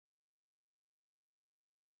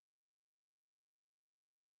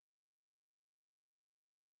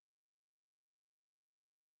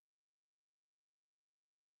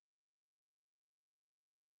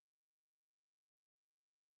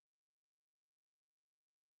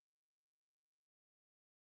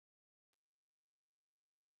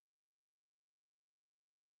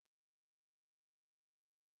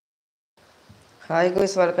Hi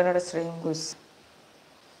guys, welcome to the stream guys.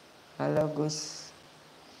 Hello guys.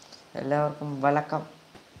 എല്ലാവർക്കും വണക്കം.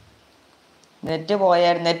 Net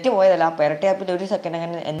പോയതല്ല, ആ പെരട്ടി ആപ്പിൽ ഒരു സെക്കൻഡ്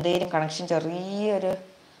അങ്ങനെ എന്തെങ്കിലും കണക്ഷൻ ചെറിയൊരു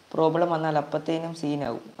പ്രോബ്ലം വന്നാൽ അപ്പത്തേനും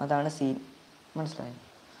സീനാവും. അതാണ് സീൻ, മനസ്സിലായി?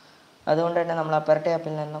 അതുകൊണ്ട് തന്നെ നമ്മൾ ആ പെരട്ടി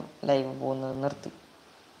ആപ്പിൽ നിന്നും ലൈവ് പോകുന്നത് നിർത്തി.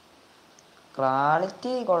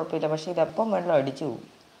 ക്വാളിറ്റി കുഴപ്പമില്ല, പക്ഷേ ഇതെപ്പം വെള്ളം അടിച്ചു പോകും.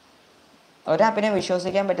 ഒരാപ്പിനെ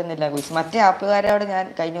വിശ്വസിക്കാൻ പറ്റുന്നില്ല ഗുയ്സ്. മറ്റേ ആപ്പുകാരോട് ഞാൻ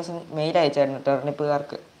കഴിഞ്ഞ ദിവസം മെയിൽ അയച്ചായിരുന്നു,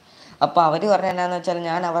 ടെർണിപ്പുകാർക്ക്. അപ്പോൾ അവർ പറഞ്ഞ എന്നാന്ന് വെച്ചാൽ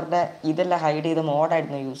ഞാൻ അവരുടെ ഇതെല്ലാം ഹൈഡ് ചെയ്ത്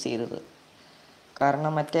മോഡായിരുന്നു യൂസ് ചെയ്തത്.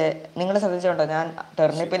 കാരണം മറ്റേ നിങ്ങൾ ശ്രദ്ധിച്ചിട്ടുണ്ടോ, ഞാൻ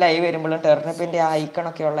ടെർണിപ്പിൽ ലൈവ് വരുമ്പോഴും ടെർണിപ്പിൻ്റെ ആ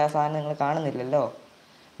ഐക്കണൊക്കെ ഉള്ള ആ സാധനം നിങ്ങൾ കാണുന്നില്ലല്ലോ.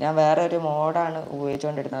 ഞാൻ വേറെ ഒരു മോഡാണ്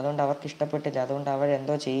ഉപയോഗിച്ചുകൊണ്ടിരുന്നത്. അതുകൊണ്ട് അവർക്ക് ഇഷ്ടപ്പെട്ടില്ല. അതുകൊണ്ട്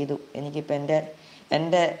അവരെന്തോ ചെയ്തു. എനിക്കിപ്പോൾ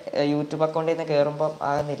എൻ്റെ യൂട്യൂബ് അക്കൗണ്ടിൽ നിന്ന് കയറുമ്പം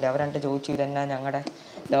ആകുന്നില്ല. അവരെന്ത് ചോദിച്ചു, ഇതെന്നാ ഞങ്ങളുടെ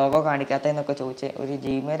ലോഗോ കാണിക്കാത്തതെന്നൊക്കെ ചോദിച്ച് ഒരു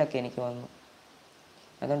ജിമെയിലൊക്കെ എനിക്ക് വന്നു.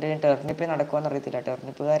 അതുകൊണ്ട് ഞാൻ ടെർണിപ്പിൽ നടക്കുമെന്ന് അറിയത്തില്ല.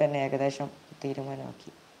 ടെർണിപ്പുകാരെന്നെ ഏകദേശം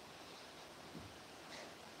തീരുമാനമാക്കി.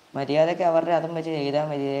 മര്യാദയ്ക്ക് അവരുടെ അതും വെച്ച് ചെയ്താൽ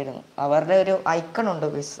മതിയായിരുന്നു. അവരുടെ ഒരു ഐക്കണുണ്ട്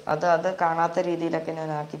ബിസ്, അത് കാണാത്ത രീതിയിലൊക്കെ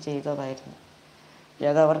ഞാൻ ആക്കി ചെയ്തതായിരുന്നു.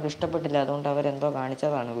 അത് അവർക്ക് ഇഷ്ടപ്പെട്ടില്ല. അതുകൊണ്ട് അവരെന്തോ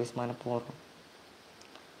കാണിച്ചതാണ് ബിസ്, മനഃപൂർവ്വം.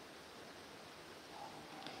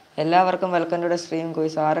 എല്ലാവർക്കും വെൽക്കം ടു ദ സ്ട്രീം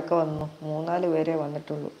ഗോയ്സ്. ആരൊക്കെ വന്നു? 3-4 പേരേ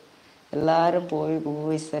വന്നിട്ടുള്ളൂ. എല്ലാവരും പോയി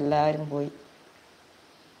ഗോയ്സ്, എല്ലാവരും പോയി.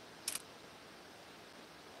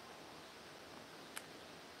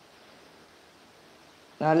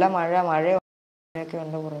 നല്ല മഴയൊക്കെ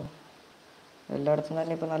ഉണ്ട് ബ്രോ. എല്ലായിടത്തും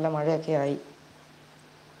തന്നെ ഇപ്പം നല്ല മഴയൊക്കെ ആയി.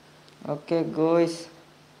 ഓക്കെ ഗോയ്സ്,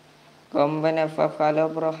 കൊമ്പൻ FF hello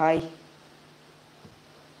bro, hi.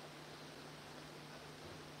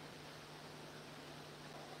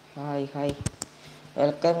 Hi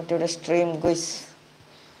welcome to the stream ഗോയ്സ്.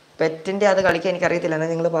 പെറ്റിൻ്റെ അത് കളിക്കാൻ എനിക്കറിയത്തില്ല, എന്നാൽ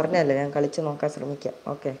നിങ്ങൾ പറഞ്ഞല്ലേ, ഞാൻ കളിച്ച് നോക്കാൻ ശ്രമിക്കാം.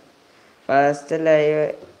 ഓക്കെ, ഫസ്റ്റ് ലൈവ്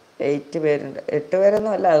 8 പേരുണ്ട്. 8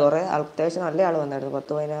 പേരൊന്നും അല്ല, കുറേ അത്യാവശ്യം നല്ല ആൾ വന്നായിരുന്നു.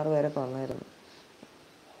 10-16 പേരൊക്കെ വന്നായിരുന്നു.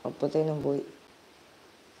 അപ്പോഴത്തേനും പോയി.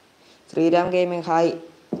 Shriram gaming hi.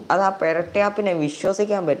 അത് ആ പെരട്ടി ആപ്പിനെ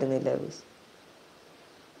വിശ്വസിക്കാൻ പറ്റുന്നില്ല.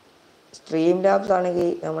 സ്ട്രീം ലാബ്സ്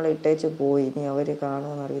ആണെങ്കിൽ നമ്മൾ ഇട്ടേച്ച് പോയി. ഇനി അവർ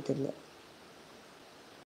കാണുമെന്ന് അറിയത്തില്ല.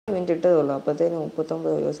 മിനിറ്റ് ഇട്ടതുള്ളൂ, അപ്പോഴത്തേനും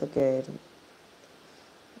 39 വ്യൂസൊക്കെ ആയിരുന്നു.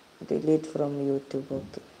 Delete from YouTube.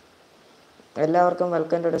 ഓക്കെ, എല്ലാവർക്കും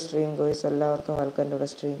വെൽക്കം ടു ദ സ്ട്രീം ഗോയ്സ്. എല്ലാവർക്കും welcome to the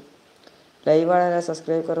stream. Live वाला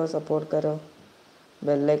सब्सक्राइब करो, सपोर्ट करो,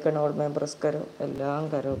 बेल आइकन ऑल में प्रेस करो, എല്ലാം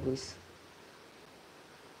करो ഗോയ്സ്.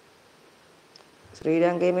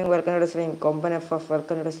 Shriram gaming welcome to the stream. കൊമ്പൻ FF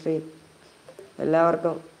welcome to the stream.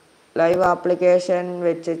 എല്ലാവർക്കും ലൈവ് ആപ്ലിക്കേഷൻ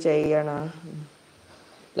വെച്ച് ചെയ്യണം.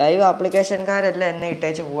 ലൈവ് ആപ്ലിക്കേഷൻകാരെല്ലാം എന്നെ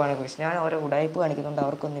ഇട്ടേച്ച് പോവാണ് ഗോയ്സ്. ഞാൻ ഓരോ ഉടായ്പ് കാണിക്കുന്നുണ്ട്.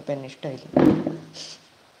 അവർക്കൊന്നും ഇപ്പം എന്നെ ഇഷ്ടമില്ല.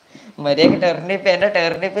 മര്യാദക്ക് എൻ്റെ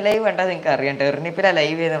ടെർണിപ്പ് ലൈവ് കണ്ടാൽ നിങ്ങൾക്ക് അറിയാം. ടെർണിപ്പിലാണ്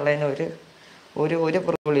ലൈവ് എന്നുള്ളതിന് ഒരു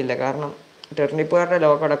പ്രോബ്ലമില്ല. കാരണം ടെർണിപ്പുകാരുടെ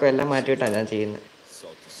ലോഗോ അടക്കം എല്ലാം മാറ്റിയിട്ടാണ് ഞാൻ ചെയ്യുന്നത്.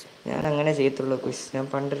 ഞാൻ അങ്ങനെ ചെയ്യത്തുള്ളൂ ഗോയ്സ്. ഞാൻ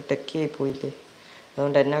പണ്ടൊരു ടെക്കിയായി പോയില്ലേ.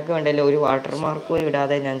 അതുകൊണ്ട് എന്നൊക്കെ വേണ്ടല്ലോ ഒരു വാട്ടർ മാർക്ക് പോലും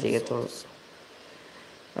ഇടാതെ ഞാൻ ചെയ്യത്തുള്ളൂ.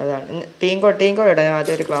 അതാണ് ടീം കോഡ് ഇടാം. ഞാൻ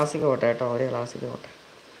ആദ്യം ഒരു ക്ലാസ്സിക്ക് പോട്ടെ കേട്ടോ, ഒരു ക്ലാസ്സിക്ക് പോട്ടെ.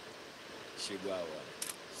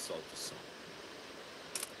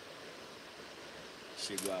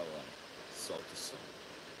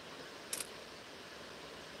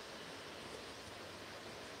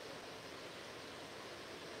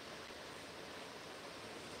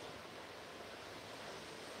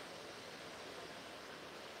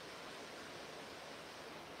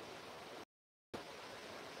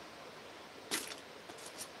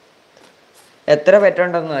 എത്ര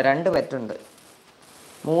പെറ്റുണ്ടെന്നോ? 2 പെറ്റുണ്ട്,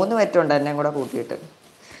 3 പെറ്റുണ്ട് എന്നെ കൂടെ കൂട്ടിയിട്ട്.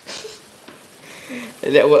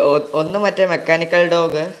 ഒന്ന് മറ്റേ മെക്കാനിക്കൽ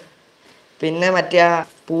ഡോഗ്, പിന്നെ മറ്റേ ആ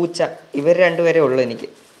പൂച്ച. ഇവർ 2 പേരേ ഉള്ളൂ എനിക്ക്.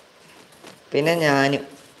 പിന്നെ ഞാനും.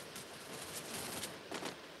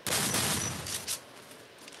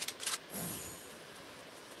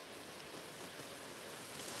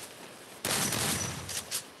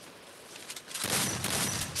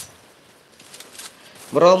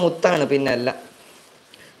 ബ്രോ മുത്താണ്, പിന്നെ അല്ല.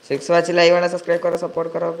 6 വാച്ച് ലൈവ് ആണ്. സബ്സ്ക്രൈബ് करो, सपोर्ट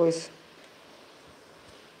करो ഗോയ്സ്.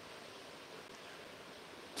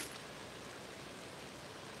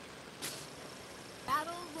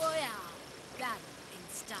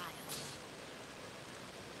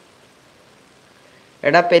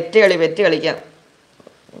 എടാ പെറ്റ് കളിക്കാം.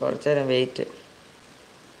 കുറച്ചു നേരം വെയിറ്റ്.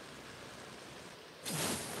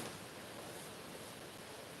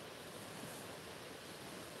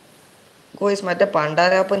 ഗോയ്സ് മറ്റേ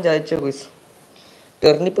പണ്ടാരാപ്പം ചതിച്ചു ഗോയ്സ്.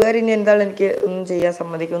 ടെർണിപ്പുകാർ ഇനി എന്താണ് എനിക്ക് ഒന്നും ചെയ്യാൻ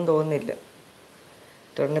സമ്മതിക്കുമെന്ന് തോന്നുന്നില്ല.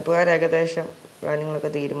 ടെർണിപ്പുകാർ ഏകദേശം കാര്യങ്ങളൊക്കെ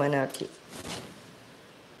തീരുമാനമാക്കി.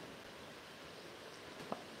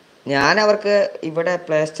 ഞാൻ അവർക്ക് ഇവിടെ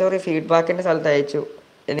പ്ലേ സ്റ്റോറിൽ ഫീഡ്ബാക്കിൻ്റെ സ്ഥലത്ത് അയച്ചു,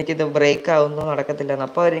 എനിക്കിത് ബ്രേക്ക് ആവുന്നു, നടക്കത്തില്ലെന്ന്.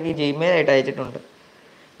 അപ്പോൾ അവരെനിക്ക് ജിമെയിൽ ആയിട്ട് അയച്ചിട്ടുണ്ട്,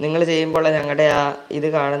 നിങ്ങൾ ചെയ്യുമ്പോൾ ഞങ്ങളുടെ ആ ഇത്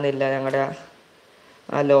കാണുന്നില്ല, ഞങ്ങളുടെ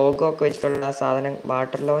ആ ലോഗോ ഒക്കെ വെച്ചിട്ടുള്ള ആ സാധനം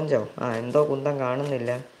വാട്ടർ ലോഞ്ചോ എന്തോ കുന്തം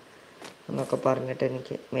കാണുന്നില്ല എന്നൊക്കെ പറഞ്ഞിട്ട്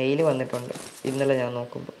എനിക്ക് മെയിൽ വന്നിട്ടുണ്ട് ഇന്നലെ ഞാൻ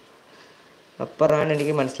നോക്കുമ്പോൾ. അപ്പോഴാണ്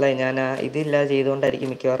എനിക്ക് മനസ്സിലായി ഞാൻ ആ ഇതില്ലാതെ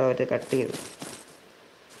ചെയ്തുകൊണ്ടായിരിക്കും മിക്കവാറും അവർ കട്ട് ചെയ്തു.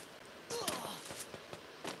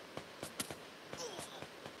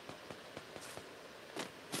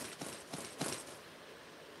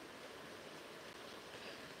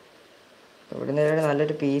 ഇവിടെ നിന്ന്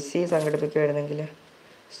നല്ലൊരു PC സംഘടിപ്പിക്കുമായിരുന്നെങ്കിൽ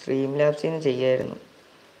സ്ട്രീം ലാബ്സിൽ നിന്ന് ചെയ്യായിരുന്നു.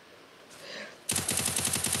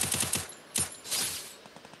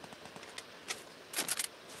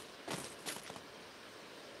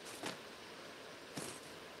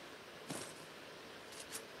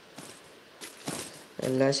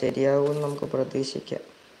 എല്ലാം ശരിയാകുമെന്ന് നമുക്ക് പ്രതീക്ഷിക്കാം.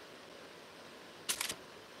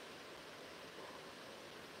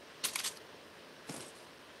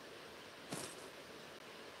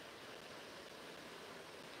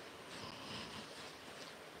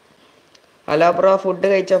 ഹലോ ബ്രോ, ഫുഡ്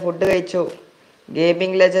കഴിച്ചോ?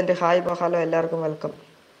 Gaming legend hi bro. Hello, എല്ലാവർക്കും വെൽക്കം.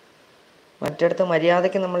 മറ്റിടത്ത്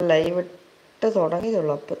മര്യാദയ്ക്ക് നമ്മൾ ലൈവ് ഇട്ട്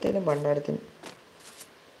തുടങ്ങിയതുള്ളൂ, അപ്പത്തേനും പണ്ടാരത്തിന്.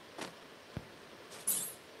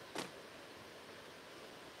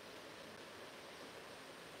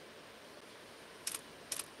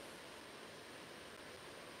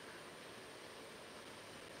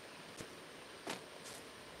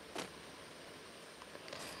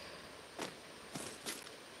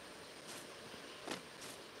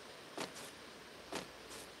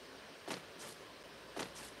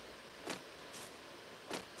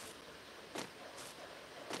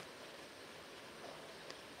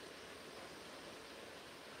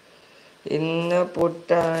 ഇന്ന്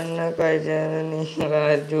പുട്ടാണ് കഴിച്ചത് നിങ്ങൾ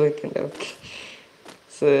ആരും ചോദിക്കണ്ട. ഓക്കെ,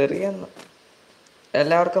 സോറി എന്നാ.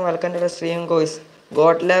 എല്ലാവർക്കും welcome to stream കോയ്സ്.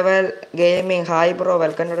 God level gaming hi bro,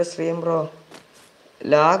 welcome to stream bro.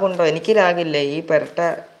 ലാഗുണ്ടോ? എനിക്ക് ലാഗില്ല. ഈ പെരട്ട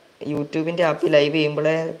യൂട്യൂബിൻ്റെ ആപ്പിൽ ലൈവ്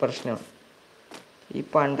ചെയ്യുമ്പോഴേ പ്രശ്നമാണ്. ഈ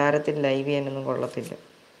പണ്ടാരത്തിൽ ലൈവ് ചെയ്യാനൊന്നും കൊള്ളത്തില്ല.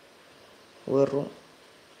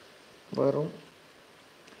 വെറും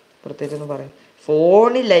പ്രത്യേകിച്ചൊന്നും പറയാം.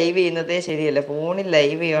 ഫോണിൽ ലൈവ് ചെയ്യുന്നതേ ശരിയല്ല. ഫോണിൽ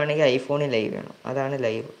ലൈവ് ചെയ്യുവാണെങ്കിൽ ഐഫോണിൽ ലൈവ് ചെയ്യണം, അതാണ്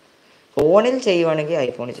ലൈവ്. ഫോണിൽ ചെയ്യുവാണെങ്കിൽ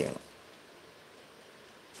ഐഫോണിൽ ചെയ്യണം.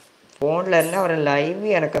 ഫോണിൽ എന്നാ പറയുക, ലൈവ്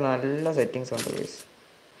ചെയ്യാനൊക്കെ നല്ല സെറ്റിങ്സ് ഉണ്ട് ഗൈസ്.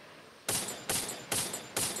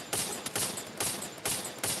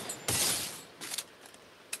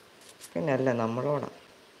 പിന്നെ അല്ല നമ്മളോടാ.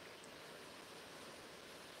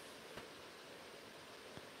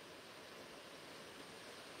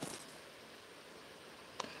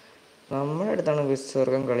 നമ്മുടെ അടുത്താണ്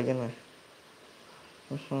വിസ്വർഗം കളിക്കുന്നത്.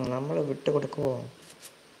 നമ്മൾ വിട്ട് കൊടുക്കുമോ?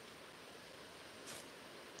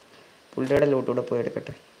 പുള്ളിയുടെ ലൂട്ടൂടെ പോയി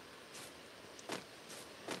എടുക്കട്ടെ.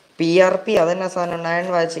 PRP അതെന്നാ സാധനം?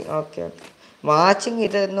 9 വാച്ചിങ്. ഓക്കെ. വാച്ചിങ്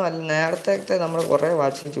ഇതൊന്നും അല്ല, നേരത്തെ നമ്മൾ കുറേ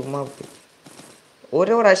വാച്ചിങ് ചുമ്മാ പോയി.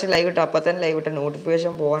 ഓരോ പ്രാവശ്യം ലൈവ് ഇട്ട് അപ്പം തന്നെ ലൈവ് ഇട്ട്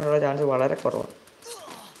നോട്ടിഫിക്കേഷൻ പോകാനുള്ള ചാൻസ് വളരെ കുറവാണ്.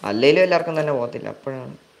 അല്ലെങ്കിലും എല്ലാവർക്കും തന്നെ പോകത്തില്ല,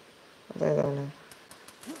 അപ്പോഴാണ്. അതേതാണ്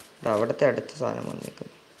അവിടുത്തെ അടുത്ത സാധനം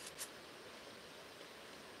വന്നിരിക്കുന്നു.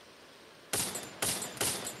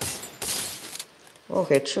 ഓ,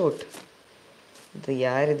 ഹെഡ് ഷോട്ട്. ഇത്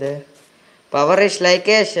യാരിത്? പവറേഷ്,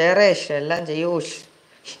 ലൈക്കേഷ്, ഷെയറേഷ് എല്ലാം ചെയ്യൂഷ്.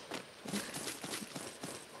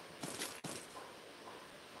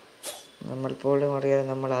 നമ്മൾ പോലും അറിയാതെ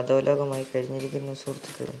നമ്മൾ അധോലോകമായി കഴിഞ്ഞിരിക്കുന്നു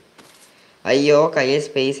സുഹൃത്തുക്കളെ. അയ്യോ, കയ്യിൽ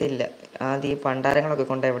സ്പേസ് ഇല്ല. ആദ്യം ഈ പണ്ടാരങ്ങളൊക്കെ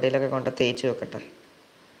കൊണ്ട് എവിടെയെങ്കിലൊക്കെ കൊണ്ട് തേച്ച് വെക്കട്ടെ.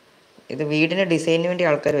 ഇത് വീടിൻ്റെ ഡിസൈനിന് വേണ്ടി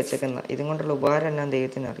ആൾക്കാർ വെച്ചേക്കുന്ന. ഇതും കൊണ്ടുള്ള ഉപകാരം എന്നാ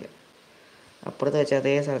ദൈവത്തിനറിയാം. അപ്പുറത്ത് വെച്ച്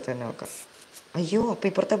അതേ സ്ഥലത്ത് തന്നെ വെക്കാം. അയ്യോ, അപ്പം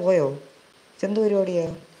ഇപ്പുറത്തെ പോയോ? ഇതെന്ത് പരിപാടിയാ?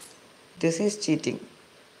 This is cheating.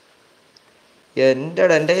 എൻ്റെ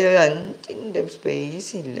കയ്യിൽ ഒരു 5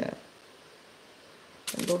 സ്പേസ് ഇല്ല.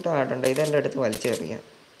 എന്തുകൊണ്ടാട്ടണ്ട, ഇതെല്ലാം എടുത്ത് വലിച്ചെറിയാം.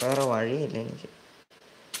 വേറെ വഴിയില്ല എനിക്ക്.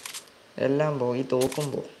 എല്ലാം പോവും, ഈ തോക്കും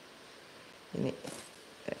പോവും. ഇനി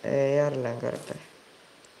AR-എല്ലാം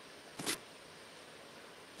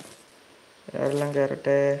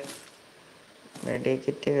കയറട്ടെ,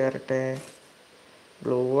 മെഡിക്കിറ്റ് കയറട്ടെ,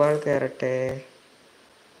 ബ്ലൂ വാൾ കയറട്ടെ.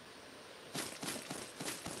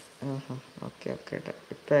 ഓക്കെ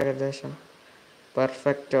ഇപ്പം ഏകദേശം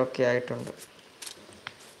പെർഫെക്റ്റ് ഓക്കെ ആയിട്ടുണ്ട്.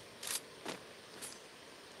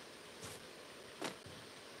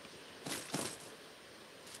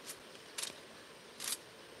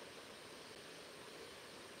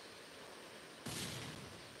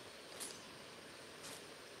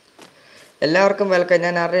 എല്ലാവർക്കും വെൽക്കം.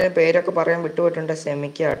 ഞാൻ ആരുടെയും പേരൊക്കെ പറയാൻ വിട്ടുപോയിട്ടുണ്ട്,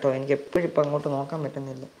 ക്ഷമിക്കുക കേട്ടോ. എനിക്ക് എപ്പോഴും ഇപ്പം അങ്ങോട്ട് നോക്കാൻ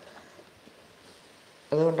പറ്റുന്നില്ല,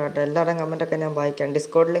 അതുകൊണ്ടാട്ടോ. എല്ലാവരുടെയും കമൻറ്റൊക്കെ ഞാൻ വായിക്കാം.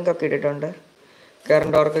 ഡിസ്കോഡ് ലിങ്കൊക്കെ ഇട്ടിട്ടുണ്ട്,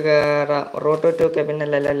 കയറേണ്ടവർക്ക് കയറാം. റോട്ടോ 2K പിന്നെ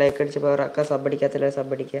ലൈക്ക് അടിച്ച് പേരൊക്കെ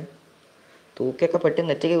സബ്ബടിക്കുക. 2K ഒക്കെ പെട്ടെന്ന്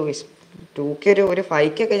നെറ്റിക്ക് 2K ഒരു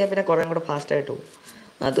 5K കഴിഞ്ഞാൽ പിന്നെ കുറേ കൂടെ ഫാസ്റ്റായിട്ട് പോകും.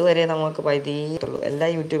 അതുവരെ നമുക്ക് പൈതീട്ടുള്ളൂ. എല്ലാ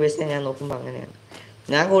യൂട്യൂബേഴ്സിനെ ഞാൻ നോക്കുമ്പോൾ അങ്ങനെയാണ്.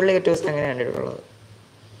 ഞാൻ കൂടുതൽ യൂട്യൂബേഴ്സിനെ അങ്ങനെയാണ് കണ്ടിട്ടുള്ളത്.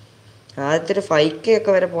 ആദ്യത്തെ ഒരു 5K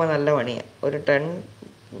ഒക്കെ വരെ പോകാൻ നല്ല പണിയാണ്. ഒരു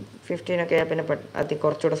 10-15 ഒക്കെ പിന്നെ അത്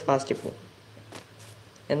കുറച്ചുകൂടെ ഫാസ്റ്റ് പോകും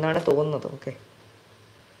എന്നാണ് തോന്നുന്നത്. ഓക്കെ,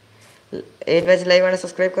 8 बजे लाइव आने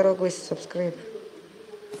सब्सक्राइब करो, कोई सब्सक्राइब.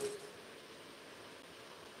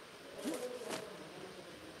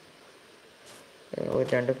 ഒരു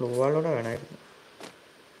 2 ക്ലൂ ആളോടെ വേണമായിരുന്നു.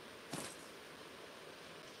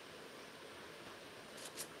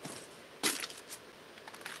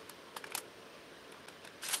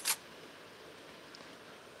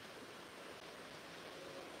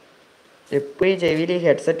 എപ്പോഴും ചെവിയിൽ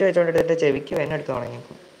ഹെഡ്സെറ്റ് വെച്ചോണ്ടിട്ട് ചെവിക്ക് വേന എടുത്ത്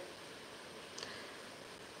തുടങ്ങിയപ്പോൾ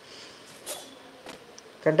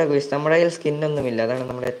കണ്ട ഗുയിസ്, നമ്മുടെ കയ്യിൽ സ്കിന്നൊന്നുമില്ല. അതാണ്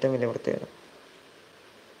നമ്മുടെ ഏറ്റവും വലിയ പ്രത്യേകത.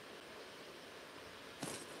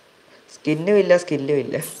 സ്കിന്നും ഇല്ല, സ്കില്ലും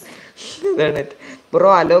ഇല്ല. അതാണ് ബ്രോ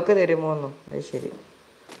അലോക്ക് തരുമോന്നോ? അത് ശരി.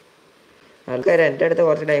 ആൾക്കാർ എൻ്റെ അടുത്ത്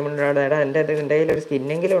കുറച്ച് ഡയമണ്ട് ആണ്. എടാ എൻ്റെ കയ്യിൽ ഒരു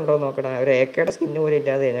സ്കിന്നെങ്കിലും ഉണ്ടോ എന്ന് നോക്കണം. ഒരു ഏക്കയുടെ സ്കിന്ന് പോലും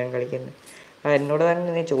ഇല്ലാതെ ഞാൻ കളിക്കുന്നത്. എന്നോട്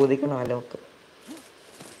തന്നെ നീ ചോദിക്കണം അലോക്ക്.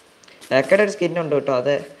 ഏക്കയുടെ ഒരു സ്കിന്നുണ്ട് കേട്ടോ,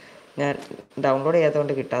 അത് ഞാൻ ഡൗൺലോഡ്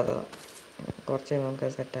ചെയ്യാത്തതുകൊണ്ട് കിട്ടാത്തതാണ്. കുറച്ച് നമുക്ക്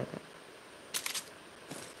സെറ്റാക്കാം.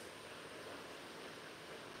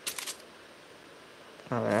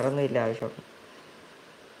 വേറൊന്നും ഇല്ല ആവശ്യമുള്ളൂ.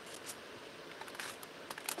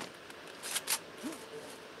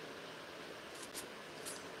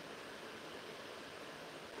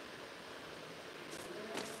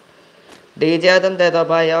 डीजे आदम दे दो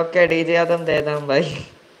भाई. ओके डीजे आदम दे दो भाई.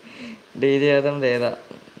 डीजे आदम दे दो.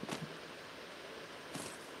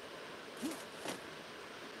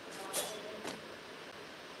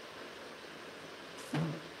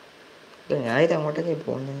 ഞാൻ ഇത് അങ്ങോട്ടേക്ക്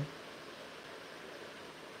പോകുന്നത്.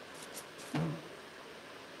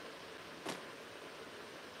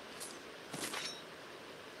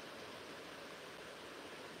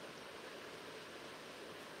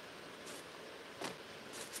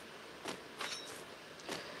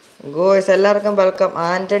 ഗോയ്സ് എല്ലാവർക്കും വെൽക്കം.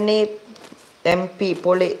 ആൻ്റണി MP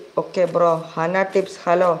പൊളി. Okay bro. Hana tips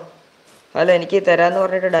hello. എനിക്ക് തരാമെന്ന്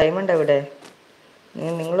പറഞ്ഞിട്ട് ഡയമണ്ട് എവിടെ?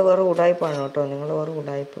 നിങ്ങൾ വേറെ ഉടായ്പാണ് കേട്ടോ, നിങ്ങൾ വേറെ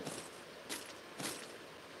ഉടായ്പ്.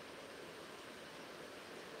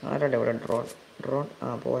 ആരാടെ ഇവിടെ? ഡ്രോൺ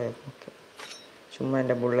പോയോ? ഓക്കെ, ചുമ്മാ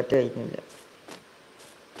എൻ്റെ ബുള്ളറ്റ് കഴിഞ്ഞില്ല.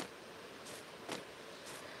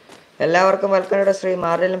 എല്ലാവർക്കും വെൽക്കം. സ്ട്രീം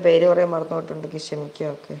ആരെങ്കിലും പേര് പറയാൻ മറന്നുപോയിട്ടുണ്ടെങ്കിൽ ക്ഷമിക്കുക.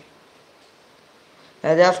 Okay,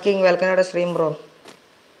 Raj king welcome stream bro.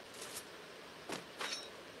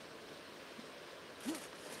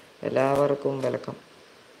 എല്ലാവർക്കും വെൽക്കം.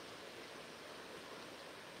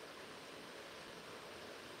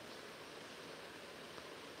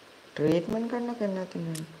 ട്രീറ്റ്മെന്റ് കണ്ണൊക്കെ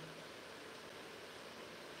എന്നാത്തിനാണ്?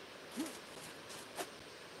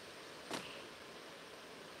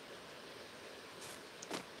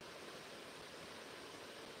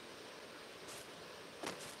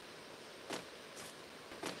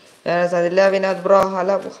 സദില്ല വിനോദ് ബ്രോ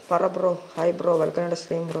ഹലോ പറ bro. Hi bro, welcome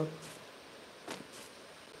stream bro.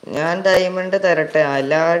 ഞാൻ ഡയമണ്ട് തരട്ടെ?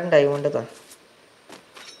 എല്ലാവരും ഡയമണ്ട് താ,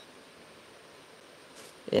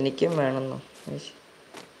 എനിക്കും വേണമെന്നോ?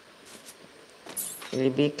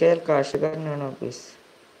 ലിബിക്കൽ കാശുകാരനാണോ പ്ലീസ്?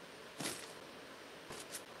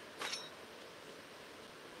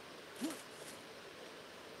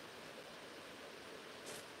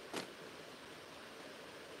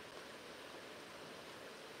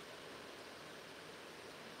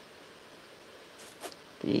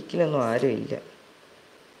 പീക്കിലൊന്നും ആരും ഇല്ല.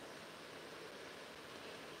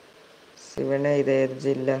 ശിവനെ, ഇത് ഏത്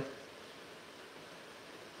ജില്ല?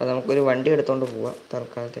 അപ്പോൾ നമുക്കൊരു വണ്ടി എടുത്തോണ്ട് പോവാം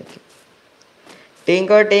തൽക്കാലത്തേക്ക്.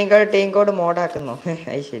 Team code മോഡാക്കുന്നോ?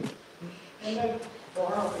 അത് ശരി.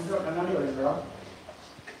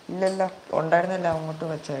 ഇല്ലല്ല, ഉണ്ടായിരുന്നല്ല, അങ്ങോട്ട്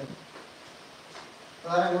വെച്ചായിരുന്നു.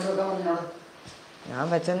 ഞാൻ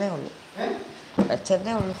വെച്ചെന്നേ ഉള്ളൂ.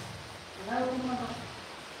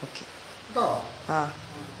 ഓക്കെ.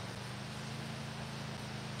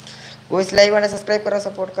 कोई लाइव आने सब्सक्राइब करो,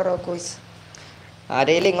 सपोर्ट करो कोई.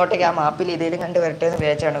 ആരെങ്കിലും ഇങ്ങോട്ടേക്ക് ആ മാപ്പിൽ ഇതേലും കണ്ട് വരട്ടെ എന്ന്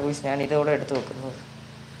വിചാരിച്ചാണ് കോയ്സ് ഞാൻ ഇതോടെ എടുത്ത് വെക്കുന്നത്.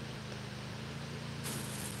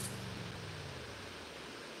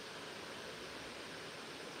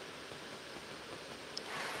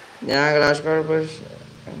 ഞാൻ ക്ലാഷ്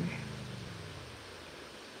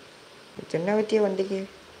ചെന്ന പറ്റിയ വണ്ടിക്ക്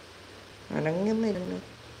അനങ്ങുന്നില്ലല്ലോ.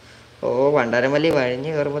 വണ്ടാരമല്ലി വഴിഞ്ഞ്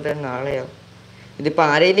കയറുമ്പോൾ തന്നെ നാളെയാവും. ഇതിപ്പോൾ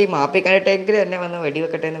ആരെങ്കിലും ഈ മാപ്പിൽ കണ്ടിട്ടെങ്കിലും എന്നെ വന്ന്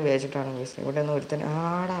വെടിവെക്കട്ടെ എന്ന് വിചാരിച്ചിട്ടാണ് കോയ്സ്. ഇവിടെ ഒന്നും ഒരുത്തന്നെ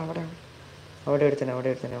അവിടെ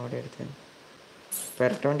എടുത്തന്നെ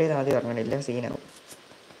പെരട്ടോണ്ടേന്ന് ആദ്യം ഇറങ്ങണില്ല, സീനാവും.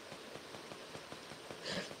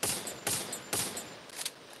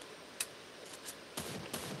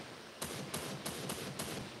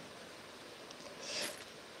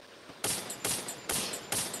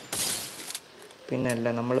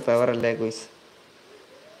 പിന്നല്ല നമ്മൾ പവറല്ലേ ഗോയ്സ്.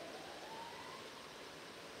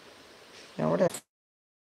 അവിടെ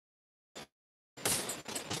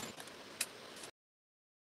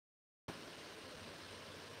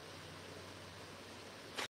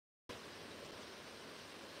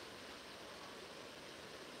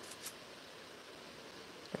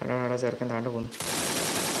അവിടെ ചെറുക്കൻ താണ്ട് പോന്നു.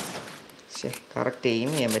 കറക്റ്റ് എയിം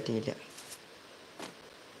ചെയ്യാൻ പറ്റിയില്ല.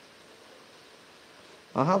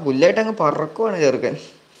 ആഹാ ബുല്ലായിട്ട് അങ്ങ് പറക്കുവാണ് ചെറുക്കൻ.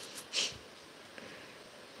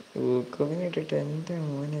 ഇട്ടിട്ട് എൻ്റെ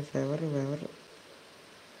മോനെ ഫെവർ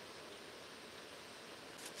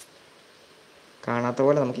കാണാത്ത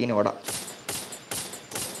പോലെ നമുക്ക് ഇനി ഓടാം.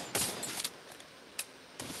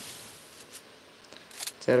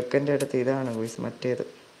 ചെറുക്കൻ്റെ അടുത്ത് ഇതാണ് ഗോയ്സ് മറ്റേത്.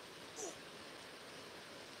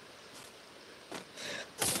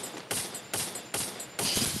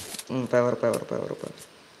 പവർ.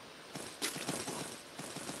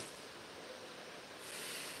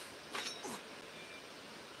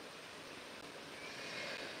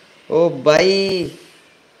 ഓ ബൈ,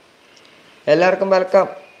 എല്ലാവർക്കും വെൽക്കം.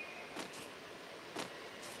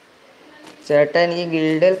 ചേട്ടാ എനിക്ക്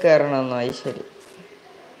ഗിൽഡിൽ കയറണമെന്നോ? അത് ശരി.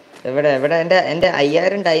 എവിടെ എൻ്റെ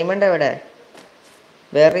 5000 ഡയമണ്ട് എവിടെ?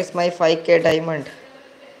 Where is my 5K diamond?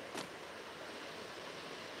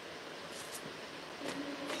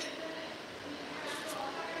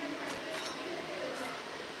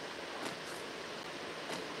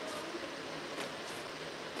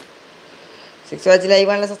 Six live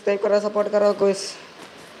वाले सब्सक्राइब करो, सपोर्ट करो गुइस.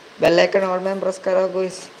 बेल आइकन ऑल में प्रेस करो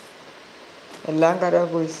गुइस. എല്ലാം കരോ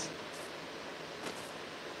ഗുയിസ്.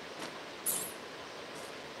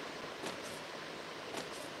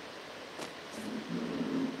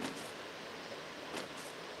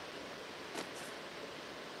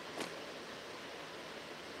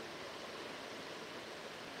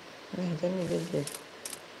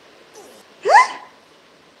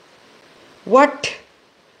 What?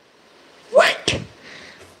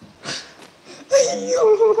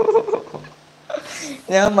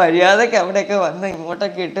 ഞാൻ മര്യാദക്ക് അവിടെയൊക്കെ വന്ന്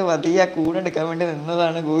ഇങ്ങോട്ടൊക്കെ ഇട്ട് മതിയാ കൂടെടുക്കാൻ വേണ്ടി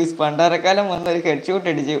നിന്നതാണ് ഗൂയിസ്. പണ്ടാരക്കാലം വന്നൊരു ഹെഡ്ഷൂട്ട്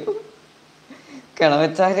അടിച്ചു.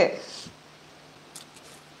 കിളവച്ചാല്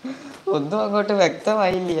ഒന്നും അങ്ങോട്ട്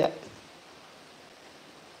വ്യക്തമായില്ല.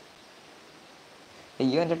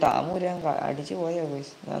 അയ്യോ എൻ്റെ ടാമൂര് ഞാൻ അടിച്ചു പോയോ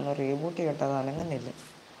ഗൂയിസ്? ഞാൻ റീബൂട്ട് കേട്ടോ, അത് അനങ്ങുന്നില്ല.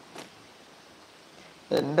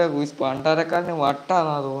 എൻ്റെ ഗൂയിസ് പണ്ടാരക്കാലിന്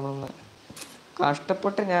വട്ടാന്നാ തോന്നുന്നത്.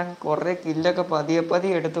 കഷ്ടപ്പെട്ട് ഞാൻ കുറേ കില്ലൊക്കെ പതിയെ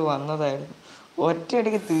എടുത്ത് വന്നതായിരുന്നു.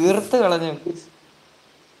 ഒറ്റയടിക്ക് തീർത്ത് കളഞ്ഞു.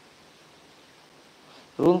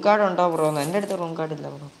 റൂം കാർഡ് ഉണ്ടോ ബ്രോ? എൻ്റെ അടുത്ത് റൂം കാർഡ് ഇല്ല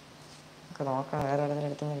ബ്രോ. നമുക്ക് നോക്കാം, വേറെ ആരുടെ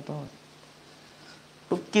അടുത്ത് കിട്ടുമോ.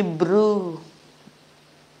 Okay bro.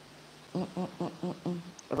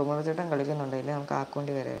 റുമർ ചേട്ടൻ കളിക്കുന്നുണ്ടെങ്കിൽ നമുക്ക്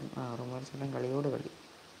അക്കൗണ്ടിൽ വരാം. റുമർ ചേട്ടൻ കളിയോട് കളി.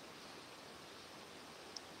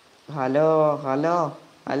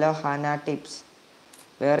 Hello ഹാന tips.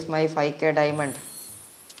 Where is my 5K diamond?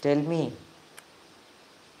 Tell me.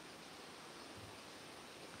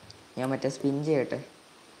 ഞാൻ മറ്റേ സ്പിൻ ചെയ്യട്ടെ.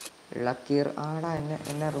 ലക്കീർ ആടാ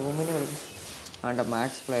എന്നെ റൂമിന് കളിക്കും. ആണ്ട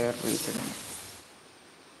max player reach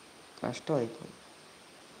കഷ്ടമായിപ്പോയി.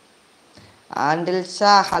 ആൻഡിൽ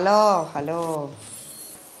Shah hello.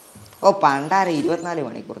 ഓ പണ്ടാര 24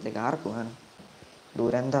 മണിക്കൂറത്തേക്ക് ആർക്കും വേണം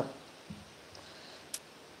ദുരന്തം.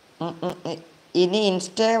 ഇനി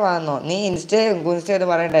ഇൻസ്റ്റേ വന്നോ? നീ ഇൻസ്റ്റേ എന്ന്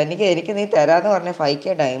പറയണ്ട. എനിക്ക് നീ തരാന്ന് പറഞ്ഞ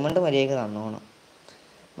 5K ഡയമണ്ട് മര്യാദക്ക് തന്നോണം.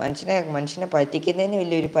 മനുഷ്യനെ പറ്റിക്കുന്നതിന്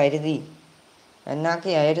വലിയൊരു പരിധി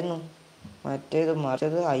എന്നാക്കിയായിരുന്നു. മറ്റേത്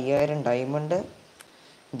 5000 ഡയമണ്ട്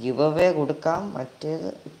ഗിവ് അവേ കൊടുക്കാം. മറ്റേത്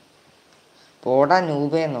പോടാ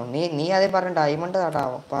നൂബേന്നോ? നീ ആദ്യം പറഞ്ഞ ഡയമണ്ട്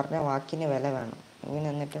തടാവോ, പറഞ്ഞ വാക്കിന് വില വേണം. ഇങ്ങനെ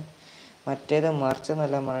എന്നിട്ട് മറ്റേത്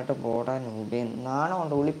മറിച്ചെന്നെല്ലാം പറഞ്ഞിട്ട് പോടാ നൂബേ.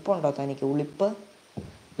 നാണമുണ്ടോ? ഉളിപ്പുണ്ടോ തനിക്ക്? ഉളിപ്പ്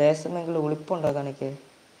ലേസമെങ്കിലും ഉളിപ്പുണ്ടോ തനിക്ക്?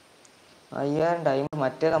 5000 ഡയമണ്ട്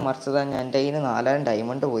മറ്റേതാ മറിച്ചതാ. ഞാൻ എൻ്റെ കയ്യിൽ നിന്ന് 4000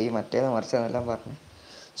 ഡയമണ്ട് പോയി മറ്റേത് മറിച്ചതെന്നെല്ലാം പറഞ്ഞു.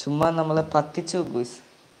 ചുമ്മാ നമ്മളെ പത്തിച്ചു ഗൂസ്.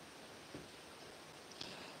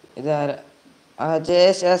 ഇതാരാ?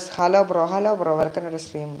 ജേഷ് hello bro welcome to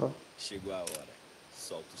stream bro.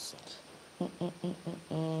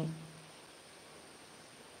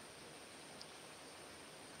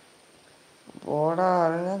 പോടാ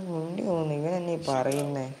മുണ്ടി തോന്നുന്നു. ഇവനെന്നീ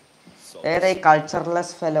പറയുന്നേ? ഏതായി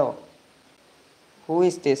cultureless fellow? Who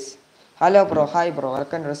is this? Hello bro, hi bro,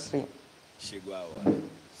 welcome to stream.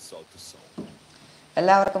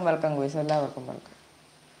 എല്ലാവർക്കും വെൽക്കം ഗോയ്സ്, എല്ലാവർക്കും വെൽക്കം.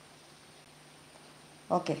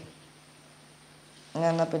 ഓക്കെ, ഞാൻ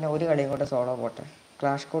എന്നാൽ പിന്നെ ഒരു കളിയും കൂടെ സോളോ പോട്ടെ.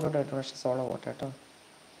 ക്ലാഷ് കോഡ് ഇട്ട് പക്ഷേ സോളോ പോട്ടെ കേട്ടോ.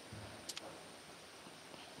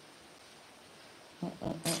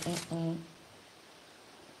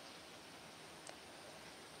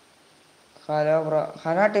 Hello bro.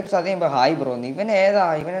 ഹലോ ടിപ്സ് അത് ചെയ്യുമ്പോൾ ഹായ് ബ്രോ. ഇവൻ ഏതാ?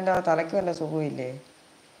 ഇവൻ എൻ്റെ തലയ്ക്ക് വല്ല സുഖമില്ലേ?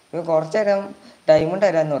 ഇവൻ കുറച്ച് നേരം ഡയമണ്ട്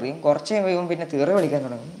തരാമെന്ന് പറയും, കുറച്ച് കഴിയുമ്പോൾ ഇവൻ പിന്നെ തീറെ വിളിക്കാൻ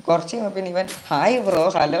തുടങ്ങും, കുറച്ച് കഴിയുമ്പോൾ പിന്നെ ഇവൻ ഹായ് ബ്രോ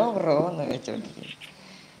ഹലോ ബ്രോ എന്ന് വെച്ചോണ്ടിരിക്കും.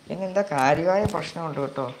 പിന്നെ എന്താ കാര്യമായ പ്രശ്നമുണ്ട്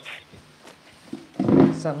കേട്ടോ.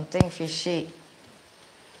 Something fishy.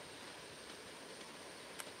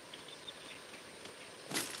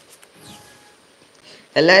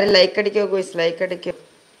 എല്ലാവരും ലൈക്ക് അടിക്കോ ഗോയ്സ്, ലൈക്ക് അടിക്കോ.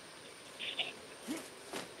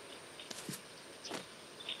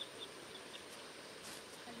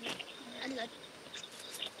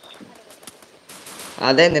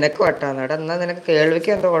 അതെ നിനക്ക് വട്ടാന്ന്. എടാ എന്നാൽ നിനക്ക്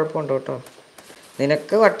കേൾവിക്ക് എന്തോ കുഴപ്പമുണ്ടോ കേട്ടോ.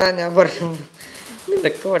 നിനക്ക് വട്ടാൻ ഞാൻ പറയും,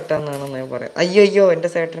 നിനക്ക് വട്ടാന്നാണെന്ന് ഞാൻ പറയാം. അയ്യോ അയ്യോ എൻ്റെ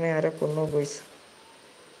സേട്ടനെ ആരോ കൊന്നു ഗോയ്സ്.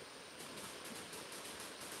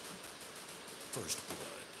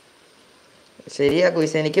 ശരിയാ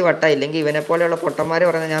ഗോയ്സ്, എനിക്ക് വട്ട. ഇല്ലെങ്കിൽ ഇവനെ പോലെയുള്ള പൊട്ടന്മാർ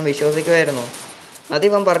പറഞ്ഞാൽ ഞാൻ വിശ്വസിക്കുമായിരുന്നു.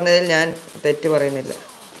 അതിവൻ പറഞ്ഞതിൽ ഞാൻ തെറ്റ് പറയുന്നില്ല.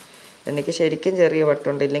 എനിക്ക് ശരിക്കും ചെറിയ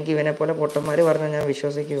വട്ടുണ്ട്, ഇല്ലെങ്കിൽ ഇവനെ പോലെ പൊട്ടന്മാർ പറഞ്ഞാൽ ഞാൻ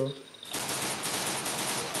വിശ്വസിക്കുമോ?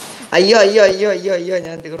 അയ്യോ അയ്യോ അയ്യോ അയ്യോ അയ്യോ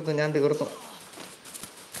ഞാൻ തീർന്നു.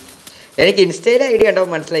 എനിക്ക് ഇൻസ്റ്റയിൽ ഐഡിയ ഉണ്ടോ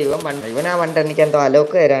മനസ്സിലായി. ഇവനാ വണ്ട് എനിക്ക് എന്തോ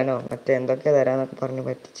അലോക്ക് തരാനോ മറ്റേ എന്തൊക്കെ തരാന്നൊക്കെ പറഞ്ഞ്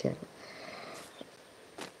പറ്റിച്ചാണ്.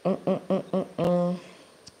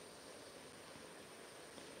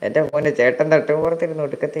 എൻ്റെ മോനെ ചേട്ടൻ തട്ടുപുറത്തിരുന്ന്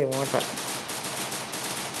ഒടുക്കത്തെ ഇമോട്ട.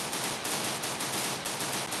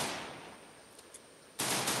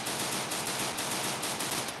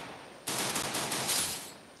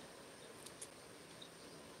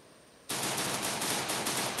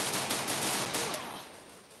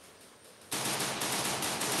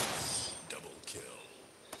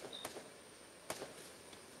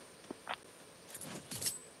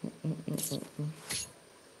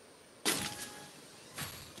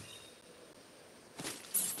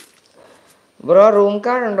 ബ്രോ റൂം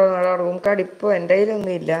കാർഡ് ഉണ്ടോ? റൂം കാർഡ് ഇപ്പോൾ എൻ്റെ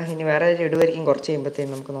കയ്യിലൊന്നും ഇല്ല. ഇനി വേറെ ഇടുമായിരിക്കും കുറച്ച്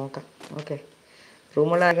കഴിയുമ്പോഴത്തേനും, നമുക്ക് നോക്കാം. ഓക്കെ,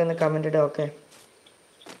 റൂമുള്ളാകെ ഒന്ന് കമൻ്റ് ഇടുക. Okay,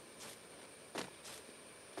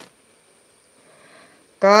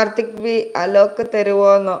 Karthik B Alok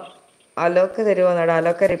തരുമോന്നോ? അലോക്ക് തരുമോന്നാടാ?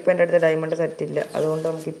 അലോക്കർ ഇപ്പം എൻ്റെ അടുത്ത് ഡയമണ്ട് സെറ്റ് ഇല്ല, അതുകൊണ്ട്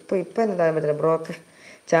നമുക്ക് ഇപ്പം എന്താ പറ്റില്ല. ബ്രോ ഒക്കെ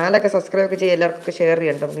ചാനലൊക്കെ സബ്സ്ക്രൈബ് ഒക്കെ ചെയ്യുക, എല്ലാവർക്കും ഷെയർ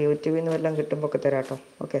ചെയ്യണം. നമുക്ക് യൂട്യൂബിൽ നിന്ന് എല്ലാം കിട്ടുമ്പോൾ ഒക്കെ തരാം കേട്ടോ.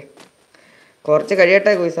 ഓക്കെ, കുറച്ച്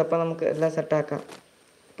കഴിയട്ടെ ഗോയ്സ്, അപ്പം നമുക്ക് എല്ലാം സെറ്റാക്കാം.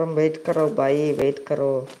 അപ്പം wait കറോ by, wait കറോ.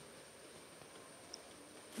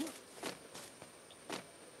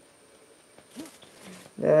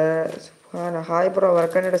 Hi bro,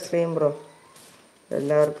 welcome to stream bro.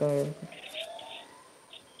 എല്ലാവർക്കും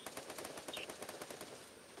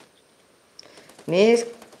നീ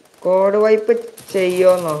കോഡ് വൈപ്പ്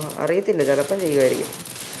ചെയ്യുമെന്നോ? അറിയത്തില്ല, ചിലപ്പം ചെയ്യുമായിരിക്കും.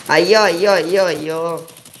 അയ്യോ അയ്യോ അയ്യോ അയ്യോ.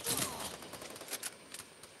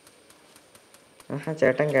 ആഹാ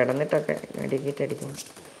ചേട്ടൻ കിടന്നിട്ടൊക്കെ അടിക്കണം.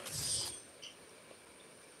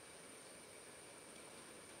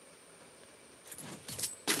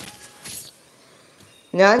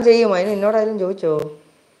 ഞാൻ ചെയ്യും, അതിന് എന്നോടായാലും ചോദിച്ചോ.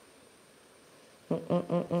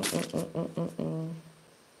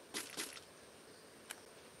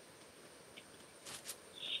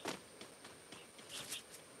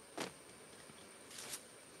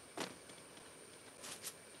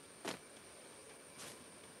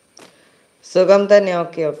 സുഖം തന്നെ.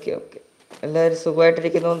 ഓക്കെ ഓക്കെ ഓക്കെ, എല്ലാവരും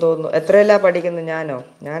സുഖമായിട്ടിരിക്കുന്നു എന്ന് തോന്നുന്നു. എത്രയല്ല പഠിക്കുന്നത്?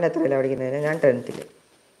 ഞാൻ എത്രയല്ല പഠിക്കുന്നത്? ഞാൻ 10th.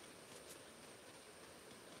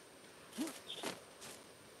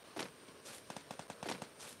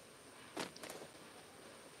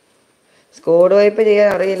 സ്കോഡ് വൈപ്പ് ചെയ്യാൻ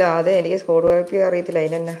അറിയില്ല. അതെ, എനിക്ക് സ്കോഡ് വൈപ്പ് അറിയത്തില്ല.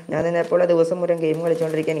 അതിനെന്നെ ഞാൻ നിന്നെപ്പോലെ ദിവസം മുഴുവൻ ഗെയിം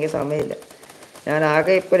കളിച്ചുകൊണ്ടിരിക്കാൻ എനിക്ക് സമയമില്ല. ഞാൻ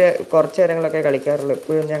ആകെ ഇപ്പോൾ കുറച്ച് നേരങ്ങളൊക്കെ കളിക്കാറുള്ളൂ,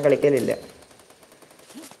 എപ്പോഴും ഞാൻ കളിക്കലില്ല.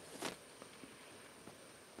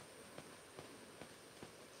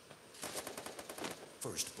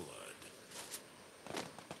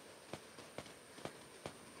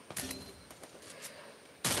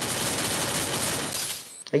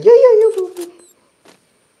 അയ്യോ അയ്യോ അയ്യോ.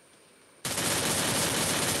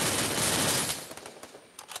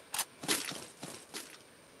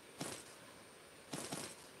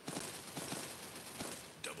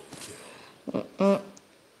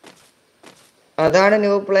 അതാണ്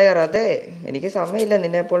ന്യൂ പ്ലെയർ. അതെ, എനിക്ക് സമയമില്ല.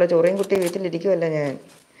 നിന്നെപ്പോലെ ചൊറിയും കുട്ടി വീട്ടിലിരിക്കുമല്ല ഞാൻ.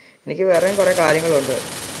 എനിക്ക് വേറെയും കുറേ കാര്യങ്ങളുണ്ട്.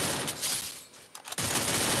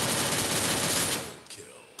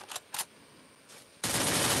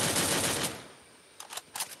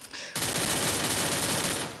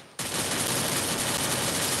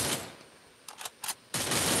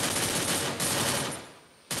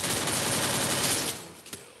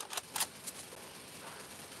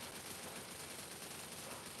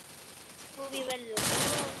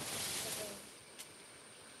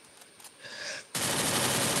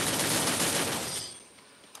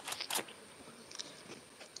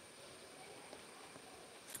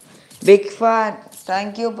 Big fan.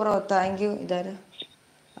 Thank you bro, thank you. ഇതാരാ?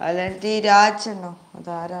 അലൻറ്റി രാജ് എന്നോ?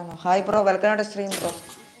 അതാരാണോ? Hi bro, welcome to stream bro.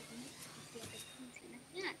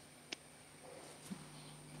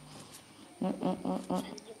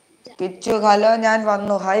 Kichu hello, ഞാൻ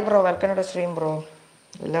വന്നു. Hi bro, welcome to stream bro.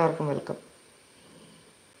 എല്ലാവർക്കും വെൽക്കം.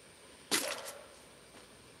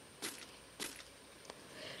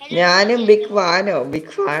 ഞാനും ബിഗ് ഫാനോ?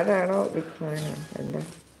 ബിഗ് ഫാനാണോ? ബിഗ് ഫാനോ? എന്താ?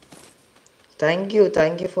 Thank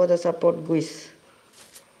you for the support guys.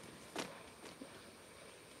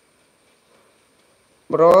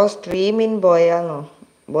 Bro സ്ട്രീമിൻ ബോയാന്നോ?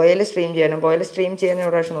 Boil stream ചെയ്യണം. Boil stream ചെയ്യാൻ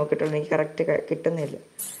ഒരു പ്രാവശ്യം നോക്കിയിട്ടുള്ളൂ, എനിക്ക് കറക്റ്റ് കിട്ടുന്നില്ല.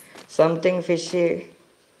 Something fish.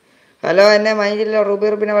 ഹലോ, എന്നെ മൈൻഡില്ല. Ruby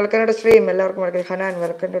റുബിനെ welcome to stream. എല്ലാവർക്കും welcome. Hanan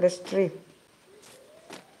welcome to stream.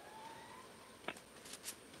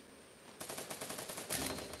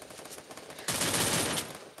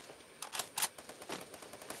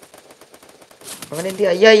 അവനെന്ത്?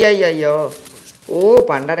 അയ്യോ. ഓ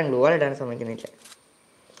പണ്ടാരം ഗ്ലൂവാൾ ഇടാൻ സമ്മതിക്കുന്നില്ല.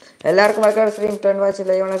 എല്ലാവർക്കും welcome to stream. Turn watch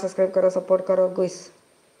live subscribe കറോ, support കറോ guys.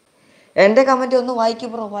 എൻ്റെ കമൻറ്റ് ഒന്ന് വായിക്കും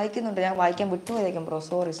ബ്രോ. വായിക്കുന്നുണ്ട്, ഞാൻ വായിക്കാൻ വിട്ടുപോയേക്കും ബ്രോ.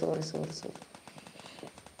 സോറി.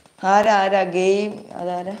 ആരാ ഗെയിം?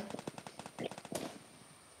 അതാരാ?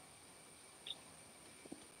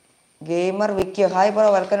 Gamer വിക്കിയോ? Hi bro,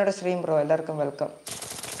 welcome to stream bro. എല്ലാവർക്കും വെൽക്കം.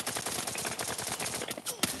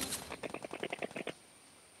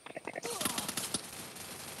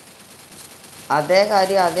 അതേ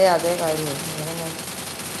കാര്യം.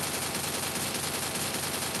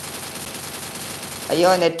 അയ്യോ,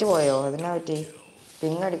 നെറ്റ് പോയോ? അതിനെ പറ്റി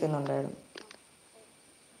പിങ് അടിക്കുന്നുണ്ടായിരുന്നു.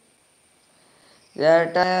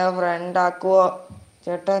 ചേട്ടാ ഫ്രണ്ട് ആക്കുവോ?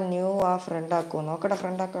 ചേട്ടാ ന്യൂ ആ ഫ്രണ്ട് ആക്കുവോ? നോക്കട്ടെ,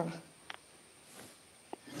 ഫ്രണ്ട് ആക്കണം.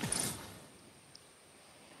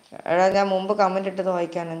 എടാ ഞാൻ മുമ്പ് കമന്റ് ഇട്ടത്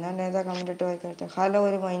വായിക്കാണ്. ഞാൻ ഏതാ കമന്റ് ഇട്ട് വായിക്കാത്ത? ഹലോ,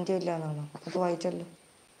 ഒരു മൈൻഡും ഇല്ല എന്നാണോ? അത് വായിച്ചല്ലോ,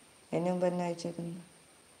 എന്നെ മുമ്പ് എന്നെ അയച്ചേക്കുന്നു.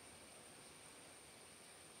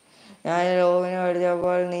 ഞാൻ ലോവിനെ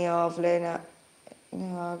പഠിച്ചപ്പോൾ നീ ഓഫ്ലൈൻ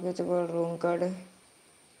ആക്കിച്ചപ്പോൾ റൂം കാർഡ്.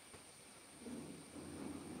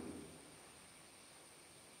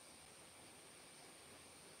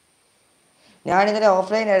 ഞാനിന്നലെ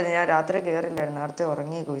ഓഫ്ലൈൻ ആയിരുന്നു, ഞാൻ രാത്രി കയറില്ലായിരുന്നു, നേരത്തെ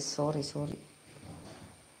ഉറങ്ങി പോയി. സോറി.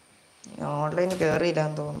 ഞാൻ ഓൺലൈനിൽ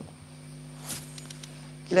കയറിയില്ലാന്ന് തോന്നുന്നു.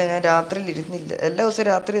 ഇല്ല, ഞാൻ രാത്രിയിൽ ഇരുന്നില്ല. എല്ലാ ദിവസവും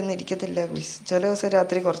രാത്രി ഒന്നും ഇരിക്കത്തില്ല പ്ലീസ്. ചില ദിവസം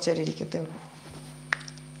രാത്രി കുറച്ച് നേരം ഇരിക്കത്തേ ഉള്ളൂ.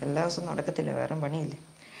 എല്ലാ ദിവസവും നടക്കത്തില്ല, വേറെ പണിയില്ല.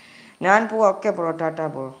 ഞാൻ പോവാം. Okay bro, Tata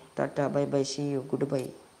bro. Tata, by, see you, good bye.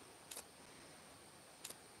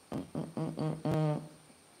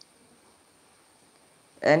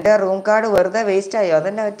 എൻ്റെ റൂം കാർഡ് വെറുതെ വേസ്റ്റ് ആയോ?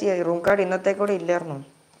 അതെന്നെ പറ്റിയ റൂം കാർഡ് ഇന്നത്തേക്കൂടെ ഇല്ലായിരുന്നു.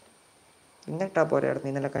 ഇന്നിട്ടാ പോരെ ആയിരുന്നു,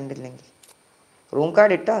 ഇന്നലെ കണ്ടില്ലെങ്കിൽ. റൂം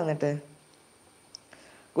കാർഡ് ഇട്ടാ എന്നിട്ട്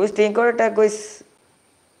കുയിസ് ടീംകോഡ് ഇട്ടാ കുയിസ്.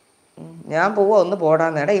 ഞാൻ പോവാ, ഒന്ന്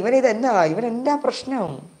പോടാന്ന്. എടാ ഇവൻ എന്നാ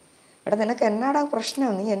പ്രശ്നം? എടാ നിനക്ക് എന്നാടാ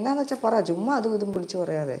പ്രശ്നം? നീ എന്നാന്ന് വെച്ചാൽ പറ, ചുമ്മാ അതും ഇതും വിളിച്ചു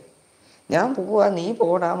പറയാതെ. ഞാൻ പോവാ, നീ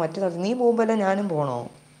പോടാ. നീ പോകുമ്പോഴല്ലേ ഞാനും പോണോ?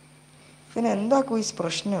 പിന്നെ എന്താ കുയിസ്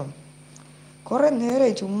പ്രശ്നം? കുറേ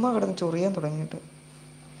നേരമായി ചുമ്മാ കിടന്ന് ചൊറിയാൻ തുടങ്ങിയിട്ട്.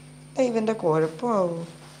 ഇവൻ്റെ കുഴപ്പമാവും.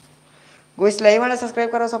 ഗുയിസ് ലൈവ് ആണ്,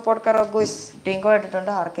 സബ്സ്ക്രൈബ് കറോ, സപ്പോർട്ട് കറോ ഗുയിസ്. ടീംകോഡ്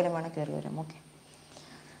ഇട്ടിട്ടുണ്ട്, ആർക്കെങ്കിലും വേണം കയറി വരാം. ഓക്കെ.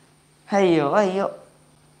 അയ്യോ.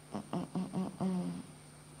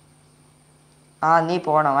 ആ നീ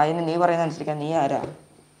പോണം, അതിന് നീ പറയുന്ന അനുസരിക്കാൻ. നീ ആരാ?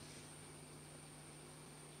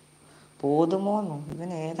 പോതുമോന്നോ?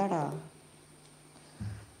 ഇവൻ ഏതാടാ?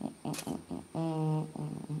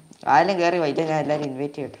 ആരും കയറി വൈകിട്ട് ഞാൻ എല്ലാവരും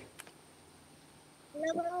ഇൻവൈറ്റ് ചെയ്യട്ടെ.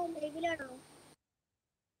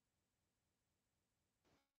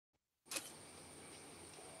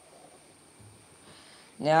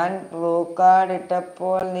 ഞാൻ ബ്ലൂ കാർഡ്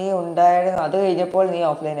ഇട്ടപ്പോൾ നീ ഉണ്ടായിരുന്നു, അത് കഴിഞ്ഞപ്പോൾ നീ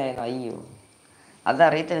ഓഫ്ലൈൻ ആയിരുന്നു. അയ്യോ,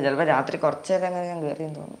 അതറിയത്തില്ല. ചിലപ്പോൾ രാത്രി കുറച്ച് നേരം അങ്ങനെ ഞാൻ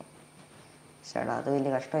കയറിയെന്ന് തോന്നുന്നു. ചേട്ടാ അത്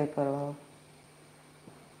വലിയ കഷ്ടമായിപ്പോഴോ.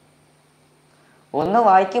 ഒന്ന്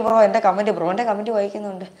വായിക്കും ബ്രോ എൻ്റെ കമൻറ്റ്. ബ്രോൻ്റെ കമൻറ്റ്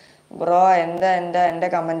വായിക്കുന്നുണ്ട് ബ്രോ. എൻ്റെ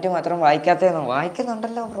കമൻറ്റ് മാത്രം വായിക്കാത്തതെന്നോ?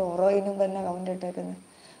 വായിക്കുന്നുണ്ടല്ലോ ബ്രോ ഇനും തന്നെ കമൻറ്റ് ഇട്ടേക്കുന്നത്.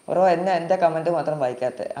 ബ്രോ എൻ്റെ കമൻറ്റ് മാത്രം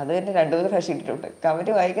വായിക്കാത്ത. അത് തന്നെ 2-3 പ്രാവശ്യം ഇട്ടിട്ടുണ്ട്.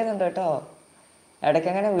 കമൻറ്റ് വായിക്കുന്നുണ്ട് കേട്ടോ. ഇടയ്ക്ക്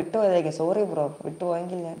അങ്ങനെ വിട്ടുപോയതായിരിക്കും. സോറി ബ്രോ,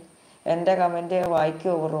 വിട്ടുപോയെങ്കിൽ ഞാൻ. എൻ്റെ കമൻറ്റ്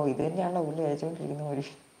വായിക്കുമോ ബ്രോ? ഇത് തന്നെയാണല്ലോ പുള്ളി അയച്ചുകൊണ്ടിരിക്കുന്ന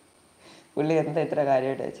പുള്ളി എന്താ ഇത്ര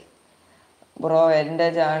കാര്യമായിട്ട് അയച്ചു? ബ്രോ എൻ്റെ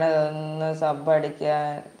ചാനൽ ഒന്ന് സബ് അടിക്കാൻ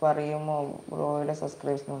പറയുമോ? ബ്രോയുടെ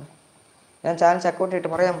സബ്സ്ക്രൈബ്സിനോട് ഞാൻ ചാനൽ ചെക്കൗട്ട്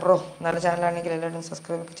ചെയ്തിട്ട് പറയാം ബ്രോ. നല്ല ചാനലാണെങ്കിൽ എല്ലാവരും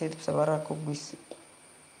സബ്സ്ക്രൈബ് ഒക്കെ ചെയ്ത് സബറാക്കും ബിസ്.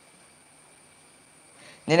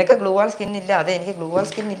 നിനക്ക് ഗ്ലൂ വാൾ സ്കിൻ ഇല്ല. അതെ, എനിക്ക് ഗ്ലൂ വാൾ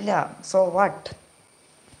സ്കിൻ ഇല്ല. So what?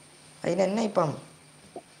 അതിനെന്നാ ഇപ്പം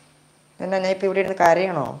ഞാൻ ഇവിടെ ഇരുന്ന്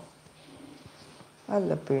കരയണോ?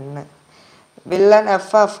 അല്ല പിന്നെ. വില്ലൻ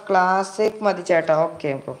FF ക്ലാസിക് മതി ചേട്ടാ. Okay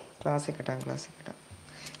bro, classic ഇട്ടാം.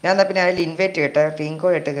 ഞാൻ എന്നാൽ പിന്നെ അതിൽ ഇൻവൈറ്റ് ചെയ്യട്ടെ. ടീം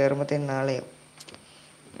കോഡ് ഇട്ട് കയറുമ്പോഴത്തേന് നാളെയോ.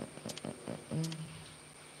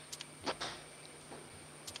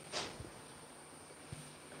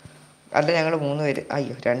 അല്ല ഞങ്ങൾ 3 പേര്.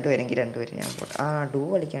 അയ്യോ 2 പേരെങ്കിൽ 2 പേര് ഞാൻ പോട്ടെ. ആ ഡൂ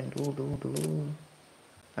കളിക്കാൻ ഡൂ ഡൂ ഡൂ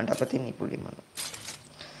കണ്ടപ്പത്തിന് ഈ പുള്ളി വന്നു.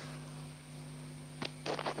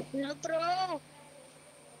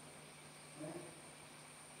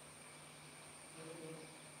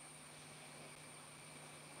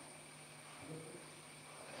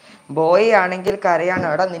 ബോയ് ആണെങ്കിൽ കരയാണ്.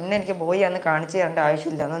 എടാ നിന്നെ എനിക്ക് ബോയ് ആണെന്ന് കാണിച്ചു തരേണ്ട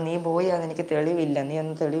ആവശ്യമില്ല. എന്നാൽ നീ ബോയ് ആണെന്ന് എനിക്ക് തെളിവില്ല. നീ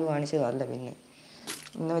അന്ന് തെളിവ് കാണിച്ചതല്ല. പിന്നെ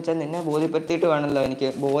എന്ന് വെച്ചാൽ നിന്നെ ബോധ്യപ്പെടുത്തിയിട്ട് വേണമല്ലോ എനിക്ക്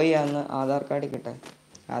ബോയ് ആണെന്ന് ആധാർ കാർഡിൽ കിട്ടാൻ.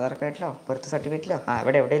 ആധാർ കാർഡിലോ ബർത്ത് സർട്ടിഫിക്കറ്റിലോ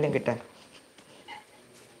എവിടെയെങ്കിലും കിട്ടാൻ.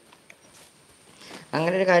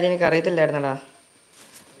 അങ്ങനെ ഒരു കാര്യം എനിക്ക് അറിയത്തില്ലായിരുന്നടാ.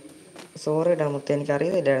 സോറിടാ മുത്തേ, എനിക്ക്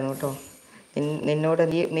അറിയത്തില്ലായിരുന്നു കേട്ടോ. നിന്നോട്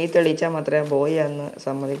നീ തെളിയിച്ചാൽ മാത്രമേ ബോയ് ആണെന്ന്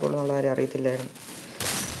സമ്മതിക്കുള്ളൂ എന്നുള്ള കാര്യം അറിയത്തില്ലായിരുന്നു.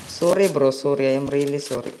 Sorry bro, sorry, I am really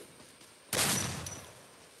sorry.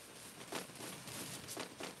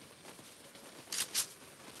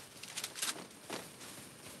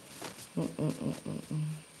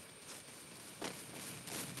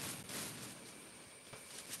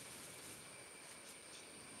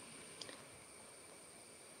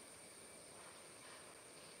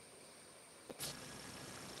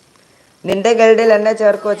 നിന്റെ ഗിൽഡിൽ എന്നെ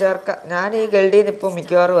ചേർക്കാം. ഞാൻ ഈ ഗിൽഡിൽ നിന്ന് ഇപ്പോൾ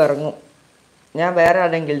മിക്കവാറും ഇറങ്ങും. ഞാൻ വേറെ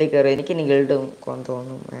ആരുടെയും ഗിൽഡിൽ കയറും. എനിക്കിനി ഗിൽഡും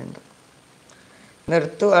കൊണ്ടൊന്നും വേണ്ട.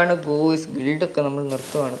 നിർത്തുവാണ് ഗൂസ്. ഗിൽഡൊക്കെ നമ്മൾ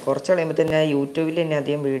നിർത്തുവാണ്. കുറച്ച് കഴിയുമ്പോൾ തന്നെ യൂട്യൂബിൽ തന്നെ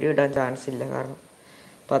അധികം വീഡിയോ ഇടാൻ ചാൻസ് ഇല്ല. കാരണം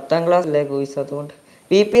 10ാം ക്ലാസ്സിലെ ഗൂസ്. അതുകൊണ്ട്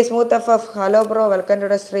V P smooth F hello bro, welcome to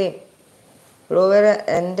the stream. Bro വരെ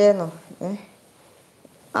എൻ്റെന്നോ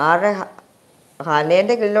ആരുടെ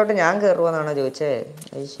ഹനേൻ്റെ ഗിൽഡിലോട്ട് ഞാൻ കയറുവാന്നാണോ ചോദിച്ചേ?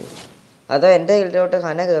 അത് ശരി. അതോ എൻ്റെ ഗിൽഡിലോട്ട്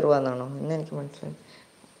ഹന കയറുവാന്നാണോ എന്ന് എനിക്ക് മനസ്സിലായി.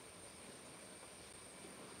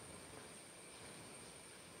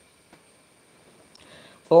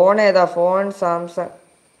 ഫോൺ ഏതാ? Phone Samsung.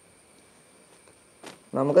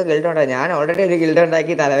 നമുക്ക് ഗിൽഡ് ഉണ്ടായി. ഞാൻ ഓൾറെഡി ഒരു ഗിൽഡ്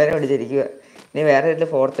ഉണ്ടാക്കി തലവേദന പിടിച്ചിരിക്കുക. ഇനി വേറെ ഒരു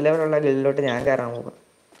 4th ലെവലുള്ള ഗിൽഡിലോട്ട് ഞാൻ കയറാൻ പോകും.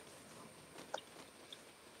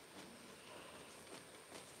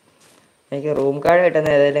 എനിക്ക് റൂം കാർഡ് കിട്ടുന്ന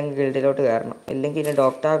ഏതെങ്കിലും ഗിൽഡിലോട്ട് കയറണം. ഇല്ലെങ്കിൽ ഇനി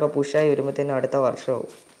ഡോക്ടറൊക്കെ പുഷായി വരുമ്പോഴത്തേനും അടുത്ത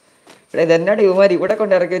വർഷമാവും. ഇവിടെ ഇതെന്നാണ് ഇവന്മാർ ഇവിടെ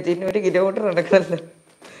കൊണ്ട് ഇറക്കി വെച്ച് ഇനി 1 കിലോമീറ്റർ നടക്കണമല്ലോ.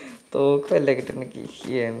 തോക്കുമല്ലേ കിട്ടണമെങ്കിൽ.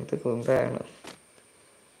 എന്ത് കുന്താണ്.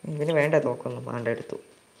 ഇതിന് വേണ്ട തോക്കൊന്നും വേണ്ട. എടുത്തു.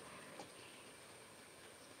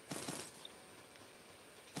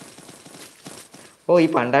 ഓ ഈ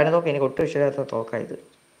പണ്ടാണ് തോക്ക്. എനിക്ക് ഒട്ടും ഇഷ്ടമില്ലാത്ത തോക്കായത്.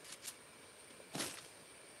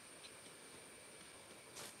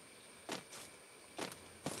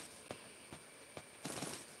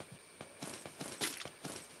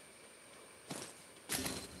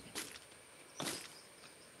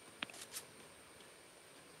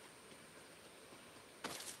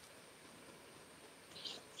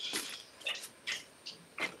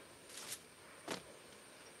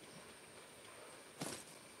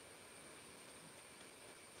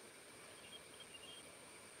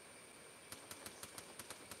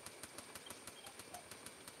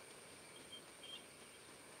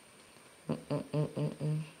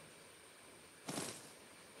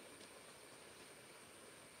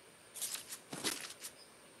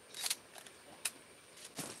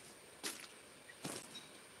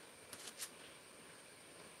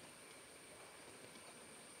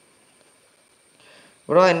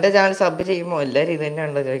 ബ്രോ എൻ്റെ ചാനൽ സബ് ചെയ്യുമോ? എല്ലാവരും ഇത്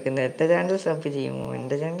തന്നെയാണല്ലോ ചോദിക്കുന്നത്. എൻ്റെ ചാനൽ സബ് ചെയ്യുമോ?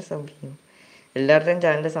 എൻ്റെ ചാനൽ സബ് ചെയ്യുമോ? എല്ലാവരുടെയും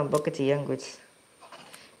ചാനൽ സബ്ബൊക്കെ ചെയ്യാൻ കൊച്ച്.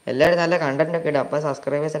 എല്ലാവരും നല്ല കണ്ടൻറ്റൊക്കെ ഇടും. അപ്പോൾ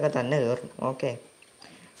സബ്സ്ക്രൈബേഴ്സൊക്കെ തന്നെ കയറും. ഓക്കെ,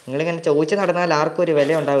 നിങ്ങളിങ്ങനെ ചോദിച്ച് നടന്നാൽ ആർക്കും ഒരു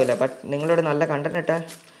വില ഉണ്ടാവില്ല. ബട്ട് നിങ്ങളോട് നല്ല കണ്ടൻറ്റ് ഇട്ടാൽ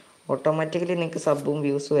ഓട്ടോമാറ്റിക്കലി നിങ്ങൾക്ക് സബ്ബും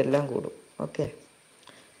വ്യൂസും എല്ലാം കൂടും. ഓക്കെ,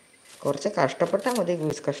 കുറച്ച് കഷ്ടപ്പെട്ടാൽ മതി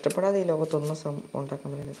വ്യൂസ്. കഷ്ടപ്പെടാതെ ഈ ലോകത്തൊന്നും ഉണ്ടാക്കാൻ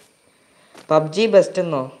പറ്റില്ല. പബ്ജി ബെസ്റ്റ്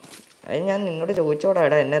എന്നോ? അത് ഞാൻ നിന്നോട് ചോദിച്ചോടാ.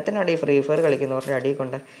 എന്നത്തിനാണ് ഈ ഫ്രീ ഫയർ കളിക്കുന്നവരുടെ അടി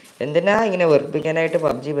കൊണ്ട് എന്തിനാ ഇങ്ങനെ വെറുപ്പിക്കാനായിട്ട്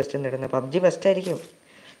പബ്ജി ബെസ്റ്റ് എന്നിടുന്നത്? പബ്ജി ബെസ്റ്റ് ആയിരിക്കും.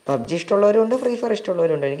 PUBG ഇഷ്ടമുള്ളവരുണ്ട്, free fire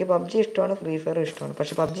ഇഷ്ടമുള്ളവരുണ്ട്. എനിക്ക് പബ്ജി ഇഷ്ടമാണ്, ഫ്രീ ഫയർ ഇഷ്ടമാണ്.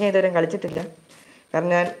 പക്ഷെ പബ്ജി ഞാൻ ഇതുവരെ കളിച്ചിട്ടില്ല. കാരണം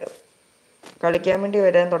ഞാൻ കളിക്കാൻ വേണ്ടി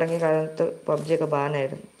വരാൻ തുടങ്ങിയ കാലത്ത് പബ്ജിയൊക്കെ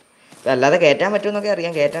ബാനായിരുന്നു. അല്ലാതെ കയറ്റാൻ പറ്റുമെന്നൊക്കെ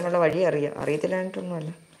അറിയാം, കയറ്റാനുള്ള വഴി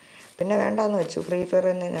അറിയത്തില്ലായിട്ടൊന്നുമല്ല. പിന്നെ വേണ്ടാന്ന് വെച്ചു. ഫ്രീ ഫയർ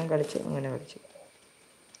തന്നെ ഞാൻ കളിച്ചു. അങ്ങനെ കളിച്ചു.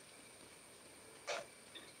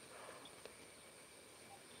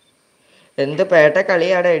 എന്ത് പേട്ട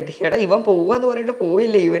കളിയാടെ എടാ. ഇവൻ പോവാന്ന് പറഞ്ഞിട്ട്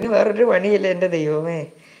പോയില്ലേ. ഇവന് വേറൊരു പണിയില്ല. എൻ്റെ ദൈവമേ,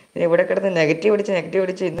 ഇവിടെ കിടന്ന് നെഗറ്റീവ്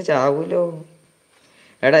അടിച്ച് ഇന്ന് ചാവൂലോ.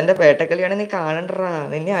 എടാ എൻ്റെ പേട്ടക്കളിയാണ്, നീ കാണണ്ടറാ.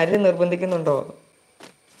 നിന്നെ ആരും നിർബന്ധിക്കുന്നുണ്ടോ?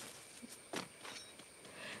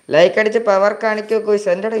 ലൈക്ക് അടിച്ച് പവർ കാണിക്കോ കോയ്സ്.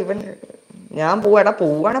 എൻ്റെ ഇവൻ ഞാൻ പോവാടാ.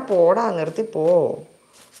 പോടാ, നിർത്തി പോ.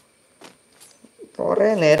 കുറേ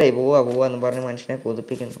നേരമായി പോവാന്ന് പറഞ്ഞ് മനുഷ്യനെ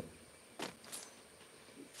കൊതിപ്പിക്കുന്നു.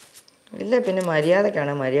 ഇല്ല പിന്നെ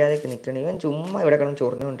മര്യാദയ്ക്ക് നിൽക്കണം. ഇവൻ ചുമ്മാ ഇവിടെ കിടന്ന്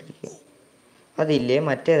ചൊറിഞ്ഞുകൊണ്ടിരിക്കുക. അതില്ലേ,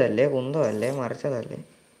 മറ്റേതല്ലേ, കുന്തമല്ലേ, മറിച്ചതല്ലേ.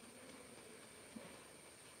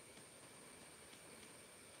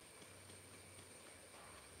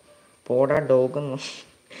 പോടാ ഡോഗൊന്നു.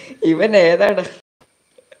 ഇവൻ ഏതാണ്?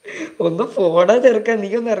 ഒന്ന് പോടാ ചെറുക്കാൻ, നീ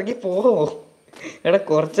ഒന്ന് ഇറങ്ങി പോവോ? എടാ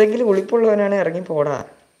കുറച്ചെങ്കിലും ഉളിപ്പുള്ളവനാണ്, ഇറങ്ങി പോടാ.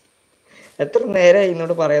 എത്ര നേരമായി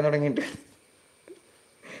ഇന്നോട് പറയാൻ തുടങ്ങിയിട്ട്.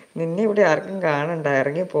 നിന്നെ ഇവിടെ ആർക്കും കാണണ്ട,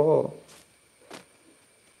 ഇറങ്ങി പോവോ?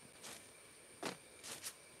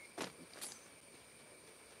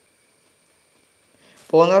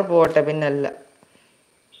 പോകുന്നവർ പോകട്ടെ, പിന്നല്ല.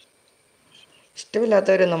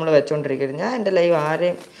 ഇഷ്ടമില്ലാത്തവരും നമ്മൾ വെച്ചോണ്ടിരിക്കരുത്. ഞാൻ എൻ്റെ ലൈവ്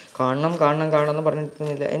ആരെയും കാണണം കാണണം കാണണം എന്ന്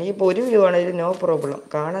പറഞ്ഞിരിക്കുന്നില്ല. എനിക്കിപ്പോൾ ഒരു വ്യൂ ആണെങ്കിലും നോ പ്രോബ്ലം.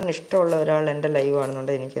 കാണാൻ ഇഷ്ടമുള്ള ഒരാൾ എൻ്റെ ലൈവ്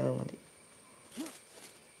ആണെന്നുണ്ടെങ്കിൽ എനിക്കത് മതി.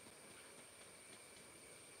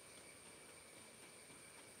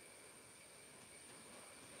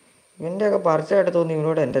 ഇവൻ്റെയൊക്കെ പറിച്ചായിട്ട് തോന്നി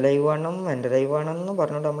ഇവനോട് എൻ്റെ ലൈവ് ആണെന്ന്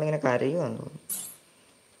പറഞ്ഞുകൊണ്ട് നമ്മളിങ്ങനെ കരയുവാന്ന്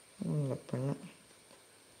തോന്നുന്നു. പെണ്ണ്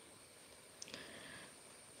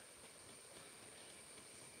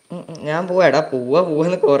ഞാൻ പോവാ. എടാ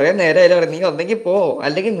പോവാന്ന് കുറേ നേരമായാലും പറഞ്ഞു. നീ ഒന്നെങ്കിൽ പോ,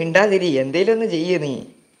 അല്ലെങ്കിൽ മിണ്ടാതിരി, എന്തേലും ഒന്ന് ചെയ്യേ നീ.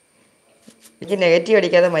 എനിക്ക് നെഗറ്റീവ്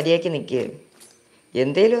അടിക്കാതെ മര്യാദയ്ക്ക് നിൽക്കുക.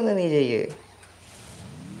 എന്തേലും ഒന്ന് നീ ചെയ്യേ.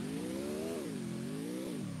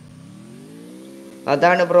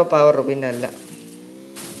 അതാണ് ബ്രോ പവർ, പിന്നല്ല.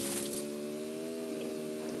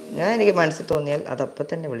 എനിക്ക് മനസ്സിൽ തോന്നിയാൽ അതപ്പം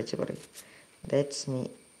തന്നെ വിളിച്ച് പറയും. That's me.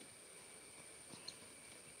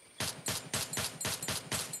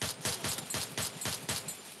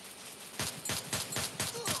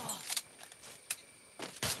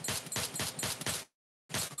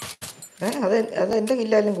 അതെൻ്റെ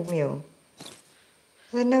കില്ലായാലും കുമ്മിയോ?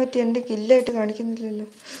 അതെന്നെ പറ്റി എൻ്റെ കില്ലായിട്ട് കാണിക്കുന്നില്ലല്ലോ.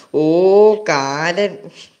 ഓ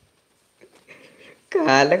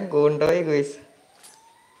കാലൻ കൊണ്ടുപോയി ഗോയ്സ്.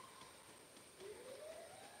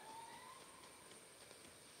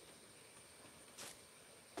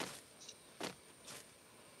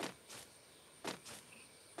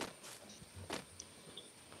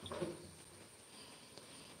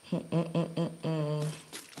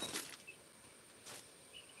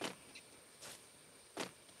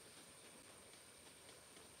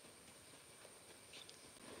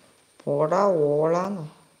 പോടാ ഓളാന്നോ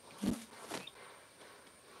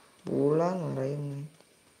ഊളാന്നോ പറയുന്നേ.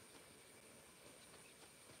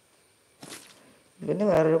 പിന്നെ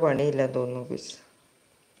വേറൊരു പണിയില്ലാന്ന് തോന്നുന്നു ഗുസ്.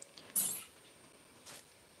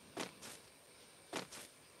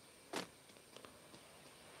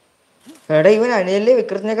 എടാ ഇവൻ അനിയല്ലേ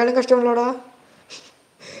വിക്രത്തിനേക്കാളും കഷ്ടമുള്ളടാ.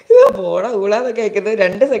 പോടാ ഊളാന്നൊക്കെ അയക്കുന്നത്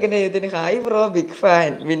 2 second കഴിയുമ്പത്തേന് hi bro big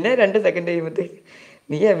fan. പിന്നെ 2 സെക്കൻഡ് കഴിയുമ്പത്തേക്ക്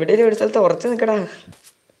നീ എവിടെയെങ്കിലും ഒരു സ്ഥലത്ത് ഉറച്ചു നിൽക്കടാ.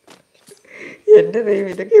 എൻ്റെ ദൈവം,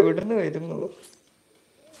 ഇതൊക്കെ എവിടുന്ന് വരുന്നു?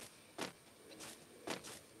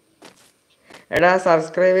 എടാ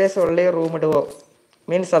സബ്സ്ക്രൈബേഴ്സ് ഉള്ള റൂം ഇടുവോ?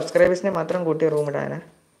 മീൻസ് സബ്സ്ക്രൈബേഴ്സിനെ മാത്രം കൂട്ടി റൂം ഇടാനാ?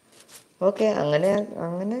 ഓക്കെ,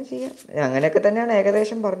 അങ്ങനെ ചെയ്യാം. അങ്ങനെയൊക്കെ തന്നെയാണ്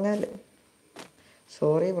ഏകദേശം പറഞ്ഞാൽ.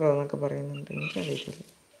 സോറി ബ്രോ എന്നൊക്കെ പറയുന്നുണ്ട്, എനിക്കറിയത്തില്ല.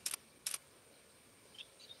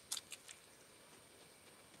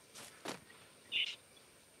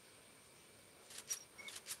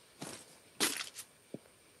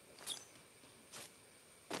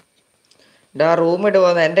 റൂം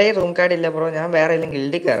ഇടുപോന്ന്. എൻ്റെ ഈ റൂം കാർഡ് ഇല്ല ബ്രോ. ഞാൻ വേറെ ഏതെങ്കിലും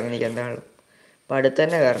ഗിൽഡിൽ കയറണം. എനിക്ക് എന്താണല്ലോ അപ്പം അടുത്ത്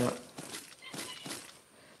തന്നെ കയറണം.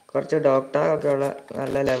 കുറച്ച് ഡോക്ടറൊക്കെ ഉള്ള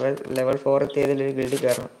നല്ല ലെവൽ 4 എത്തിയതിലൊരു ഗിൽഡിൽ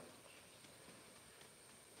കയറണം.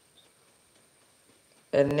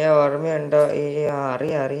 എന്നെ ഓർമ്മയുണ്ടോ?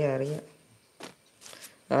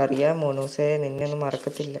 അറിയാം മോനൂസേ, നിന്നെ ഒന്നും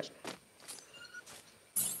മറക്കത്തില്ല.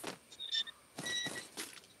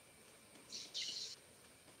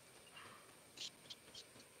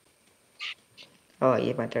 ഈ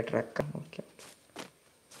മറ്റേ ട്രക്ക്. ഓക്കെ,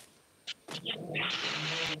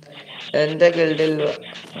 എൻ്റെ ഗിൽഡിൽ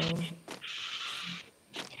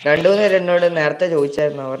 2-3 പേര് എന്നോട് നേരത്തെ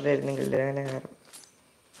ചോദിച്ചായിരുന്നു അവരുടെ ആയിരുന്നു ഗിൽഡിൽ അങ്ങനെ കയറും.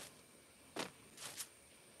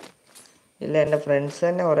 ഇല്ല, എൻ്റെ ഫ്രണ്ട്സ്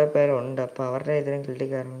തന്നെ കുറേ പേരുണ്ട്. അപ്പോൾ അവരുടെ ഏതെങ്കിലും ഗിൽഡിൽ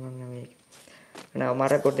കയറണമെന്ന് ഞാൻ വിചാരിക്കും. പിന്നെ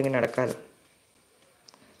അവന്മാരെ കൂട്ടിങ്ങനെ നടക്കാമല്ലോ.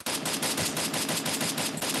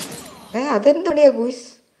 അതെന്താണിയാ ഗൂസ്?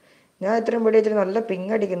 ഞാൻ ഇത്രയും പേടി വെച്ചിട്ട് നല്ല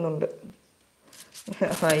പിങ് അടിക്കുന്നുണ്ട്.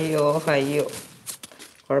 അയ്യോ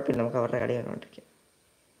കുഴപ്പമില്ല, നമുക്ക് അവരുടെ അടി കണ്ടോണ്ടിരിക്കാം.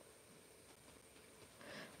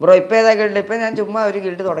 ബ്രോ ഇപ്പം ഏതാ ഗിൽഡ്? ഇപ്പം ഞാൻ ചുമ്മാ ഒരു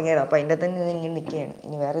ഗിൽഡ് തുടങ്ങിയതാണ്. അപ്പം അതിൻ്റെ തന്നെ ഇങ്ങനെ നിൽക്കുകയാണ്.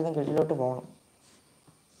 ഇനി വേറെ ഏതെങ്കിലും ഗിൽഡിലോട്ട് പോകണം.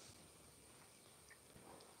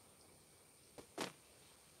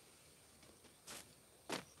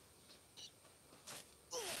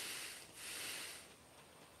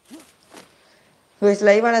 ഗുയിസ്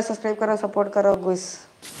ലൈവ് ആണ്, സബ്സ്ക്രൈബ് കറോ, സപ്പോർട്ട് കറോ ഗുയിസ്.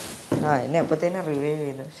 എന്നെ എപ്പോഴത്തേനും റിവൈവ്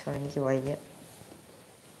ചെയ്തു. പക്ഷേ എനിക്ക് വയ്യ.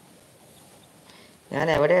 ഞാൻ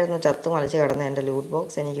എവിടെയായിരുന്നു ചത്ത് മലച്ച് കിടന്നത്? എൻ്റെ ലൂട്ട്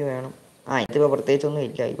ബോക്സ് എനിക്ക് വേണം. ഇതിപ്പോൾ പ്രത്യേകിച്ചൊന്നും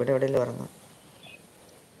ഇല്ല. ഇവിടെ എവിടെയെങ്കിലും ഇറങ്ങാം.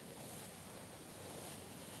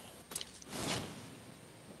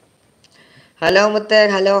 ഹലോ മുത്തേ,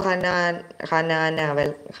 hello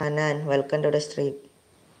Hanan, welcome to the stream.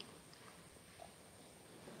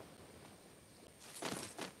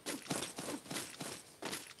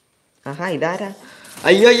 ആഹാ ഇതാരാ?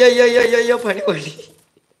 അയ്യോ അയ്യോ അയ്യോ അയ്യോ അയ്യോ അയ്യോ പണി പണി.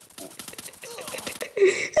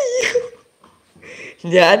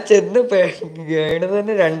 ഞാൻ ചെന്ന് വീണ്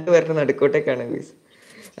തന്നെ രണ്ടുപേരുടെ നടുക്കോട്ടേക്കാണ് ഗുയിസ്.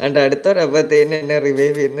 അണ്ട് അടുത്തൊരപ്പത്തേന് എന്നെ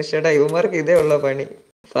റിവൈവ് ചെയ്യുന്നു. ഷേട്ടാ ഇവന്മാർക്ക് ഇതേ ഉള്ള പണി,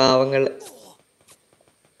 പാവങ്ങള്.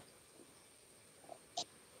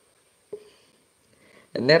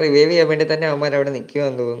 എന്നെ റിവൈവ് ചെയ്യാൻ വേണ്ടി തന്നെ അവന്മാർ അവിടെ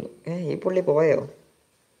നിൽക്കുവാന്ന് തോന്നുന്നു. ഈ പുള്ളി പോയോ?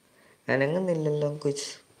 അനങ്ങുന്നില്ലല്ലോ കൊച്ച്.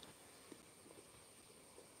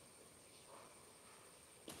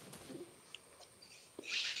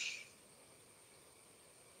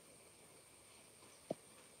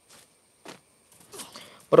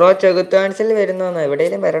 ബ്രോ ചെകുത്താൻസിൽ വരുന്നോന്നോ?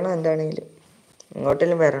 എവിടെയെങ്കിലും വരണം, എന്താണെങ്കിലും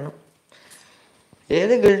ഇങ്ങോട്ടെങ്കിലും വരണം.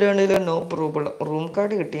 ഏത് ഗിൽഡ് ആണെങ്കിലും നോ പ്രോബ്ലം, റൂം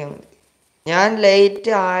കാർഡ് കിട്ടിയാൽ മതി. ഞാൻ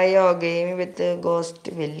ലേറ്റ് ആയോ ഗെയിമിംഗ് വിത്ത്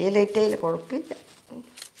ഗോസ്റ്റ്? വലിയ ലേറ്റ് ആയില്ല, കുഴപ്പമില്ല.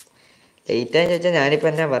 ലേറ്റ് ആയെന്ന് ചോദിച്ചാൽ ഞാനിപ്പോൾ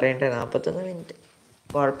എന്നാ പറയണ്ടേ? 41 മിനിറ്റ്.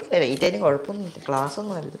 കുഴപ്പമില്ല, ലേറ്റ് ആയാലും കുഴപ്പമൊന്നുമില്ല, ക്ലാസ്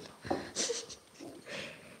ഒന്നും അല്ലല്ലോ.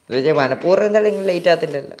 മനഃപൂർവ്വം എന്തായാലും നിങ്ങൾ ലേറ്റ്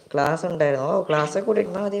ആകത്തില്ലല്ലോ. ക്ലാസ് ഉണ്ടായിരുന്നു. ക്ലാസ്സൊക്കെ കൂടി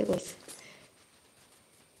ഇരുന്നാൽ മതി.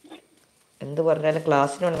 എന്ത് പറഞ്ഞാലും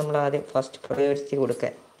ക്ലാസ്സിന് വേണം നമ്മൾ ആദ്യം ഫസ്റ്റ് പ്രയോറിറ്റി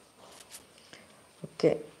കൊടുക്കാൻ.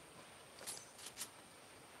 ഓക്കെ,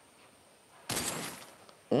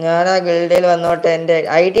 ഞാൻ ആ ഗിൽഡിൽ വന്നോട്ടെ. എൻ്റെ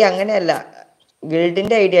ഐ ഡി അങ്ങനെയല്ല,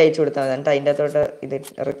 ഗിൽഡിൻ്റെ ഐ ഡി അയച്ചു കൊടുത്താൽ മതി. എന്നിട്ട് അതിൻ്റെ അകത്തോട്ട് ഇത്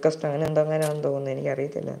റിക്വസ്റ്റ് അങ്ങനെ എന്തോ അങ്ങനെയാണെന്ന് തോന്നുന്നു,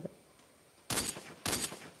 എനിക്കറിയത്തില്ല.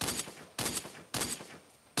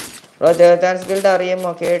 ചെറുത്താൻസ് ഗിൽഡ്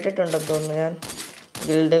അറിയുമോ? കേട്ടിട്ടുണ്ടെന്ന് തോന്നുന്നു. ഞാൻ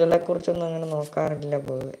ഗിൽഡുകളെ കുറിച്ചൊന്നും അങ്ങനെ നോക്കാറില്ല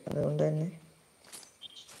പൊതുവെ, അതുകൊണ്ട് തന്നെ.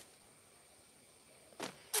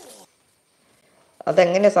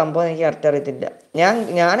 അതെങ്ങനെയാ സംഭവം എനിക്ക് കറക്റ്റ് അറിയത്തില്ല.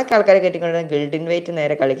 ഞാനൊക്കെ ആൾക്കാരെ കയറ്റിക്കൊണ്ട് ഗിൽഡ് ഇൻവൈറ്റ്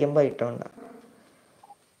നേരെ കളിക്കുമ്പോൾ ഇട്ടോണ്ട.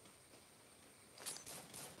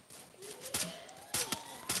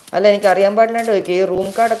 അല്ല, എനിക്ക് അറിയാൻ പാടില്ലാണ്ട് ചോദിക്കും. ഈ റൂം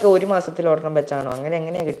കാർഡൊക്കെ 1 മാസത്തിൽ ഒരെണ്ണം വെച്ചാണോ? അങ്ങനെ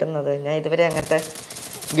എങ്ങനെയാണ് കിട്ടുന്നത്? ഞാൻ ഇതുവരെ അങ്ങനത്തെ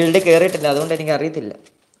ഗിൽഡ് കയറിയിട്ടില്ല, അതുകൊണ്ട് എനിക്ക് അറിയത്തില്ല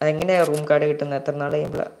അതെങ്ങനെയാണ് റൂം കാർഡ് കിട്ടുന്നത്. എത്ര നാൾ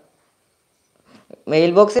കഴിയുമ്പോൾ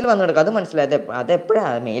മെയിൽ ബോക്സിൽ വന്നു കിടക്കും, അത് മനസ്സിലായത്.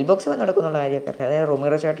 അതെപ്പോഴാണ് മെയിൽ ബോക്സിൽ വന്നു കിടക്കുന്നുള്ള കാര്യമൊക്കെ അറിയാം. അതായത്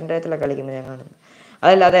റൂമിറ ചേട്ടൻ്റെ കാര്യത്തിലാണ് കളിക്കുന്നത് ഞാൻ കാണുന്നത്.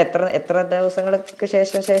 അതല്ല, അത് എത്ര എത്ര ദിവസങ്ങൾക്ക്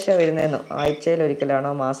ശേഷം വരുന്നതെന്നോ? ആഴ്ചയിൽ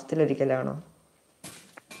ഒരിക്കലാണോ, മാസത്തിലൊരിക്കലാണോ?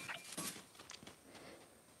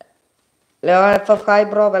 Hi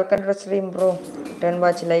bro, welcome to stream bro. 10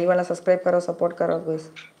 watch live वाला सब्सक्राइब करो, सपोर्ट करो guys.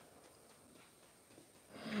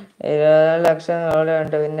 20 ലക്ഷം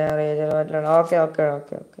ഉണ്ട് പിന്നെ. Okay okay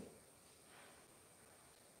okay okay.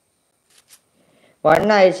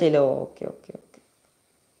 1 ആഴ്ചയിലോ? Okay okay okay,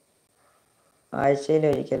 ആഴ്ചയിൽ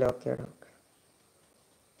ഒരിക്കലോ? Okay okay.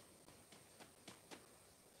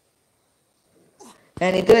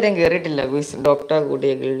 ഞാൻ ഇതുവരെയും കയറിയിട്ടില്ല ഗുയിസ്, ഡോക്ടർ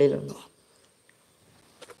കൂടിയ ഗിൽഡിലൊന്നും.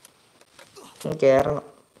 കയറണം.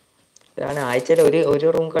 ഇതാണ് ആഴ്ചയിൽ ഒരു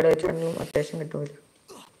റൂം കാർഡ് വെച്ചാണെങ്കിലും അത്യാവശ്യം കിട്ടുമല്ലോ.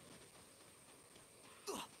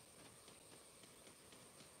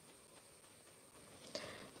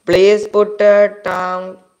 പ്ലീസ് പുട്ട് ടാം.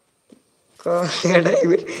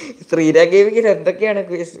 ശ്രീരാ ഗേമിങ്ങിൽ എന്തൊക്കെയാണ്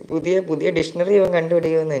പുതിയ പുതിയ ഡിക്ഷണറി ഇവൻ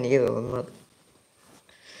കണ്ടുപിടിക്കുമെന്ന് എനിക്ക് തോന്നുന്നത്.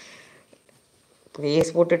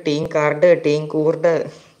 Please puttu team card, team കൂർഡ്,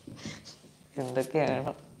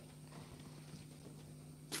 എന്തൊക്കെയാണ്.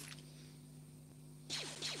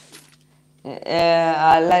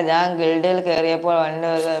 അല്ല, ഞാൻ ഗിൽഡിൽ കയറിയപ്പോൾ 1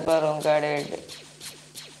 ദിവസം റൂം കാർഡ് കിട്ടി.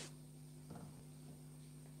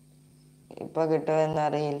 ഇപ്പൊ കിട്ടുമെന്ന്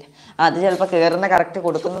അറിയില്ല. അത് ചിലപ്പോൾ കയറുന്ന കറക്റ്റ്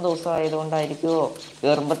കൊടുക്കുന്ന ദിവസം ആയതുകൊണ്ടായിരിക്കുമോ,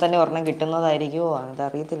 കയറുമ്പോൾ തന്നെ ഒരെണ്ണം കിട്ടുന്നതായിരിക്കുമോ,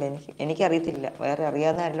 അതറിയത്തില്ല. എനിക്കറിയത്തില്ല. വേറെ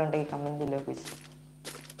അറിയാവുന്ന ആരെങ്കിലും ഉണ്ടെങ്കിൽ കമന്റ് ഇല്ല പ്ലീസ്.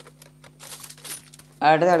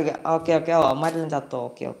 അടുത്ത് കളിക്കാം. Okay okay. അമ്മരെല്ലാം ചത്തോ?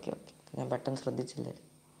 Okay okay okay, ഞാൻ പെട്ടെന്ന് ശ്രദ്ധിച്ചില്ലേ.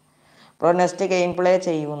 അപ്പോൾ നെക്സ്റ്റ് ഗെയിം പ്ലേ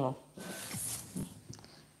ചെയ്യുന്നു.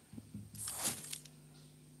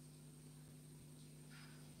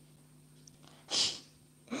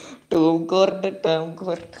 ടൂം കോർട്ട്, ടേം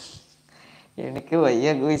കോർട്ട്, എനിക്ക്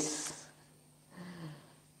വയ്യ ഗുയിസ്,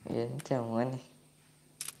 എൻ്റെ മോനെ.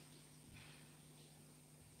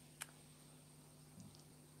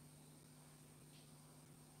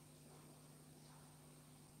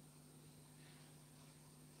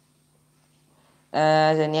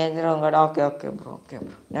 ശനിയാഴ്ച room code. Okay okay bro, okay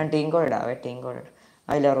bro. ഞാൻ ടീം കോഡ് ഇടാവേ, ടീം കോഡ് ഇടാം.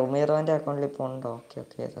 അതില്ല, റുമീറോൻ്റെ അക്കൗണ്ടിൽ ഇപ്പോൾ ഉണ്ടോ? ഓക്കെ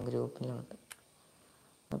ഓക്കെ, ഏതോ ഗ്രൂപ്പിലുണ്ട്.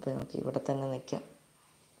 അപ്പോൾ നമുക്ക് ഇവിടെ തന്നെ നിൽക്കാം.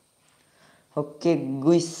 Okay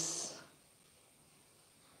guys.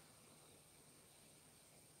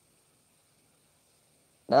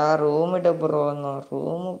 റൂം ഇട്ട ബ്രോ എന്നോ?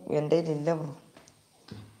 റൂം എൻ്റെ കയ്യിലില്ല ബ്രോ,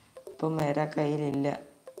 ഇപ്പം എൻ്റെ കയ്യിലില്ല.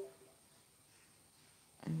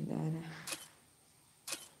 എന്താണ്?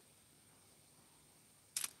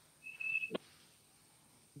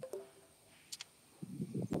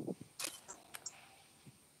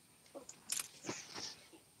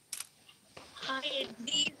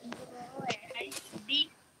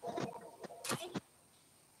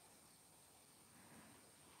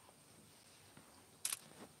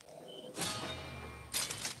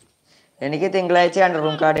 എനിക്ക് തിങ്കളാഴ്ചയാണ്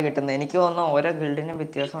റൂം കാർഡ് കിട്ടുന്നത്. എനിക്ക് തോന്നുന്നു ഓരോ ഗിൽഡിനും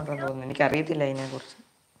വ്യത്യാസം ഉണ്ടെന്ന് തോന്നുന്നു. എനിക്കറിയത്തില്ല അതിനെക്കുറിച്ച്.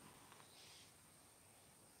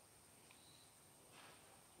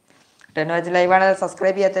 10 വാച്ച് ലൈവാണ്.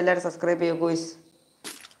 സബ്സ്ക്രൈബ് ചെയ്യാത്ത എല്ലാവരും സബ്സ്ക്രൈബ് ചെയ്യുക ഗോയ്സ്.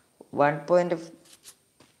 1.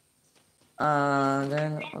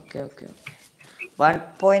 ഓക്കെ ഓക്കെ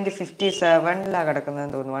 1.57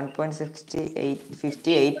 കിടക്കുന്നതെന്ന് തോന്നുന്നു. 1.68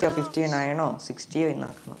 59 60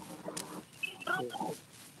 നടക്കണം.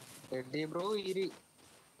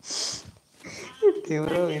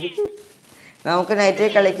 നമുക്ക് നൈറ്റ്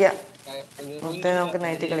കളിക്കാം. നമുക്ക്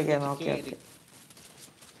നൈറ്റ് കളിക്കാം. Okay okay.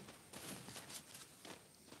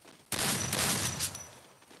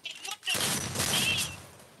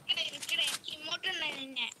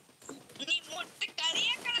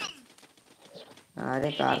 ആരെ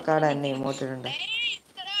കാർക്കാട് തന്നെ ഇമോട്ടിട്ടുണ്ട്.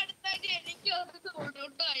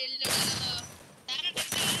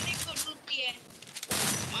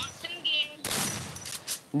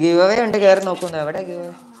 ഗിവ് അവേ ഉണ്ട്, കയറി നോക്കുന്നു. എവിടെ ഗിവ്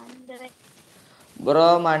അവേ? ബ്രോ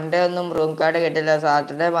മൺഡേ ഒന്നും റൂം കാർഡ് കിട്ടില്ല.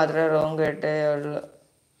 സാറ്റർഡേ മാത്രമേ റൂം കിട്ടേ ഉള്ളൂ.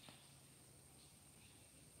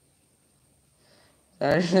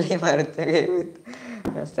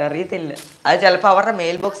 അറിയത്തില്ല. അത് ചിലപ്പോൾ അവരുടെ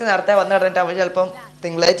മെയിൽ ബോക്സ് നേരത്തെ വന്നു കിടന്നിട്ട് അവർ ചിലപ്പം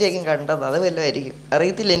തിങ്കളാഴ്ചയായിരിക്കും കണ്ടത്. അത് വല്ലതായിരിക്കും.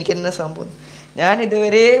 അറിയത്തില്ല എനിക്ക് എന്നാ സംഭവം. ഞാൻ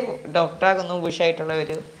ഇതുവരെ ഡോക്ടറാകൊന്നും ബുഷായിട്ടുള്ള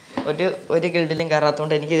ഒരു ഗിൽഡിലും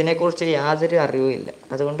കയറാത്തതുകൊണ്ട് എനിക്ക് ഇതിനെക്കുറിച്ച് യാതൊരു അറിവുമില്ല.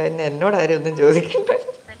 അതുകൊണ്ട് തന്നെ എന്നോട് ആരും ഒന്നും ചോദിക്കണ്ട.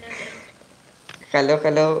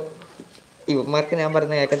 ഹലോ ഇവന്മാർക്ക് ഞാൻ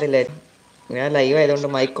പറഞ്ഞ കേൾക്കത്തില്ലായിരുന്നു. ഞാൻ ലൈവ് ആയതുകൊണ്ട്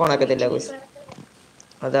മൈക്ക് ഓൺ ആക്കത്തില്ല.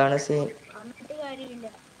 അതാണ് സീൻ.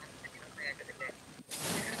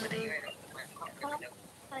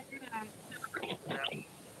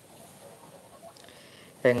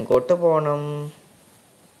 എങ്ങോട്ട് പോണം?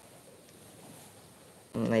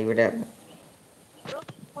 ഇവിടെ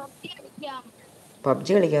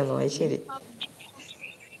പബ്ജി കളിക്കാന്നോ? അത് ശരി.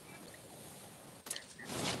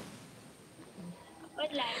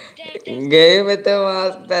 Game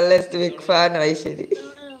big fan. അത് ശരി.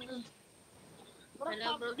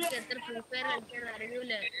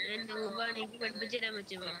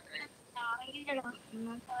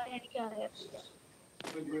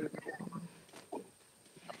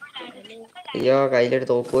 അയ്യോ കയ്യിലൊരു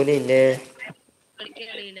തോക്കൂലേ ഇല്ലേ?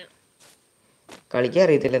 കളിക്കാൻ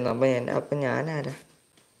അറിയത്തില്ലെന്ന്. അപ്പൊ ഞാനാരാ?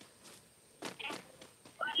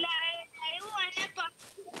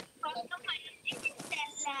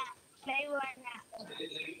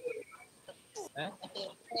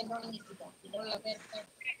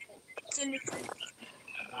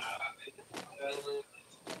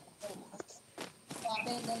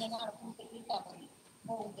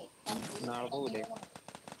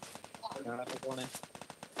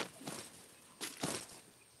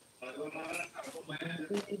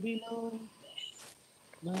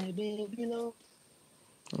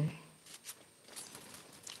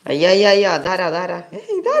 അയ്യ അതാരാ?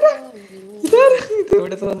 ഇതാരാ? ഇത്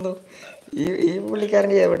എവിടുന്ന് വന്നു? ഈ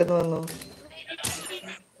പുള്ളിക്കാരൻ എവിടുന്ന് വന്നു?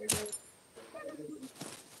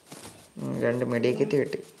 2 മെഡിക്കറ്റ്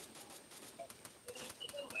കിട്ടി.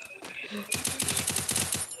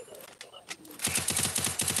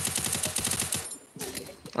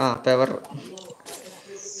 പെവർ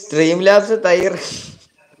സ്ട്രീം ലാബ്സ് തൈർ.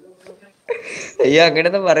 അയ്യോ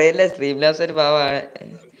അങ്ങനെയൊന്നും പറയല്ലേ. സ്ട്രീം ലാബ്സ് ഒരു പാവാണ്.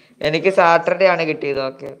 എനിക്ക് സാറ്റർഡേ ആണ് കിട്ടിയത്.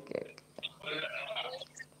 ഓക്കെ.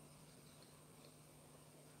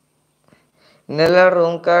 ഇന്നലെ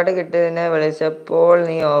റൂം കാർഡ് കിട്ടിയതിനെ വിളിച്ചപ്പോൾ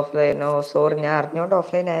നീ ഓഫ്ലൈനോ? സോറി, ഞാൻ അറിഞ്ഞോണ്ട്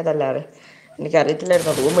ഓഫ്ലൈൻ ആയതല്ലാതെ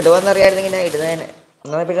എനിക്കറിയത്തില്ലായിരുന്നു. റൂം ഇടുവാന്ന് അറിയാമായിരുന്നെങ്കിൽ ഞാൻ ഇടുന്നേനെ.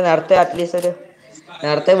 എന്നാൽ പിന്നെ നേരത്തെ അറ്റ്ലീസ്റ്റ്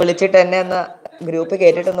നേരത്തെ വിളിച്ചിട്ട് എന്നെ ഒന്ന് ഗ്രൂപ്പ്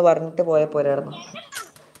കേട്ടിട്ടൊന്ന് പറഞ്ഞിട്ട് പോയാൽ പോരായിരുന്നു.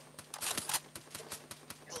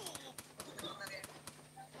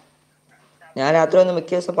 ഞാൻ രാത്രി ഒന്ന്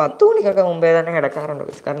മിക്ക ദിവസം 10 മണിക്കൊക്കെ മുമ്പേ തന്നെ കിടക്കാറുണ്ട്.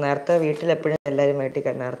 കാരണം നേരത്തെ വീട്ടിൽ എപ്പോഴും എല്ലാവരും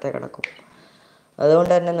വീട്ടിൽ നേരത്തെ കിടക്കും.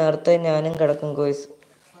 അതുകൊണ്ട് തന്നെ നേരത്തെ ഞാനും കിടക്കും ഗോയ്സ്.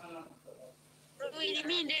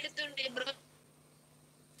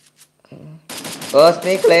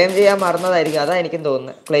 നീ ക്ലെയിം ചെയ്യാൻ മറന്നതായിരിക്കും. അതാ എനിക്കും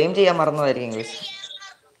തോന്നുന്നത്. ക്ലെയിം ചെയ്യാൻ മറന്നതായിരിക്കും ഗോയ്സ്.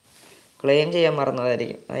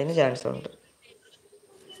 അതിന് ചാൻസ് ഉണ്ട്.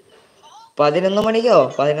 11 മണിക്കോ?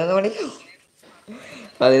 11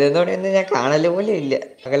 മണിയൊന്നും ഞാൻ കാണല് പോലും ഇല്ല.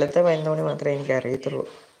 പകലത്തെ 11 മണി മാത്രമേ എനിക്ക് അറിയത്തുള്ളൂ.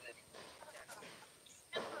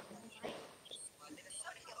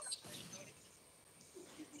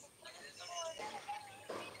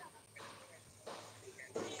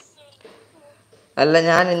 അല്ല,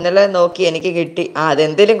 ഞാൻ ഇന്നലെ നോക്കി, എനിക്ക് കിട്ടി.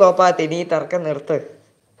 അതെന്തേലും കോപ്പാത്തി. നീ തർക്കം നിർത്ത്.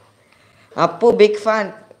 Appu big fan.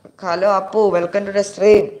 Hello Appu, welcome to the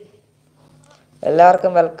stream.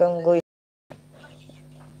 എല്ലാവർക്കും വെൽക്കം.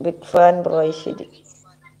 Big fan bro. ശരി.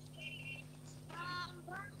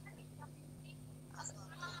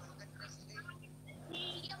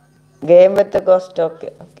 ഗെയിം വിത്ത് ഗോസ്റ്റ്. ഓക്കെ.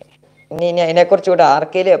 ഇനി അതിനെക്കുറിച്ചുകൂടെ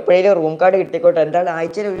ആർക്കെങ്കിലും എപ്പോഴേലും റൂം കാർഡ് കിട്ടിക്കോട്ടെ. എന്തായാലും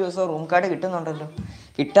ആഴ്ചയിൽ ഒരു ദിവസം റൂം കാർഡ് കിട്ടുന്നുണ്ടല്ലോ.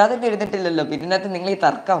 കിട്ടാതെ ഇരുന്നിട്ടില്ലല്ലോ. പിന്നകത്ത് നിങ്ങൾ ഈ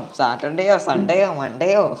തർക്കം സാറ്റർഡേയോ സൺഡേയോ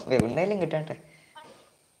മൺഡേയോ എവിടെയും കിട്ടട്ടെ.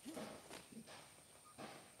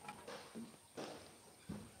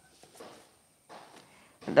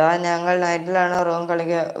 ഡാ ഞങ്ങൾ നൈറ്റിലാണ് റൂം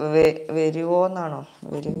കളിക്കുക. വരുവോന്നാണോ?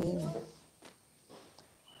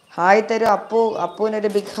 ഹായ് തരൂ. അപ്പൂനൊരു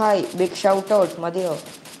big hi, big shout out മതിയോ?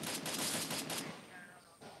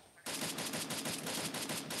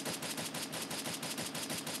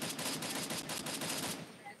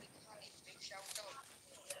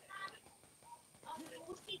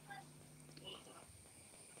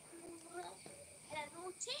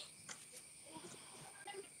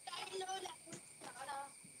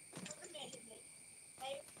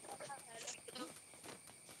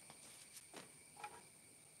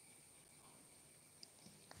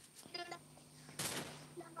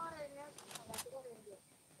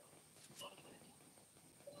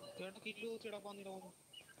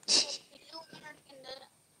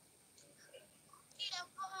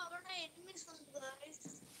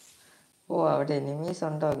 ഓ അവിടെ എനിമീസ്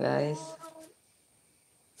ഉണ്ടോ ഗായ്സ്?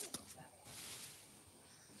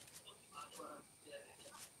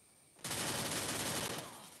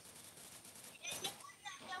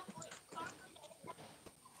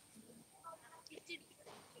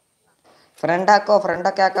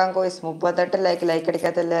 ഫ്രണ്ടൊക്കെ ആക്കാൻ കോയ്സ്. 38 ലൈക്ക്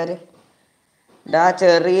അടിക്കാത്ത എല്ലാവരും. ഡാ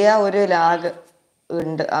ചെറിയ ഒരു ലാഗ്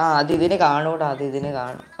ഉണ്ട്. അത് ഇതിന് കാണൂടാ.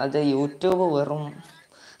 അത്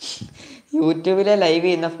യൂട്യൂബിലെ ലൈവ്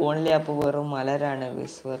ചെയ്യുന്ന ഫോണിലെ ആപ്പ് വെറും മലരാണ്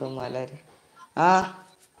ഗൈസ്, വെറും മലര്. ആ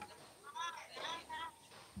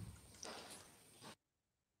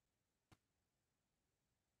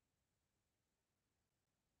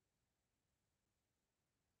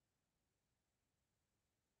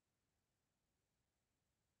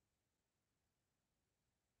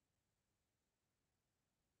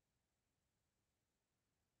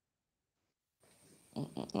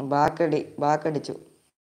ബാക്കടിച്ചു.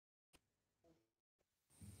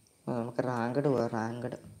 നമുക്ക് റാങ്കഡ് പോവാ.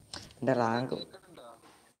 എന്റെ റാങ്ക്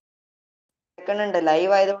കേൾക്കണുണ്ട്.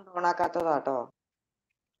 ലൈവ് ആയതുകൊണ്ട് ഓണാക്കാത്തതാട്ടോ.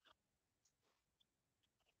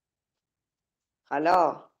 Hello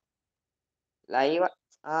live.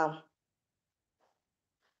 ആ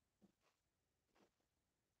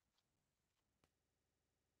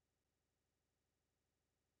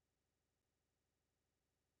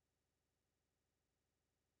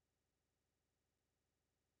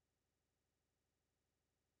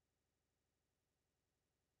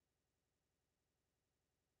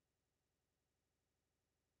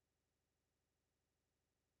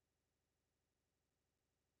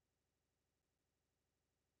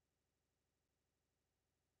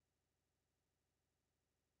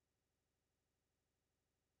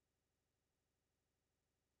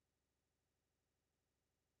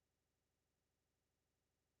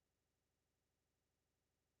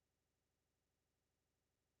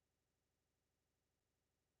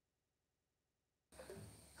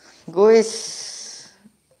ഗോയ്സ്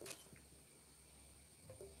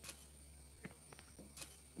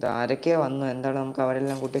ആരൊക്കെയോ വന്നു. എന്താണ്, നമുക്ക്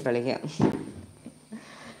അവരെല്ലാം കൂട്ടി കളിക്കാം.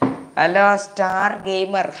 Hello star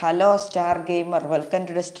gamer, welcome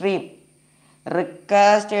to the stream.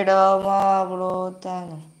 Request ഇടാമോ bro?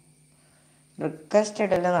 Request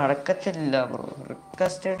ഇടല് നടക്കത്തില്ല ബ്രോ.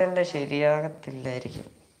 റിക്വസ്റ്റ് ഇടല് ശരിയാകത്തില്ലായിരിക്കും.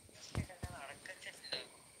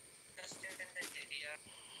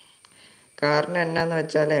 കാരണം എന്നാന്ന്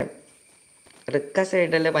വെച്ചാല് റിക്വസ്റ്റ്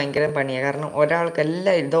ഇടല് ഭയങ്കര പണിയാണ്. കാരണം ഒരാൾക്ക്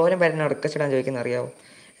എല്ലാം എന്തോരം പേരാണ് റിക്വസ്റ്റ് ഇടാൻ ചോദിക്കുന്നത് അറിയാവോ?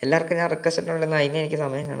 എല്ലാവർക്കും ഞാൻ റിക്വസ്റ്റ് ഇട്ടുണ്ടെന്ന് അതിന് എനിക്ക്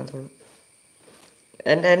സമയം കാണത്തുള്ളൂ.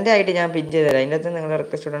 എൻ്റെ ഐ ഡി ഞാൻ പിൻ ചെയ്ത് തരാം. അതിൻ്റെ അകത്ത് നിങ്ങൾ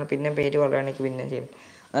റിക്വസ്റ്റ് ഇടണം. പിന്നെ പേര് പറയുകയാണെങ്കിൽ പിന്നെ ചെയ്യും.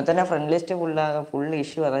 എന്നാൽ തന്നെ ഫ്രണ്ട് ലിസ്റ്റ് ഫുൾ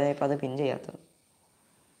ഇഷ്യൂ. അതാണ് ഞാനിപ്പോൾ അത് പിൻ ചെയ്യാത്തത്.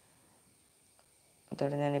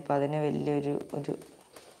 അതാണ് ഞാനിപ്പോൾ അതിന് വലിയൊരു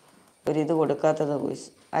ഇത് കൊടുക്കാത്തത് കോയ്സ്.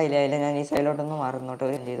 അതില്ല ഞാൻ ഈ സൈഡിലോട്ടൊന്ന് മാറുന്നോട്ടെ.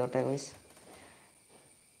 ചെയ്തോട്ടെ കോയ്സ്.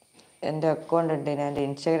 എൻ്റെ അക്കൗണ്ട് ഉണ്ട്. ഞാൻ എൻ്റെ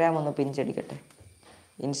ഇൻസ്റ്റാഗ്രാം ഒന്ന് പിൻ ചെയ്തിരിക്കട്ടെ.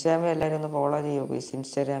 ഇൻസ്റ്റാഗ്രാമിൽ എല്ലാവരും ഒന്ന് ഫോളോ ചെയ്യുമോ കോയ്സ്?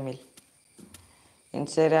 ഇൻസ്റ്റാഗ്രാമിൽ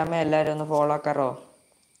എല്ലാവരും ഒന്ന് ഫോളോ ആക്കാറോ?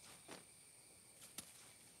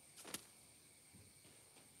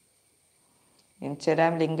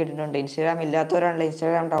 ഇൻസ്റ്റാഗ്രാം ലിങ്ക് ഇട്ടിട്ടുണ്ട്. ഇൻസ്റ്റാഗ്രാം ഇല്ലാത്തവരാണല്ലോ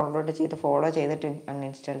ഇൻസ്റ്റാഗ്രാം ഡൗൺലോഡ് ചെയ്ത് ഫോളോ ചെയ്തിട്ട്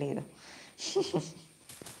അൺഇൻസ്റ്റാൾ ചെയ്തു.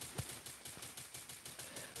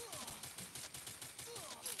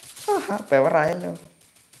 പെവറായല്ലോ.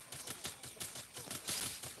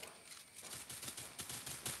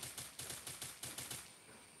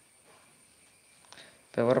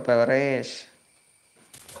 പെവറേഷ്.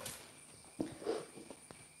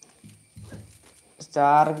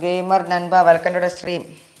 Star gamer നൻപ, welcome to the stream.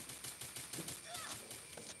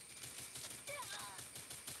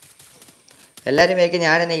 എല്ലാവരും വേക്ക്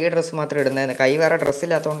ഞാനെന്നെ ഈ ഡ്രസ്സ് മാത്രം ഇടുന്നതെന്ന്. കൈ വേറെ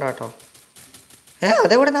ഡ്രസ്സില്ലാത്തതുകൊണ്ടാട്ടോ.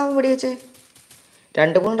 അതെവിടെ നാം പിടി വെച്ച്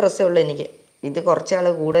 2-3 ഡ്രസ്സേ ഉള്ളൂ എനിക്ക്. ഇത് കുറച്ചാൾ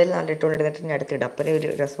കൂടുതൽ നല്ലിട്ടുകൊണ്ടിരുന്നിട്ട് ഞാൻ അടുത്തിടും. അപ്പനേ ഒരു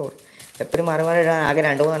രസമുള്ളൂ. എപ്പോഴും മാറി മാറി ഇടാൻ ആകെ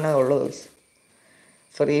 2-3 ഉള്ളൂ ഗൂസ്.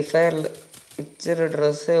 ഫ്രീ ഫയറിൽ ഇച്ചിരി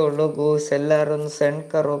ഡ്രസ്സേ ഉള്ളൂ ഗൂസ്. എല്ലാവരും ഒന്ന് send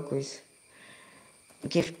കറോ goose.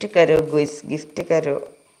 Gift കരോ goose, gift കരോ.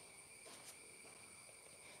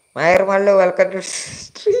 മയർമല്ലോ welcome to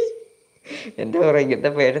stream. എന്താ പറയുക,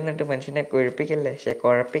 ഇങ്ങനത്തെ പേരെന്നിട്ട് മനുഷ്യനെ കുഴപ്പിക്കല്ലേ.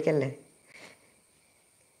 കുഴപ്പിക്കല്ലേ.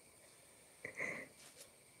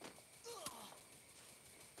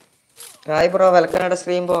 Hi bro, welcome to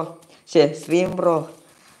stream bro. Stream bro.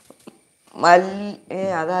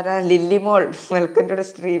 അതാരാ ലില്ലിമോൾ, വെൽക്കം ടു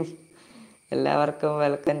സ്ട്രീം. എല്ലാവർക്കും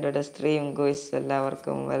വെൽക്കം ടു സ്ട്രീം ഗോയ്സ്.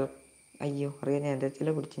 എല്ലാവർക്കും അയ്യോ അറിയാൻ ഞാൻ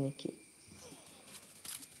എന്തെങ്കിലും പിടിച്ച് നിൽക്കി.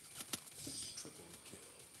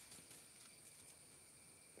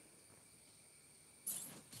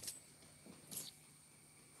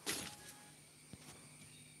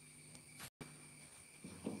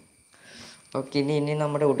 ഓക്കെ, ഇനി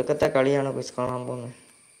നമ്മുടെ ഒടുക്കത്തെ കളിയാണ് ഗോയ്സ് കാണാൻ പോകുന്നത്.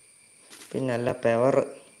 പിന്നല്ല പെവർ.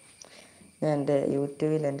 ഞാൻ എൻ്റെ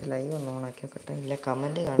യൂട്യൂബിൽ എൻ്റെ ലൈവ് ഒന്ന് ഓണാക്കി നോക്കട്ടെ. ഇല്ല,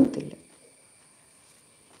 കമൻറ്റ് കാണത്തില്ല.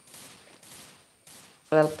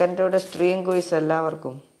 Welcome to stream ഗോയ്സ്.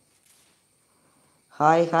 എല്ലാവർക്കും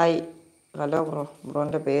ഹായ് ഹായ്. Hello bro.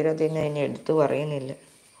 ബ്രോൻ്റെ പേര് തന്നെ ഇനി എടുത്തു പറയുന്നില്ല.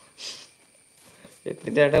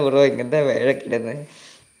 എന്നിട്ടാണ് ബ്രോ ഇങ്ങനത്തെ വേഴക്കിടുന്നത്.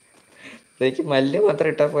 എനിക്ക് മല്ല് മാത്രം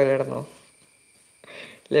ഇട്ടാൽ പോലെ കിടന്നോ?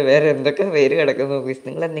 ഇല്ല, വേറെ എന്തൊക്കെ പേര് കിടക്കുന്നു ഗോയ്സ്.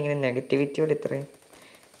 നിങ്ങളെന്തെങ്കിലും നെഗറ്റിവിറ്റിയോട്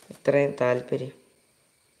ഇത്രയും താല്പര്യം?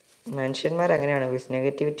 മനുഷ്യന്മാരങ്ങനെയാണ് ഗോയ്സ്,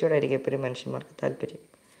 നെഗറ്റിവിറ്റിയോടായിരിക്കും എപ്പോഴും മനുഷ്യന്മാർക്ക് താല്പര്യം.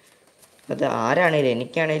 അത് ആരാണേലും,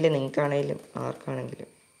 എനിക്കാണേലും നിങ്ങൾക്കാണേലും ആർക്കാണെങ്കിലും.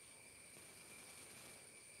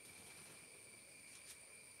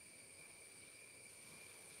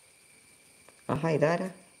 ആഹാ, ഇതാരാ?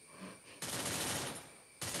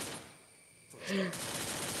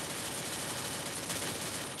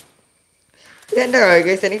 ഇതെൻ്റെ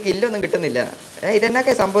ഗൈസ്, എനിക്ക് കില്ലൊന്നും കിട്ടുന്നില്ല.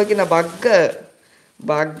 ഇതെന്നൊക്കെ സംഭവിക്കുന്ന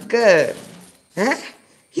ബഗ്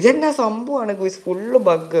ഇതെന്നാ സംഭവമാണ് guys, full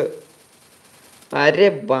bug. Are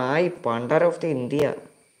bye, പണ്ടർ of the India.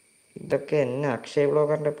 ഇതൊക്കെ എന്നെ അക്ഷയ്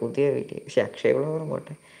ബ്ലോഗറിൻ്റെ പുതിയ വീഡിയോ. അക്ഷയ് ബ്ലോഗറും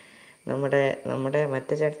പോട്ടെ, നമ്മുടെ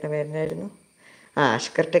മറ്റേ ചേട്ടൻ്റെ പേരെന്നായിരുന്നു?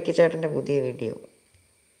 അഷ്കർ ടെക്കി ചേട്ടൻ്റെ പുതിയ വീഡിയോ.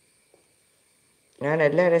 ഞാൻ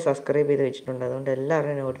എല്ലാവരെയും സബ്സ്ക്രൈബ് ചെയ്ത് വെച്ചിട്ടുണ്ട്, അതുകൊണ്ട്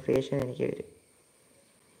എല്ലാവരുടെയും നോട്ടിഫിക്കേഷൻ എനിക്ക് വരും.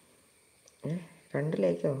 2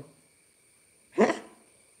 ലൈക്കോ?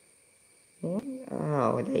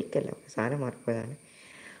 ലൈക്കല്ല, സാധനം മാറിപ്പോയതാണ്.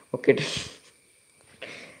 ഓക്കെ.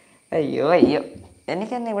 അയ്യോ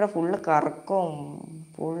എനിക്കെന്നെ ഇവിടെ ഫുള്ള് കറക്കവും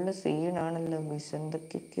ഫുള്ള് സീനാണല്ലോ മിസ്.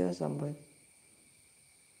 എന്തൊക്കെയൊക്കെയോ സംഭവം.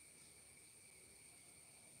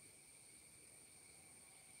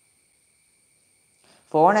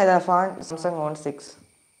 ഫോൺ ഏതാ? Phone Samsung on 6.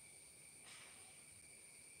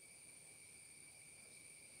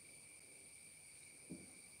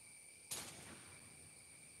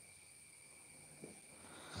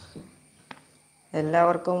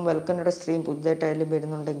 എല്ലാവർക്കും വെൽക്കം ടു സ്ട്രീം. പുതിയതായിട്ട്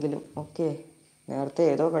വരുന്നുണ്ടെങ്കിലും ഓക്കെ. നേരത്തെ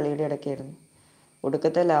ഏതോ കളിയുടെ ഇടയ്ക്കായിരുന്നു.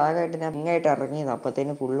 ഒടുക്കത്തെ ലാഗായിട്ട് ഞാൻ ഇങ്ങായിട്ട് ഇറങ്ങിയത്,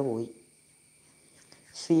 അപ്പത്തേന് ഫുള്ള് പോയി.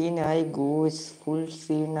 സീനായി ഗൂസ്, ഫുൾ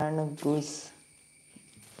സീനാണ് ഗൂസ്.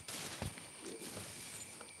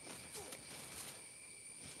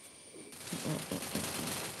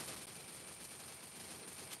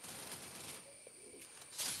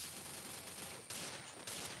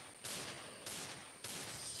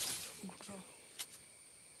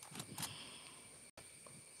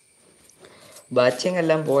 വാച്ചിങ്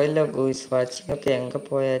എല്ലാം പോയല്ലോ ഗൂസ്. വാച്ചിങ് ഒക്കെ എങ്ക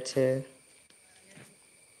പോയാച്ച്?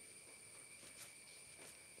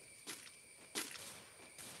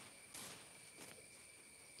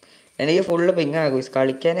 എനിക്ക് ഫുള്ള് പിങ്ങാ ഗൂസ്,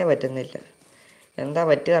 കളിക്കാനേ പറ്റുന്നില്ല. എന്താ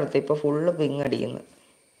പറ്റിയ നടത്തി ഇപ്പോൾ ഫുള്ള് പിങ് അടിക്കുന്നു.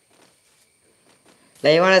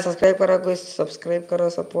 ലൈവാണ്, സബ്സ്ക്രൈബ് കറോ ഗൂസ്, സബ്സ്ക്രൈബ് കറോ,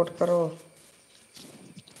 സപ്പോർട്ട് കറോ.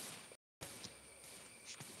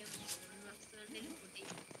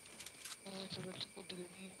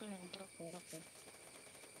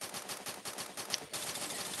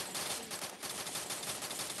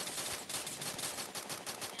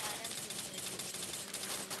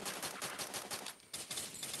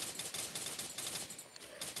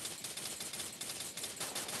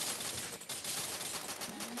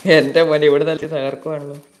 എൻ്റെ മോനെ ഇവിടെ നല്ല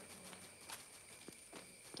തകർക്കുവാണല്ലോ.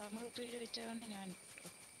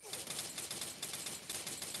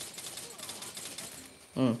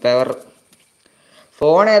 പവർ.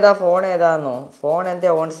 ഫോൺ ഏതാന്നോ? ഫോൺ എൻ്റെ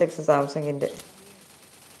ഓൺ 6 സാംസങ്ങിൻ്റെ.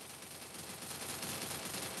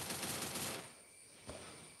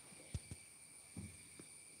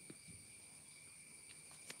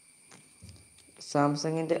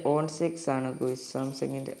 സാംസങ്ങിൻ്റെ ഓൺ 6 ആണ് ഗൂസ്.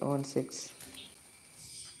 സാംസങ്ങിൻ്റെ ഓൺ 6.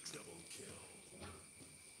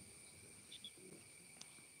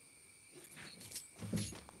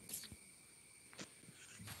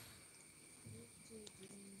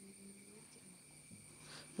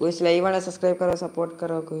 गुइस लाइव वाला सब्सक्राइब करो सपोर्ट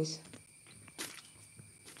करो गुइस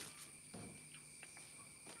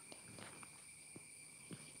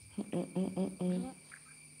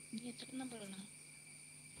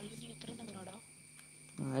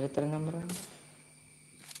ആരെത്ര നമ്പറാണ്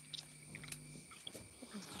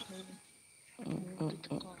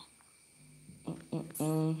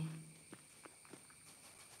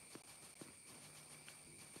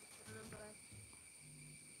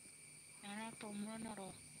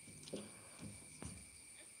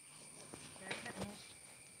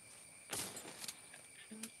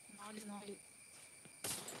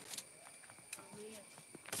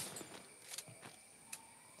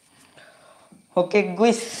ഓക്കെ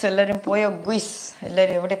ഗുയിസ് എല്ലാവരും പോയോ ഗുയിസ്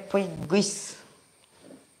എല്ലാവരും എവിടെ പോയി ഗുയിസ്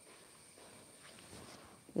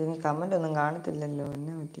ഇതിന് കമൻ്റ് ഒന്നും കാണത്തില്ലല്ലോ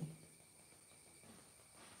എന്നെ പറ്റി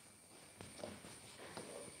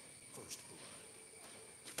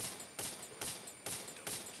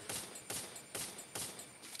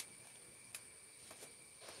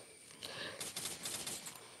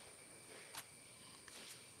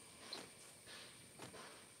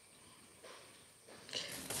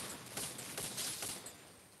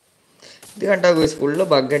ഇത് കണ്ടോ ഗുയിസ് ഫുള്ള്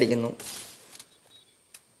ബഗ് അടിക്കുന്നു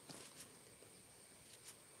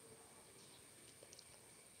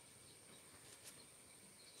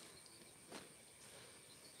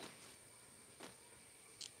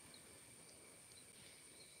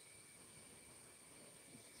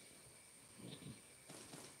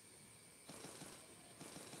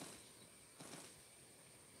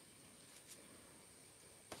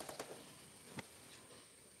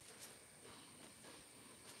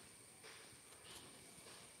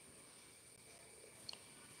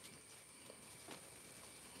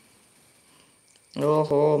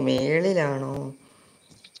ഓഹോ മേളിലാണോ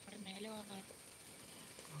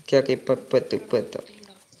ഓക്കെ ഓക്കെ ഇപ്പൊ എത്താം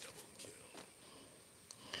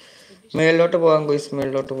മേളിലോട്ട് പോവാം ഗുയിസ്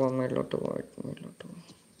മേളിലോട്ട് പോവാം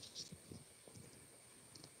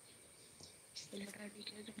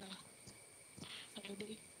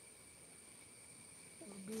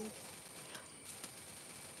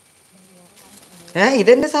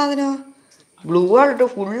ഇതെന്റെ സാധനോ ബ്ലൂ ആളിട്ട്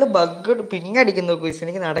ഫുള്ള് ബഗ് പിങ് അടിക്കുന്നു ഗുയിസ്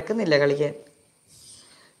എനിക്ക് നടക്കുന്നില്ല കളിക്കാൻ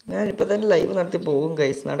ഞാൻ ഇപ്പൊ തന്നെ ലൈവ് നടത്തി പോകും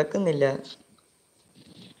ഗൈസ് നടക്കുന്നില്ല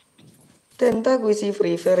ഇതെന്താ ഗുയിസ് ഈ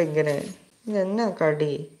ഫ്രീ ഫയർ ഇങ്ങനെ ഇതെന്നാ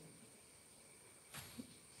കടി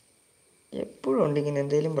എപ്പോഴും ഉണ്ട് ഇങ്ങനെ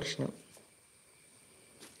എന്തെങ്കിലും പ്രശ്നം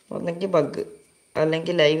ഒന്നെങ്കിൽ ബഗ്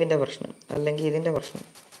അല്ലെങ്കിൽ ലൈവിൻ്റെ പ്രശ്നം അല്ലെങ്കിൽ ഇതിൻ്റെ പ്രശ്നം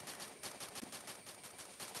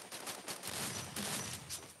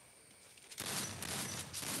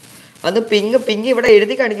അത് പിങ് ഇവിടെ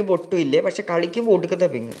എഴുതി കാണിക്കുമ്പോൾ ഒട്ടുമില്ലേ പക്ഷെ കളിക്കുമ്പോൾ ഒടുക്കത്തെ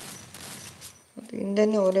പിങ് അതിൻ്റെ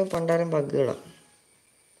തന്നെ ഓരോ പണ്ടാരം ബഗ്ഗുകളാണ്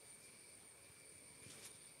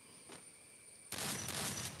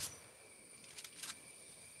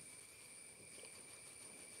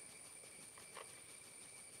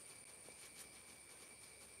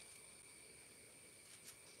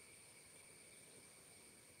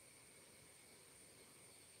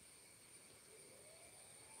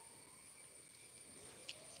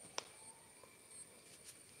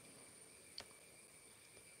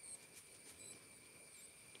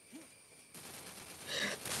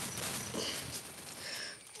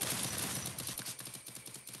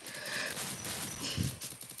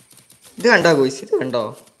ഇത് കണ്ടോ ഗോയ്സ് ഇത് കണ്ടോ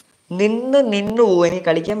നിന്ന് പോവും എനിക്ക്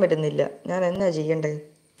കളിക്കാൻ പറ്റുന്നില്ല ഞാൻ എന്നാ ചെയ്യണ്ടേ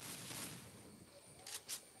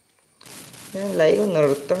ഞാൻ ലൈവ്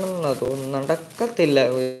നിർത്തണം എന്നാ തോന്നുന്നു നടക്കത്തില്ല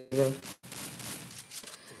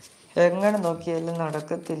എങ്ങനെ നോക്കിയാലും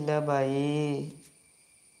നടക്കത്തില്ല ബൈ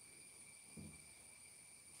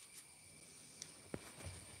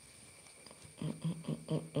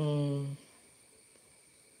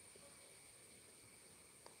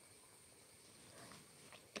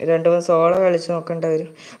രണ്ടു മൂന്ന് സോളോ കളിച്ച് നോക്കേണ്ട വരും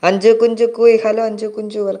അഞ്ചു Kunju കുയ് hello Anju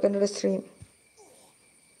Kunju welcome to stream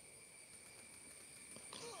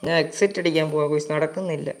ഞാൻ എക്സിറ്റ് അടിക്കാൻ പോവാ കുയിസ്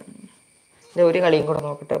നടക്കുന്നില്ല ഒരു കളിയും കൂടെ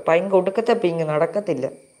നോക്കട്ടെ പൈങ്ക് ഒടുക്കത്തെ പിങ് നടക്കത്തില്ല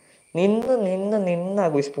നിന്നാ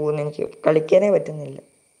കുയിസ് പോകുന്ന എനിക്ക് കളിക്കാനേ പറ്റുന്നില്ല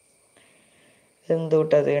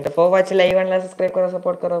എന്തുകൂട്ടാ ചെയ്യണ്ട ഫോ വാച്ച് ലൈവ് ആണല്ലോ സബ്സ്ക്രൈബ് കറോ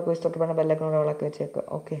സപ്പോർട്ട് കറോ കുയിസ് തൊട്ട് വേണം ബെല്ലൊക്കെ വിളക്ക് വെച്ചേക്കുക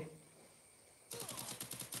ഓക്കെ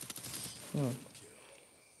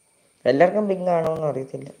എല്ലാവർക്കും പിങ് ആണോന്ന്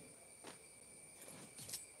അറിയത്തില്ല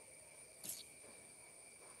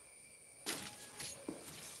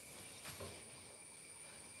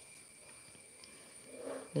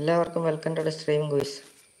എല്ലാവർക്കും വെൽക്കം ടു സ്ട്രീം ഗോയ്സ്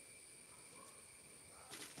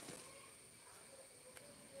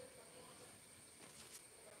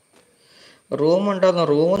റൂം ഉണ്ടോന്നോ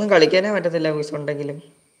റൂമൊന്നും കളിക്കാനേ പറ്റത്തില്ല ഗോയ്സ് ഉണ്ടെങ്കിലും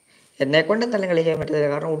എന്നെക്കൊണ്ടും തന്നെ കളിക്കാൻ പറ്റത്തില്ല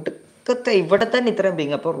കാരണം ഒടുക്കത്തെ ഇവിടെ തന്നെ ഇത്രയും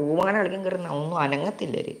പിങ് അപ്പോൾ റൂം അങ്ങനെ കളിക്കാൻ കയറുന്ന ഒന്നും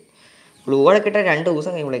അനങ്ങത്തില്ല ഗ്ലൂ ഒക്കെ ഇട്ടാൽ 2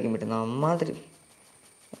 ദിവസം കഴിയുമ്പോഴേക്കും പറ്റുന്നു.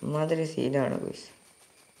 അമ്മാതിരി സീനാണ് ഗൈസ്.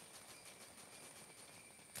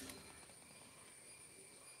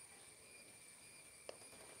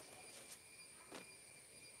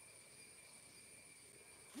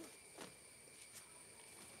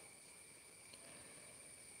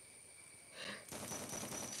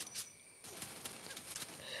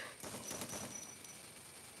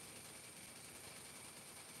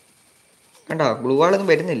 കണ്ടോ ഗ്ലൂ വാളൊന്നും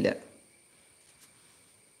വരുന്നില്ല.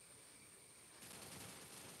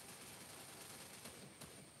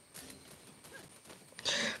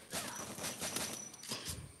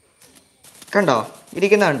 കണ്ടോ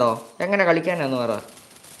ഇരിക്കുന്ന കണ്ടോ? എങ്ങനെ കളിക്കാനാന്ന് പറ.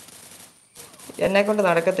 എന്നെക്കൊണ്ട്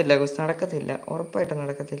നടക്കത്തില്ല ഗുസ്, നടക്കത്തില്ല, ഉറപ്പായിട്ടും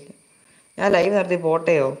നടക്കത്തില്ല. ഞാൻ ലൈവ് നടത്തി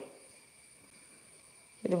പോട്ടെയോ?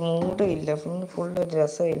 ഒരു മൂഡും ഇല്ല, ഫുൾ ഒരു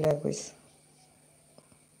രസമില്ല ഗുസ്.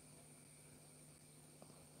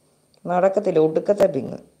 നടക്കത്തില്ല. ഒടുക്കത്തെ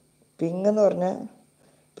പിങ്ങെന്ന് പറഞ്ഞാൽ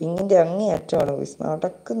പിങ്ങിൻ്റെ അങ്ങേ അറ്റമാണ് ഗുസ്.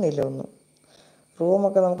 നടക്കുന്നില്ല ഒന്നും.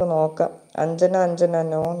 റൂമൊക്കെ നമുക്ക് നോക്കാം. അഞ്ചന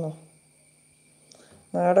നോന്നു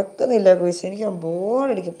നടക്കുന്നില്ല ഗുസ്. എനിക്ക്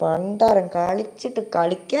ബോറടിക്കും. പണ്ടാരം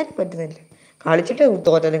കളിക്കാൻ പറ്റുന്നില്ല. കളിച്ചിട്ട്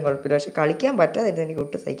തോറ്റാലും കുഴപ്പമില്ല, പക്ഷെ കളിക്കാൻ പറ്റാതില്ല. എനിക്ക്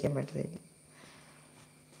ഒട്ടും സഹിക്കാൻ പറ്റുന്നില്ല.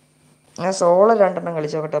 ഞാൻ സോളോ 2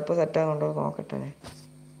 കളിച്ച് നോക്കട്ടെ, അപ്പോൾ സെറ്റാകുന്നുണ്ടോ നോക്കട്ടെ.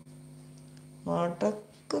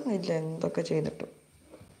 നടക്കുന്നില്ല എന്തൊക്കെ ചെയ്തിട്ടും.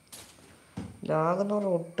 ലാഗെന്ന്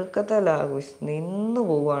പറഞ്ഞാൽ ഒട്ടുക്കത്തെ ലാഗ് നിന്ന്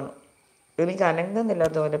പോവാണ്. എനിക്ക്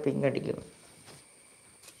അനങ്ങുന്നില്ലാത്ത പോലെ പിങ്ങടിക്കുന്നു.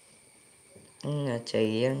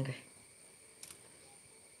 ചെയ്യണ്ടേ?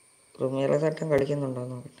 പ്രീമിയർ സെറ്റം കളിക്കുന്നുണ്ടോ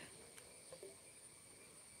നോക്കട്ടെ.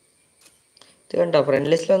 ഇത് കണ്ടോ, ഫ്രണ്ട്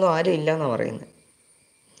ലിസ്റ്റിലൊന്നും ആരും ഇല്ലയെന്നാണ് പറയുന്നത്.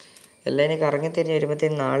 എല്ലാം എനിക്ക് ഇറങ്ങിത്തിരിഞ്ഞ്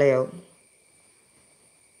വരുമ്പോഴത്തേന് നാളെയാവും.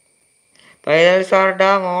 പൈതൽ സാർഡാ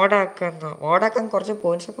മോഡാക്കാൻ കുറച്ച്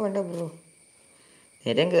പോയിന്റ്സൊക്കെ വേണ്ട ബ്രോ.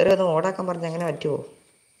 നേരം കയറി ഒന്ന് മോഡാക്കാൻ പറഞ്ഞാൽ എങ്ങനെ പറ്റുമോ?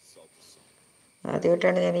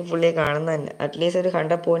 ആദ്യമായിട്ടാണ് ഞാൻ ഈ പുള്ളിയെ കാണുന്നത് തന്നെ. അറ്റ്ലീസ്റ്റ് ഒരു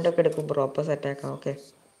 100 പോയിൻ്റൊക്കെ എടുക്കും ബ്രോ, അപ്പോൾ സെറ്റാക്കാം. ഓക്കെ,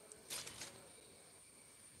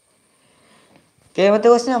 കേമത്തെ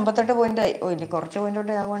ക്വസ്റ്റിന് 58 പോയിൻ്റായി. ഇനി കുറച്ച്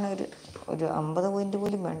പോയിൻ്റോട്ട് ആകുവാണെങ്കിൽ ഒരു 50 പോയിൻ്റ്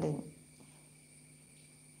പോലും വേണ്ട.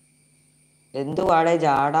 എന്തുവാടെ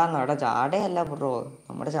ജാടാന്നോടെ? ജാടയല്ല ബ്രോ,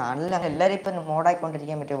 നമ്മുടെ ചാനലിൽ എല്ലാവരും ഇപ്പം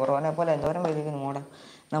മോഡായിക്കൊണ്ടിരിക്കാൻ പറ്റും. ബ്രോനെ പോലെ എന്തോരം വൈകിക്കുന്നു മോഡാ.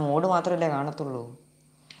 എന്നാൽ മോഡ് മാത്രമല്ലേ കാണത്തുള്ളൂ.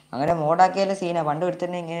 അങ്ങനെ മോഡാക്കിയാലും സീനാണ്. പണ്ട്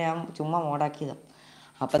എടുത്തന്നെ ഇങ്ങനെ ഞാൻ ചുമ്മാ മോഡാക്കിയതാണ്.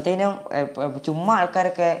 അപ്പോഴത്തേനും ചുമ്മാ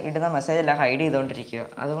ആൾക്കാരൊക്കെ ഇടുന്ന മെസ്സേജെല്ലാം ഹൈഡ് ചെയ്തുകൊണ്ടിരിക്കുക.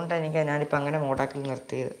 അതുകൊണ്ടാണ് ഞാനിപ്പോൾ അങ്ങനെ മോഡാക്കി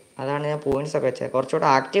നിർത്തിയത്. അതാണ് ഞാൻ പോയിൻറ്റ്സൊക്കെ വെച്ചത്. കുറച്ചുകൂടെ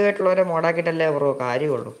ആക്റ്റീവായിട്ടുള്ളവരെ മോഡാക്കിയിട്ടല്ലേ ബ്രോ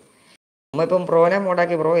കാര്യമുള്ളൂ. നമ്മളിപ്പം പ്രോനെ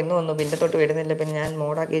മോഡാക്കി ബ്രോ ഇന്ന് വന്നു, പിന്നെ തൊട്ട് വരുന്നില്ല, പിന്നെ ഞാൻ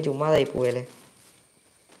മോഡാക്കി ചുമ്മാതായി പോയല്ലേ.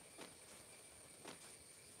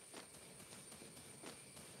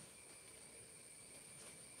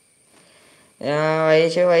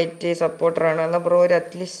 വൈറ്റ് സപ്പോർട്ടറാണ്. എന്നാൽ ബ്രോ ഒരു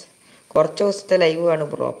അറ്റ്ലീസ്റ്റ് കുറച്ച് ദിവസത്തെ ലൈവ് കാണും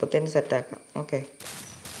ബ്രോ, അപ്പോഴത്തേന് സെറ്റാക്കാം. ഓക്കെ,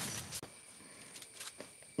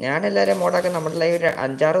 ഞാനെല്ലാവരും മോഡാക്കാൻ നമ്മുടെ ലൈവ്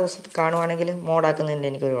 5-6 ദിവസത്തിൽ കാണുവാണെങ്കിൽ മോഡാക്കുന്നതിന്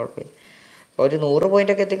എനിക്കൊരു കുഴപ്പമില്ല. ഒരു 100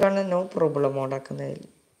 പോയിൻ്റൊക്കെ എത്തിക്കാണെങ്കിൽ നോ പ്രോബ്ലം മോഡാക്കുന്നതിൽ.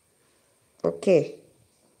 ഓക്കെ,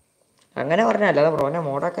 അങ്ങനെ പറഞ്ഞല്ല, അല്ലാതെ ബ്രോനെ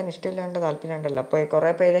മോഡാക്കാൻ ഇഷ്ടമില്ലാണ്ട് താല്പര്യമുണ്ടല്ലോ. അപ്പോൾ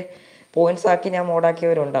കുറേ പേര് പോയിൻറ്റ്സ് ആക്കി ഞാൻ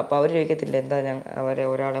മോഡാക്കിയവരുണ്ട്. അപ്പോൾ അവർ ചോദിക്കത്തില്ല എന്താ ഞാൻ അവരെ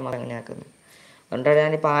ഒരാളെ അങ്ങനെ ആക്കുന്നത്. അതുകൊണ്ടാണ്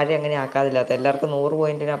ഞാനിപ്പോൾ ആരെയും അങ്ങനെ ആക്കാതില്ലാത്ത. എല്ലാവർക്കും 100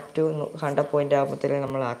 പോയിൻറ്റിന് അപ് ടു 100 പോയിൻ്റ് ആകുമ്പോഴത്തേലേ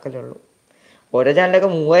നമ്മൾ ആക്കലുള്ളൂ. ഓരോ ചാനലൊക്കെ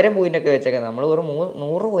 3000 പോയിൻ്റൊക്കെ വെച്ചേക്കുന്നത്. നമ്മൾ ഒരു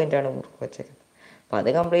 100 പോയിൻ്റാണ് വെച്ചേക്കുന്നത്. അപ്പം അത്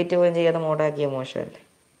കംപ്ലീറ്റ് പോലും ചെയ്യാതെ മോഡാക്കിയ മോശമല്ലേ.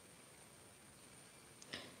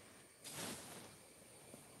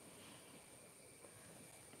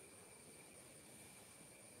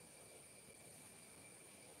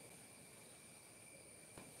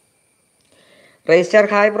 Register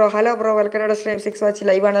hi bro. Hello bro, welcome to stream 6 watch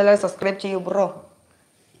live ആണെല്ലാം subscribe ചെയ്യൂ ബ്രോ.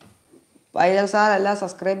 പൈതൽ സാർ എല്ലാം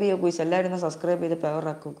സബ്സ്ക്രൈബ് ചെയ്യൂ കുയിസ്. എല്ലാവരും ഒന്ന് സബ്സ്ക്രൈബ് ചെയ്ത് പവർ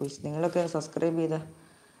ആക്കും കുയിസ്. നിങ്ങളൊക്കെ സബ്സ്ക്രൈബ് ചെയ്താൽ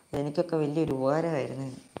എനിക്കൊക്കെ വലിയൊരു ഉപകാരമായിരുന്നു.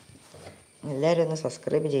 എല്ലാവരും ഒന്ന്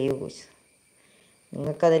സബ്സ്ക്രൈബ് ചെയ്യൂ കുയിസ്.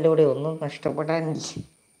 നിങ്ങൾക്കതിലൂടെ ഒന്നും നഷ്ടപ്പെടാനില്ല.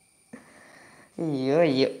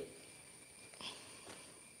 അയ്യോ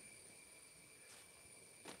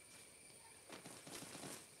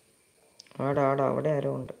ആടാ അവിടെ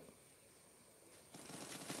ആരോ ഉണ്ട്.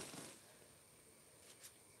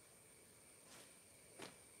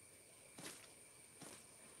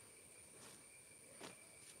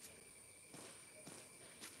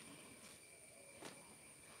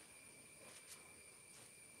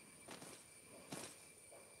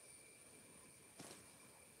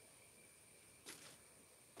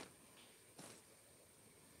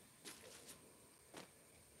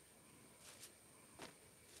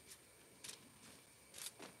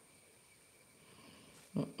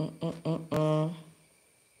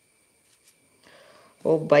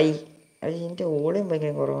 ഓ ബൈ, അതിൻ്റെ ഓളിയും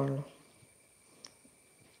ഭയങ്കര കുറവാണല്ലോ.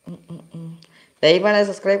 ലൈവ് ആണെങ്കിൽ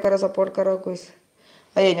സബ്സ്ക്രൈബ് കറോ, സപ്പോർട്ട് കറോ കുയിസ്.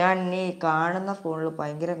 അയ്യോ ഞാൻ ഈ കാണുന്ന ഫോണിൽ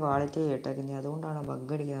ഭയങ്കര ക്വാളിറ്റി ഇട്ടേക്കുന്നത്, അതുകൊണ്ടാണ്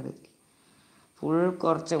ബഗ് അടിക്കാറ്. ഫുൾ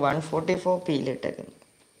കുറച്ച് 144p ഇട്ടേക്കുന്നത്.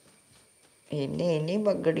 ഇനിയും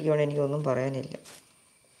ബഗ് അടിക്കുവാണെങ്കിൽ എനിക്കൊന്നും പറയാനില്ല.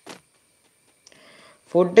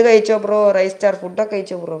 ഫുഡ് കഴിച്ചോ ബ്രോ? റൈസ് സ്റ്റാർ ഫുഡൊക്കെ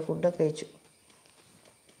കഴിച്ചോ ബ്രോ? ഫുഡൊക്കെ കഴിച്ചു.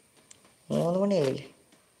 3 മണിയായില്ലേ?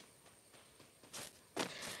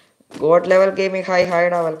 God level gaming hi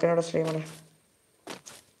ഹായ്ഡാ, വെൽക്കനോട് സ്ട്രീമറെ.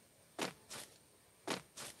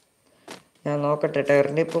 ഞാൻ നോക്കട്ടെ,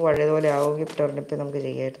 ടെർണിപ്പ് പഴയതുപോലെ ആവുമെങ്കിൽ ടെർണിപ്പ് നമുക്ക്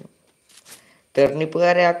ചെയ്യായിരുന്നു.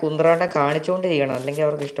 ടെർണിപ്പുകാരെ ആ കുന്ത്രാണ്ട കാണിച്ചുകൊണ്ടിരിക്കണം, അല്ലെങ്കിൽ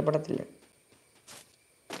അവർക്ക് ഇഷ്ടപ്പെടത്തില്ല.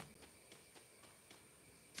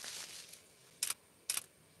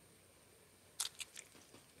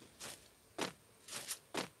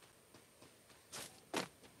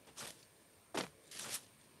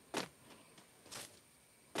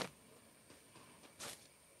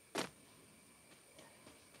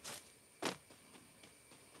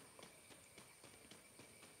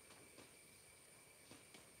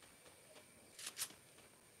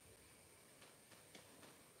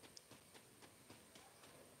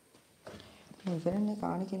 ഇവരെന്നെ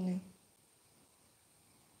കാണിക്കുന്നേ.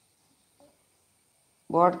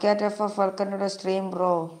 ബോഡ്കാറ്റ് F F welcome to stream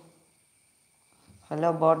bro. Hello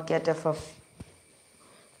ബോഡ്കാറ്റ് F F.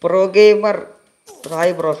 Pro gamer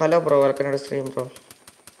hi bro. Hello bro, welcome to stream bro.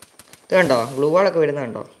 ഇത് കണ്ടോ ഗ്ലൂ വാളൊക്കെ വരുന്നത്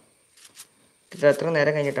കണ്ടോ? ഇത് എത്ര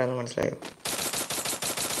നേരം കഴിഞ്ഞിട്ടാണെന്ന് മനസ്സിലായോ?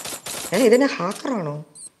 ഇതെന്നെ ഹാക്കറാണോ?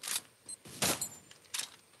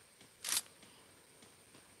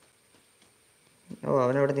 ഓ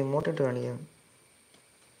അവനവിടെ നിന്ന് ഇങ്ങോട്ടിട്ട് കാണിക്കാം.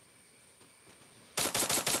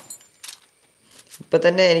 ഇപ്പം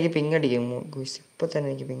തന്നെ എനിക്ക് പിങ് അടിക്കും. ഇപ്പം തന്നെ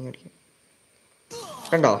എനിക്ക് പിങ് അടിക്കും.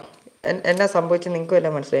 കണ്ടോ എന്നാ സംഭവിച്ചത്? നിങ്ങൾക്കും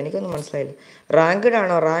എല്ലാം മനസ്സിലായി, എനിക്കൊന്നും മനസ്സിലായില്ല. റാങ്ക്ഡ്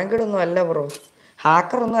ആണോ? റാങ്ക്ഡ് ഒന്നും അല്ല ബ്രോ,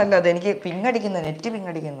 ഹാക്കറൊന്നും അല്ല. അതെനിക്ക് പിങ് അടിക്കുന്ന, നെറ്റ് പിങ്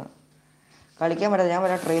അടിക്കുന്ന. കളിക്കാൻ പറ്റില്ല. ഞാൻ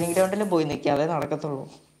വരാം ട്രെയിനിങ് ഗ്രൗണ്ടിൽ പോയി നിൽക്കുക, അതേ നടക്കത്തുള്ളൂ.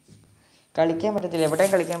 കളിക്കാൻ പറ്റത്തില്ല,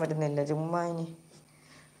 എവിടെയും കളിക്കാൻ പറ്റുന്നില്ല. ചുമ്മാ ഇനി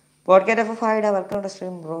podcast F ഫൈഡാ welcome to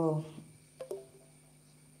stream bro.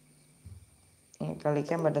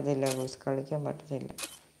 കളിക്കാൻ പറ്റത്തില്ല ബോസ്, കളിക്കാൻ പറ്റത്തില്ല.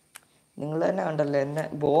 നിങ്ങൾ തന്നെ കണ്ടല്ലോ, എന്നെ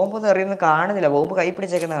ബോംബൊന്നും അറിയുന്നത് കാണുന്നില്ല. ബോംബ് കൈ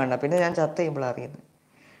പിടിച്ചേക്കുന്ന കാണണം. പിന്നെ ഞാൻ ചത്ത ചെയ്യുമ്പോഴാണ് അറിയുന്നത്.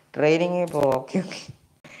 ട്രെയിനിങ് പോ. ഓക്കെ ഓക്കെ,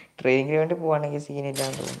 ട്രെയിനിങ്ങിന് വേണ്ടി പോവാണെങ്കിൽ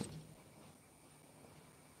സീനില്ലാന്ന് തോന്നുന്നു.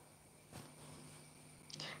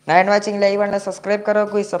 9 വാച്ചിങ് ലൈവ് ആണ്. Subscribe കറോ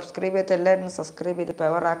guys. സബ്സ്ക്രൈബ് ചെയ്ത് എല്ലാവരും സബ്സ്ക്രൈബ് ചെയ്ത്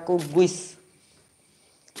power ആക്കൂ guys.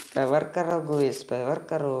 Power കറോ guys, power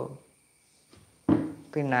കറോ.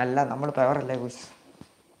 പിന്നെ അല്ല, നമ്മൾ പവറല്ലേ ഗുയിസ്.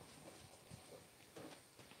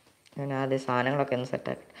 ഞാൻ ആദ്യം സാധനങ്ങളൊക്കെ ഒന്ന്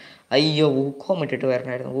സെറ്റാക്കി. അയ്യോ ഊക്കോം ഇട്ടിട്ട്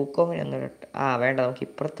വരണമായിരുന്നു. ഊക്കോമിനൊന്നും വേണ്ട. നമുക്ക്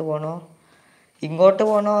ഇപ്പുറത്ത് പോകണോ ഇങ്ങോട്ട്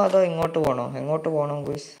പോകണോ അതോ ഇങ്ങോട്ട് പോകണോ? എങ്ങോട്ട് പോകണം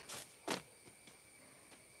ഗുയിസ്?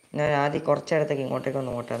 ഞാൻ ആദ്യം കുറച്ചിടത്തേക്ക് ഇങ്ങോട്ടേക്ക്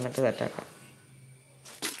ഒന്ന് നോട്ടെ, എന്നിട്ട് സെറ്റാക്കാം.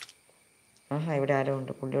 ഇവിടെ ആരോ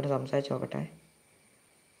ഉണ്ട്, പുള്ളിയോട് സംസാരിച്ച് നോക്കട്ടെ.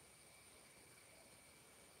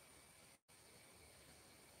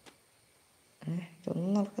 ഇതൊന്നും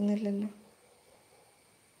നടക്കുന്നില്ലല്ലോ.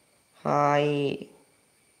 ഹായ്.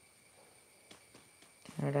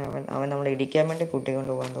 അവിടെ അവൻ നമ്മളെ ഇടിക്കാൻ വേണ്ടി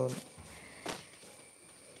കൂട്ടിക്കൊണ്ട് പോകാൻ തോന്നുന്നു.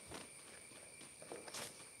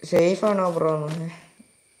 സേഫാണോ ബ്രോ?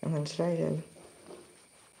 മനസ്സിലായില്ലല്ലോ.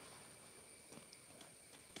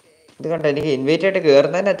 ഇത് കണ്ടോ, എനിക്ക് ഇൻവൈറ്റ് ആയിട്ട്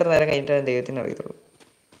കയറുന്നതിന് എത്ര നേരം കഴിഞ്ഞിട്ടാണ് ദൈവത്തിന് അറിയത്തുള്ളൂ.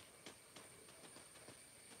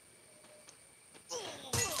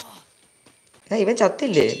 ഇവൻ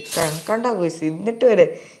ചത്തില്ലേ? കണ്ടാ ക്വിസ്. എന്നിട്ട് വരെ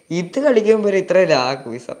ഇത് കളിക്കുമ്പോൾ വരെ ഇത്ര ലാഗ്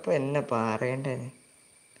ക്വിസ്. അപ്പോൾ എന്നെ പറയണ്ടേ,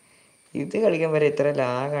 ഇത് കളിക്കാൻ വരെ ഇത്ര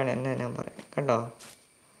ലാഗാണ് എന്നെ ഞാൻ പറയാം. കണ്ടോ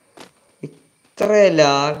ഇത്ര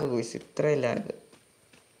ലാഗ് ക്വിസ്, ഇത്ര ലാഗ്.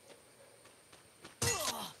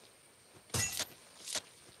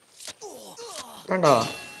 കണ്ടോ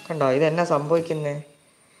കണ്ടോ ഇതെന്നാ സംഭവിക്കുന്നേ?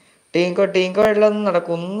 ടീംകോഡിലൊന്നും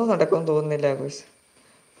ഒന്നും നടക്കുമെന്ന് തോന്നുന്നില്ല quiz.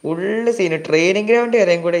 Full scene. Training ground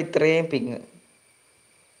വരെയും കൂടെ ഇത്രയും പിങ്.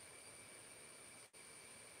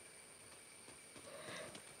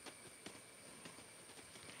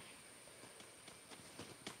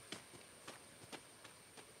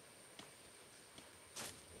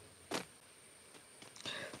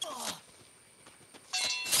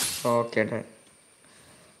 Okay day.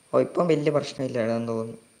 ഇപ്പം വലിയ പ്രശ്നമില്ലാന്ന്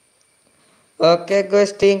തോന്നുന്നു. Okay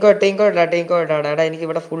Gus. ടീംകോഡാടാ. എനിക്ക്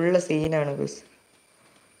ഇവിടെ ഫുള്ള് സീനാണ് ഗുസ്,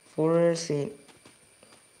 ഫുൾ സീൻ.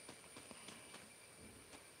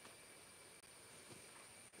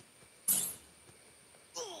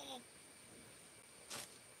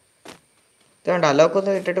 ഇതുകൊണ്ട്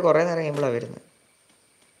അലോക്കൊന്നും ഇട്ടിട്ട് കുറേ നേരം കഴിയുമ്പോഴാണ് വരുന്നത്.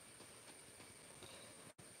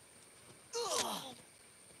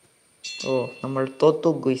 ഓ നമ്മൾ തോത്തു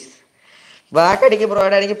ഗുയിസ്. ബാക്കടിക്ക്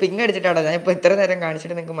ബ്രോയുടെ എനിക്ക് പിങ് അടിച്ചിട്ടാണോ? ഞാൻ ഇപ്പോൾ ഇത്ര നേരം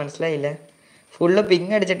കാണിച്ചിട്ട് നിങ്ങൾക്ക് മനസ്സിലായില്ല. ഫുള്ള്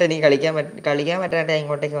പിങ് അടിച്ചിട്ട് എനിക്ക് കളിക്കാൻ പറ്റാണ്ട് ഞാൻ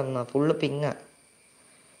ഇങ്ങോട്ടേക്ക് വന്നതാണ്. ഫുള്ള് പിങ്ങാ.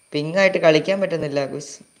 പിങ്ങായിട്ട് കളിക്കാൻ പറ്റുന്നില്ല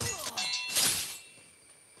ഗുസ്.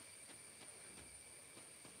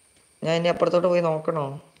 ഞാൻ ഇനി അപ്പുറത്തോട്ട് പോയി നോക്കണോ?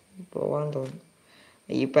 പോവാൻ തോന്നുന്നു.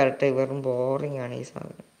 ഈ പരട്ടെ വെറും ബോറിംഗ് ആണ് ഈ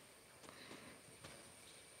സാധനം.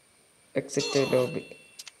 Exit lobby.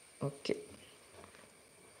 Okay,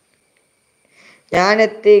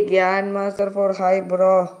 ഞാനെത്തി. Grand master four hi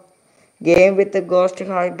bro. Game വിത്ത് ഗോസ്റ്റ്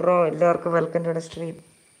ഹായ് ബ്രോ. എല്ലാവർക്കും വെൽക്കം ടു സ്ട്രീം.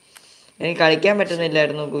 എനിക്ക് കളിക്കാൻ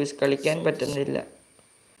പറ്റുന്നില്ലായിരുന്നു ഗൂസ്, കളിക്കാൻ പറ്റുന്നില്ല.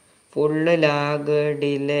 Full lag,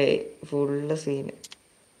 delay, full scene.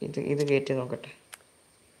 ഇത് കയറ്റി നോക്കട്ടെ.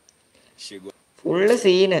 ഫുള്ള്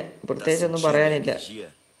സീന്, പ്രത്യേകിച്ചൊന്നും പറയാനില്ല.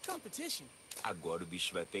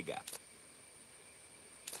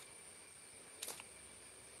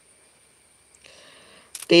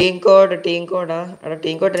 ടീം കോഡാ. അവിടെ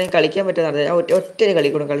ടീം കോഡ് എനിക്ക് കളിക്കാൻ പറ്റുന്നത്. ഞാൻ ഒറ്റ കളി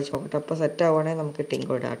കൂടെ കളിച്ച് നോക്കട്ടെ. അപ്പോൾ സെറ്റ് ആവുകയാണെങ്കിൽ നമുക്ക് ടീം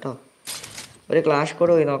കോഡ് കേട്ടോ. ഒരു ക്ലാഷ്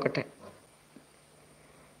കോഡ് പോയി നോക്കട്ടെ.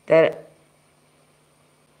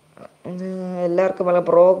 എല്ലാവർക്കും നല്ല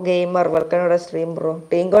pro gamer welcome stream bro.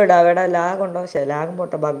 Team code അവിടെ ലാഗ് ഉണ്ടോ? ലാഗും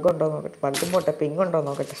പോട്ടെ, ബഗ് ഉണ്ടോ നോക്കട്ടെ. ബഗ്ഗും പോട്ടെ, പിങ് ഉണ്ടോ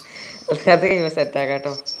നോക്കട്ടെ. അത് കഴിയുമ്പോൾ സെറ്റാക്കാം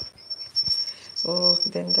കേട്ടോ. ഓ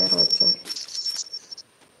ഇതെന്താ വെച്ചാൽ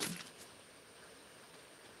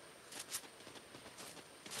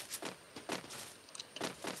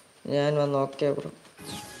ഞാൻ വന്ന് ഓക്കെ ബ്രോ.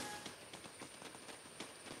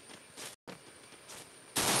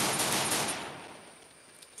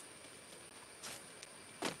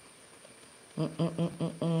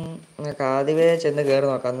 നമുക്ക് ആദ്യമേ ചെന്ന് കയറി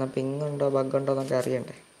നോക്കാം. എന്നാൽ പിങ് ഉണ്ടോ ബഗ് ഉണ്ടോ എന്നൊക്കെ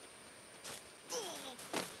അറിയണ്ടേ.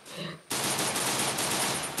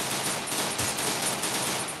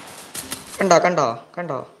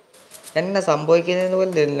 കണ്ടോ എന്നെ സംഭവിക്കുന്നതെന്ന്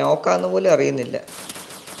പോലും നോക്കാന്ന് പോലും അറിയുന്നില്ല.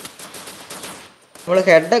 നമ്മൾ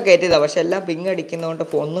ഹെഡൊക്കെ കയറ്റിയതാ, പക്ഷെ എല്ലാം പിങ് അടിക്കുന്നതുകൊണ്ട്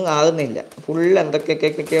ഒന്നും ആകുന്നില്ല. ഫുള്ള്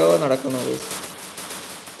എന്തൊക്കെയൊക്കെയോ നടക്കുന്നു.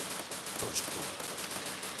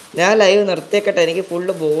 ഞാൻ ലൈവ് നിർത്തിയേക്കട്ടെ. എനിക്ക്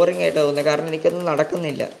ഫുള്ള് ബോറിംഗ് ആയിട്ട് തോന്നുന്നത്. കാരണം എനിക്കൊന്നും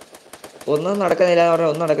നടക്കുന്നില്ല. ഒന്നും നടക്കുന്നില്ല എന്ന് പറഞ്ഞാൽ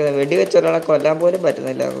ഒന്നും നടക്കുന്നില്ല. വെടിവെച്ച് ഒരാളെ കൊല്ലാൻ പോലും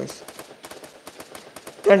പറ്റുന്നില്ല.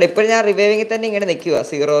 കണ്ടോ, ഇപ്പോഴും ഞാൻ റിവൈവിങ്ങിൽ തന്നെ ഇങ്ങനെ നിൽക്കുക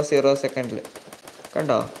 0 സെക്കൻഡിൽ.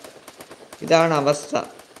 കണ്ടോ, ഇതാണ് അവസ്ഥ.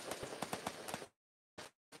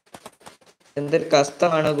 എന്തൊരു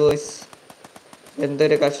കഷ്ടമാണ് ഗോയ്സ്,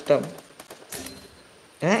 എന്തൊരു കഷ്ടം.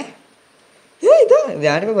 ഇതാ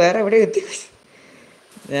ഞാനിപ്പോൾ വേറെ എവിടെയോ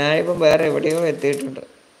എത്തിയിട്ടുണ്ട്.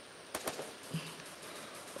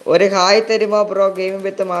 ഒരു ഹായ് തരുമോ bro? Gaming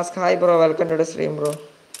with mask hi bro, welcome to stream bro.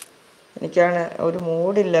 എനിക്കാണ് ഒരു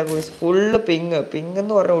മൂഡില്ല ഗോയ്സ്. ഫുള്ള് പിങ്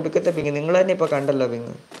എന്ന് പറഞ്ഞാൽ ഒടുക്കത്തെ പിങ്. നിങ്ങൾ തന്നെ ഇപ്പോൾ കണ്ടല്ലോ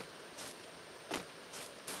ping.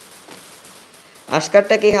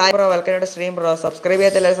 അഷ്കട്ടക്ക് hi bro, welcome to stream bro. Subscribe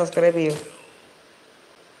ചെയ്യാത്തല്ലേ, subscribe ചെയ്യൂ.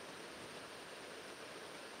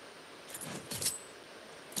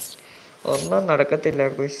 ഒന്നും നടക്കത്തില്ല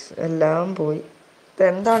ഗോയ്സ്, എല്ലാം പോയി.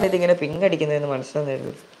 എന്താണ് ഇതിങ്ങനെ പിങ് അടിക്കുന്നതെന്ന്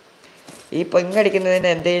മനസ്സിലാകുന്നില്ല. ഈ പിങ്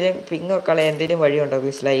അടിക്കുന്നതിന് പിങ് കളയാൻ എന്തെങ്കിലും വഴിയുണ്ടോ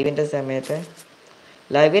ഗോയ്സ്? ലൈവിൻ്റെ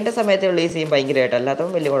സമയത്ത് ഉള്ള ഈ സീൻ ഭയങ്കരമായിട്ട്,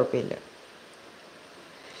 അല്ലാത്തതും വലിയ കുഴപ്പമില്ല.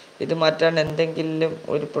 ഇത് മാറ്റാൻ എന്തെങ്കിലും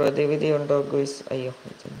ഒരു പ്രതിവിധി ഉണ്ടോ ഗോയ്സ്? അയ്യോ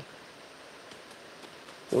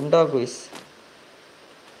ഉണ്ടോ ഗോയ്സ്?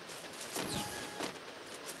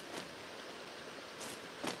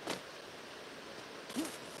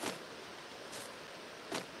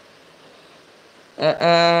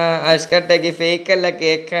 അഷ്കട്ടക്ക് ഫേക്ക് അല്ല,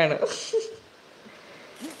 കേക്കാണ്.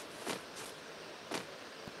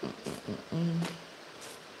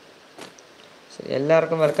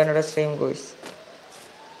 എല്ലാവർക്കും welcome to stream ഗോയ്സ്.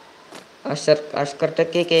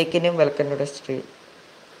 അഷ്കട്ടക്ക് കേക്കിനും welcome to stream.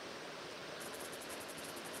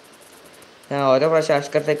 ഞാൻ ഓരോ പ്രാവശ്യം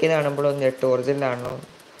അഷ്കട്ടക്കിന്ന് കാണുമ്പോഴൊന്നും എട്ട് ഒറിജിനലാണോ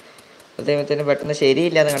അദ്ദേഹത്തിന് പെട്ടെന്ന്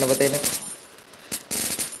ശരിയില്ല എന്ന് കാണുമ്പോഴത്തേനും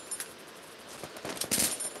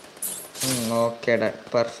ഓക്കെ ഡൺ,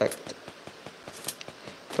 പെർഫെക്റ്റ്.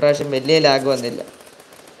 ഇപ്രാവശ്യം വലിയ ലാഗ് വന്നില്ല.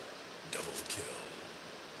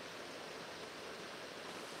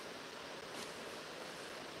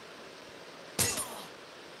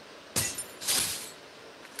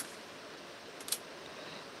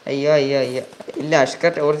 അയ്യോ ഇല്ല.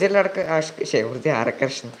 ഒറിജിനൽ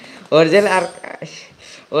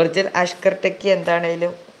അഷ്കർട്ടക്ക്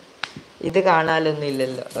എന്താണേലും ഇത് കാണാനൊന്നും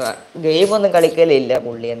ഇല്ലല്ലോ. ഗെയിമൊന്നും കളിക്കലില്ല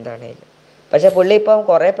പുള്ളി എന്താണേലും. പക്ഷെ പുള്ളി ഇപ്പം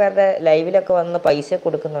കുറേ പേരുടെ ലൈവിലൊക്കെ വന്ന് പൈസ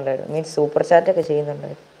കൊടുക്കുന്നുണ്ടായിരുന്നു, മീൻസ് സൂപ്പർ ചാറ്റൊക്കെ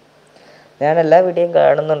ചെയ്യുന്നുണ്ടായിരുന്നു. ഞാൻ എല്ലാ വീഡിയോയും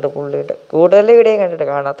കാണുന്നുണ്ട് പുള്ളിയുടെ. കൂടുതൽ വീഡിയോ കണ്ടിട്ട്,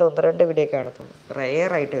 കാണാത്ത 1-2 വീഡിയോ കാണത്തുള്ളൂ,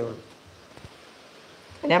 റെയറായിട്ടേ ഉള്ളൂ.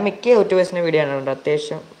 ഞാൻ മിക്ക യൂട്യൂബേഴ്സിൻ്റെ വീഡിയോ കാണുന്നുണ്ട്,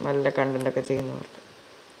 അത്യാവശ്യം നല്ല കണ്ടൻറ്റൊക്കെ ചെയ്യുന്നവർക്ക്.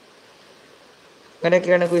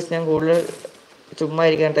 അങ്ങനെയൊക്കെയാണ് ക്വിസ്. ഞാൻ കൂടുതൽ ചുമ്മാ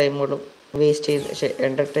ഇരിക്കാൻ ടൈമുകളും വേസ്റ്റ് ചെയ്ത്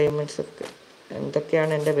എൻ്റർടൈൻമെൻറ്റ്സ് ഒക്കെ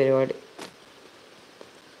എന്തൊക്കെയാണ് എൻ്റെ പരിപാടി.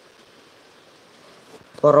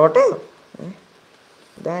 പൊറോട്ടയോ?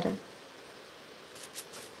 ഇതാരാ?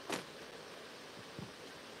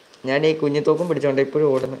 ഞാൻ ഈ കുഞ്ഞിത്തോക്കും പിടിച്ചോണ്ട് ഇപ്പോഴും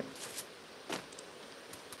ഓടുന്നത്.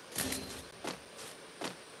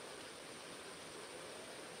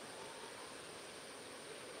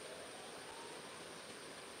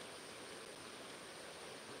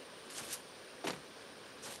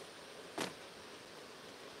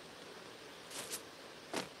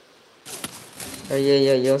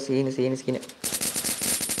 അയ്യോ സീന്.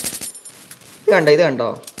 ഇത്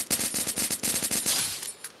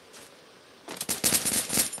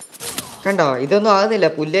കണ്ടോ ഇതൊന്നും ആകുന്നില്ല.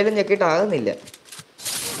 പുല്ലേലും ഞെക്കിയിട്ട് ആകുന്നില്ല.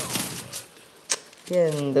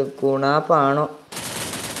 എന്ത് ഗുണാപ്പാണോ.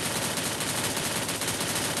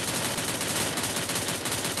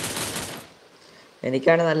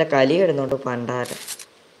 എനിക്കാണ് നല്ല കലി കിടന്നുണ്ട് പണ്ടാരം.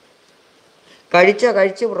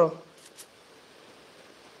 കഴിച്ചു ബ്രോ.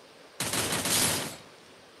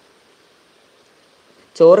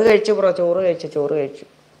 ചോറ് കഴിച്ചു.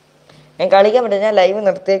 ഞാൻ കളിക്കാൻ പറ്റില്ല. ഞാൻ ലൈവ്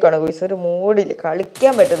നിർത്തിയേക്കാണ്. ഒരു മൂഡില്ല,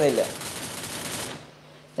 കളിക്കാൻ പറ്റുന്നില്ല.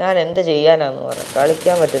 ഞാൻ എന്ത് ചെയ്യാനാന്ന് പറ,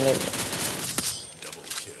 കളിക്കാൻ പറ്റുന്നില്ല.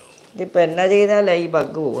 ഇതിപ്പോൾ എന്നാ ചെയ്താലാ ഈ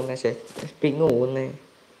ബഗ് പോകുന്നത്, പിങ് പോകുന്നേ.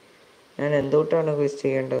 ഞാൻ എന്തുകൊണ്ടാണ് ക്വിസ്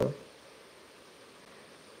ചെയ്യേണ്ടത്?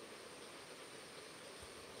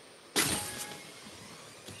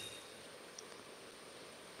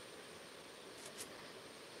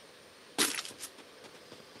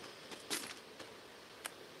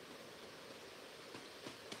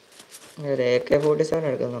 ഒരു AK-47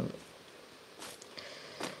 എടുക്കുന്നുണ്ട്.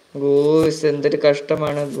 ഗൂസ് എന്തൊരു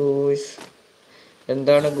കഷ്ടമാണ് ഗൂസ്.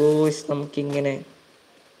 എന്താണ് ഗൂസ് നമുക്കിങ്ങനെ?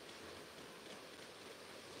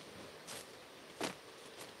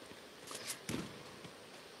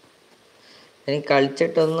 എനിക്ക്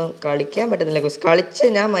കളിച്ചിട്ടൊന്നും കളിക്കാൻ പറ്റുന്നില്ല ഗൂസ്.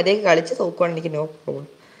 ഞാൻ മര്യാദയ്ക്ക് കളിച്ച് നോക്കുവാണെങ്കിൽ എനിക്ക് നോ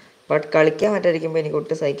പ്രോബ്ലം. ബട്ട് കളിക്കാൻ പറ്റാതിരിക്കുമ്പോൾ എനിക്ക്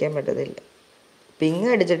ഒട്ടും സഹിക്കാൻ പറ്റത്തില്ല.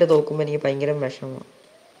 പിങ് അടിച്ചിട്ട് നോക്കുമ്പോൾ എനിക്ക് ഭയങ്കര വിഷമമാണ്.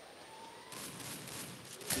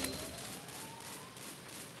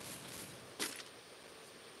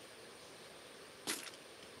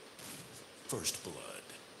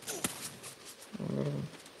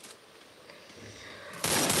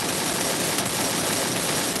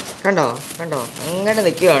 കണ്ടോ അങ്ങനെ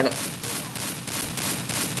നിൽക്കുകയാണ്.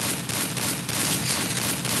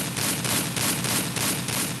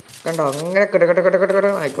 കണ്ടോ അങ്ങനെ കിട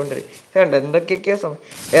ആയിക്കൊണ്ടിരിക്കും. കണ്ടോ എന്തൊക്കെയൊക്കെയോ സമയം.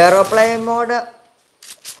 എയറോപ്ലെയിൻ മോഡ്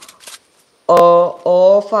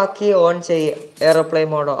ഓഫാക്കി ഓൺ ചെയ്യുക. എയറോപ്ലെയിൻ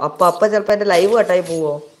മോഡോ അപ്പം ചിലപ്പോൾ എൻ്റെ ലൈവ് കട്ടായി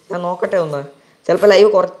പോവോ? ഞാൻ നോക്കട്ടെ ഒന്ന്. ചിലപ്പോൾ ലൈവ്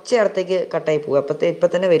കുറച്ച് നേരത്തേക്ക് കട്ടായി പോകും. ഇപ്പം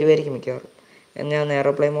തന്നെ വരുമായിരിക്കും മിക്കവാറും. ഞാൻ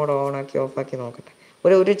എയറോപ്ലെയിൻ മോഡ് ഓണാക്കി ഓഫാക്കി നോക്കട്ടെ.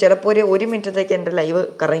 ചിലപ്പോൾ ഒരു മിനിറ്റത്തേക്ക് എൻ്റെ ലൈവ്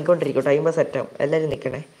കറങ്ങിക്കൊണ്ടിരിക്കും. ടൈമർ സെറ്റാവും. എല്ലാവരും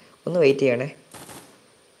നിൽക്കണേ, ഒന്ന് വെയിറ്റ് ചെയ്യണേ.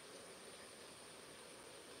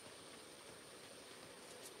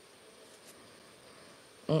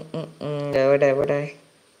 എവിടെ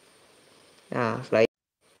ഫ്ലൈ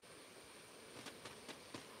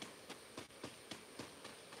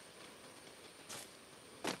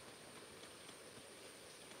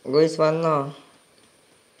ഗോയ്സ് വന്നോ?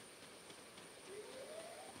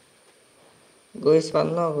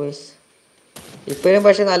 ഇപ്പോഴും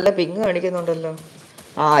പക്ഷെ നല്ല പിങ് കാണിക്കുന്നുണ്ടല്ലോ.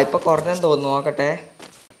 ഇപ്പൊ കുറഞ്ഞെന്ന് തോന്നുന്നു.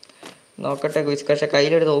 നോക്കട്ടെ ഗോയ്സ്. പക്ഷെ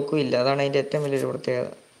കയ്യിലൊരു നോക്കുമില്ല. അതാണ് അതിൻ്റെ ഏറ്റവും വലിയൊരു പ്രത്യേകത.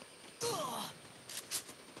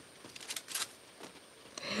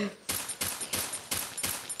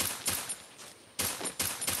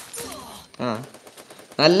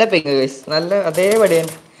 നല്ല പിങ് ഗോയ്സ്. നല്ല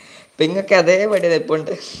അതേപടിയാണ് പിങ്ങൊക്കെ, അതേപടി ഇപ്പോൾ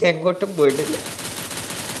ഉണ്ട്. എങ്ങോട്ടും പോയിട്ടില്ല.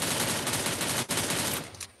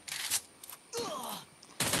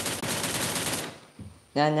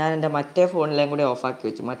 ഞാൻ എൻ്റെ മറ്റേ ഫോണിലേയും കൂടി ഓഫാക്കി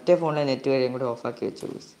വെച്ചു. മറ്റേ ഫോണിലെ നെറ്റ് വരെയും കൂടി ഓഫാക്കി വെച്ചു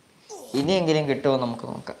ഗോയ്സ്. ഇനിയെങ്കിലും കിട്ടുമോ നമുക്ക്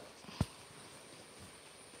നോക്കാം.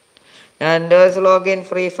 Login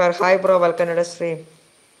free fire. Hi bro, welcome to the stream.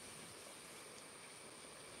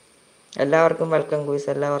 എല്ലാവർക്കും വെൽക്കം ഗോയ്സ്.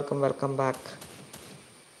 എല്ലാവർക്കും welcome back.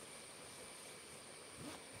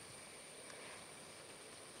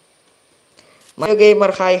 Mallu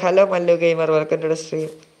gamer hi. Hello Mallu gamer, welcome to the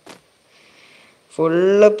stream.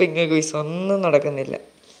 Full ping ഗോയ്സ്, ഒന്നും നടക്കുന്നില്ല.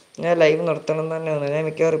 ഞാൻ ലൈവ് നിർത്തണം തന്നെ വന്നു. ഞാൻ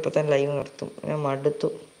മിക്കവാറും ഇപ്പം തന്നെ ലൈവ് നിർത്തും. ഞാൻ മടുത്തു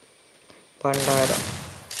പണ്ടാരം.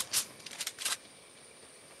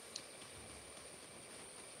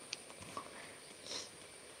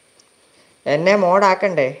 എന്നെ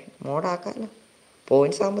മോഡാക്കണ്ടേ? മോഡാക്കാമല്ലോ.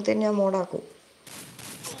 പോയിന്റ്സ് ആകുമ്പോഴത്തേന് ഞാൻ മോഡാക്കും.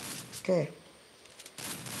 ഓക്കെ.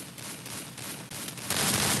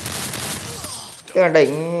 വേണ്ട,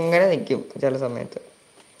 ഇങ്ങനെ നിൽക്കും ചില സമയത്ത്.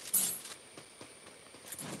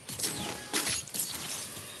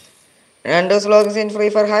 Login free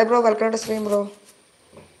fire. Hi bro, welcome to stream bro.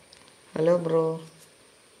 Hello bro.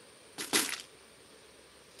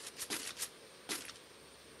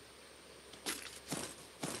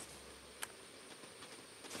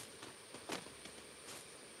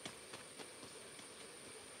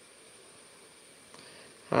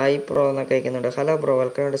 Hi bro എന്നൊക്കെ അയക്കുന്നുണ്ട്. Hello bro,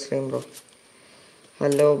 welcome to stream bro.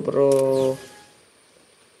 Hello bro.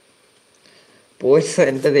 Points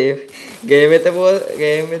എൻ്റെ ദൈവം,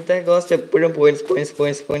 ഗെയിമത്തെ ഗോസ്റ്റ് എപ്പോഴും പോയിന്റ്സ്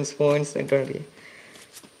ഇട്ടോണ്ടിരിക്കും.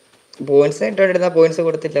 പോയിന്റ്സ് ഇട്ടോണ്ടിരുന്ന പോയിന്റ്സ്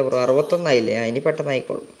കൊടുത്തില്ല ബ്രോ. 61 ഇനി പെട്ടെന്ന്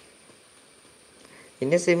ആയിക്കോളും.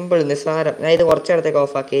 പിന്നെ സിമ്പിൾ നിസ്സാരം. ഞാൻ ഇത് കുറച്ചിടത്തേക്ക്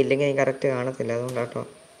ഓഫ് ആക്കി, ഇല്ലെങ്കിൽ എനിക്ക് കറക്റ്റ് കാണത്തില്ല, അതുകൊണ്ടാട്ടോ.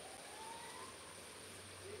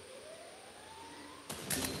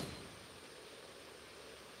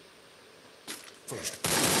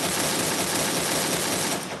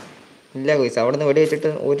 ഇല്ല കോയ്സ്, അവിടെ നിന്ന് വെടി വെച്ചിട്ട്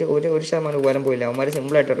ഒരു ശതമാനം ഉപകാരം പോയില്ല. അവന്മാർ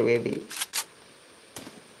സിമ്പിളായിട്ട് റിവൈവ് ചെയ്യും.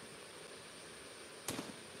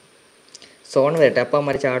 സോൺ വരട്ടെ, അപ്പം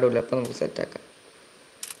അവന്മാർ ചാടില്ല. അപ്പം നമുക്ക് സെറ്റാക്കാം.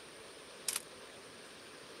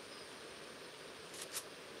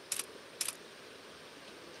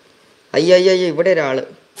 അയ്യോ ഇവിടെ ഒരാള്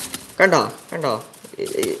കണ്ടോ.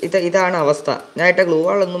 ഇതാണ് അവസ്ഥ. ഞാൻ ഇട്ട ഗ്ലൂ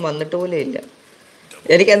വാളൊന്നും വന്നിട്ട് പോലും ഇല്ല.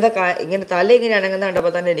 എനിക്ക് എന്താ ഇങ്ങനെ തല ഇങ്ങനെ അനങ്ങുന്ന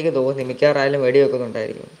കണ്ടപ്പോൾ തന്നെ എനിക്ക് തോന്നി മിക്കവാറും വെടി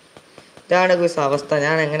വെക്കുന്നുണ്ടായിരിക്കും. ഇതാണ് കുറിച്ച് അവസ്ഥ.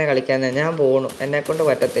 ഞാൻ എങ്ങനെ കളിക്കാന്ന്? ഞാൻ പോണു, എന്നെക്കൊണ്ട്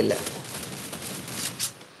പറ്റത്തില്ല.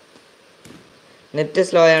 നെറ്റ്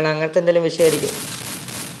സ്ലോ ആണ്, അങ്ങനത്തെ എന്തെങ്കിലും വിഷയമായിരിക്കും.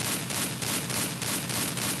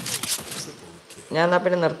 ഞാൻ എന്നാൽ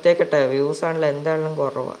പിന്നെ നിർത്തിയേക്കട്ടെ. വ്യൂസ് ആണല്ലോ എന്തായാലും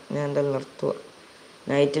കുറവാണ്. ഞാൻ എന്തായാലും നിർത്തുക.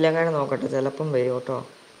 നൈറ്റിലെങ്ങാനും നോക്കട്ടെ, ചിലപ്പം വരും കേട്ടോ.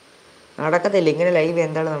 നടക്കത്തില്ല ഇങ്ങനെ ലൈവ്,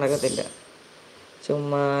 എന്തായാലും നടക്കത്തില്ല.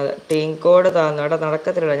 ചുമ്മാ ടീം കോഡ്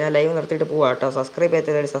നടക്കത്തില്ല. ഞാൻ ലൈവ് നിർത്തിയിട്ട് പോവാം കേട്ടോ. സബ്സ്ക്രൈബ്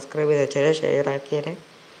ചെയ്തവർ സബ്സ്ക്രൈബ് ചെയ്ത് ഷെയർ ആക്കിയവരെ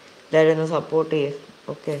എല്ലാവരും ഒന്ന് സപ്പോർട്ട് ചെയ്യും.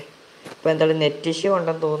 ഓക്കെ. ഇപ്പോൾ എന്തായാലും നെറ്റ് ഇഷ്യൂ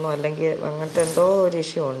ഉണ്ടെന്ന് തോന്നുന്നു, അല്ലെങ്കിൽ അങ്ങനത്തെ എന്തോ ഒരു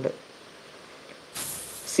ഇഷ്യൂ ഉണ്ട്.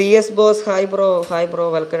 CS boss hi bro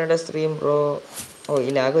welcome to stream bro. ഓ, ഈ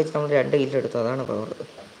ലാഗ് വെച്ച് നമ്മൾ 2 കില്ല് എടുത്തു, അതാണ് പവർ.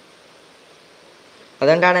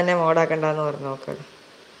 അതുകൊണ്ടാണ് എന്നെ മോഡാക്കണ്ടെന്ന് പറഞ്ഞു. നോക്കാം,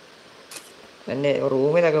 എന്നെ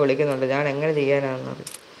റൂമിലൊക്കെ വിളിക്കുന്നുണ്ട്, ഞാൻ എങ്ങനെ ചെയ്യാനാണെന്നത്.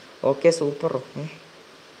 Okay super.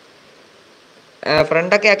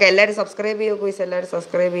 ഫ്രണ്ടൊക്കെ ആക്കെ എല്ലാവരും സബ്സ്ക്രൈബ് ചെയ്യൂ കുയിസ്. എല്ലാവരും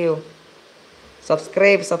സബ്സ്ക്രൈബ് ചെയ്യൂ.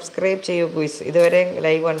 സബ്സ്ക്രൈബ് ചെയ്യൂ കുയിസ്. ഇതുവരെ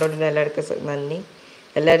ലൈവ് കണ്ടോണ്ടിരുന്ന എല്ലാവർക്കും നന്ദി.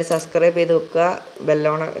 എല്ലാവരും സബ്സ്ക്രൈബ് ചെയ്ത് വെക്കുക.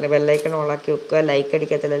 ബെല്ലൈക്കൺ ഓണാക്കി വെക്കുക. ലൈക്ക്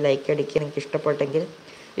അടിക്കത്തില്ല, ലൈക്ക് അടിക്കുക. നിങ്ങൾക്ക്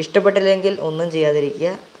ഇഷ്ടപ്പെട്ടില്ലെങ്കിൽ ഒന്നും ചെയ്യാതിരിക്കുക.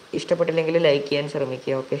 ഇഷ്ടപ്പെട്ടില്ലെങ്കിൽ ലൈക്ക് ചെയ്യാൻ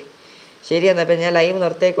ശ്രമിക്കുക. ഓക്കെ ശരി. എന്നാൽ അപ്പം ഞാൻ ലൈവ്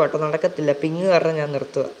നിർത്തേക്കോട്ടെ. നടക്കത്തില്ല, പിങ്ങ് കാരണം ഞാൻ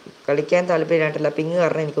നിർത്തുക. കളിക്കാൻ താല്പര്യമായിട്ടില്ല, പിങ്ങ്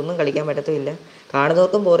കാരണം എനിക്കൊന്നും കളിക്കാൻ പറ്റത്തില്ല.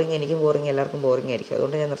 കാണുന്നവർക്കും ബോറിങ്, എനിക്കും ബോറിങ്, എല്ലാവർക്കും ബോറിങ് ആയിരിക്കും.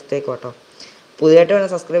 അതുകൊണ്ട് ഞാൻ നിർത്തേക്കോട്ടോ. പുതിയതായിട്ട് വേണം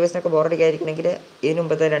സബ്സ്ക്രൈബേഴ്സിനൊക്കെ ബോറടിക്കാതിരിക്കണമെങ്കിൽ ഇതിന്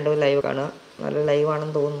മുമ്പത്തെ 2 ലൈവ് കാണുക. നല്ല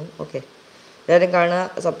ലൈവാണെന്ന് തോന്നുന്നു. ഓക്കെ, എല്ലാവരും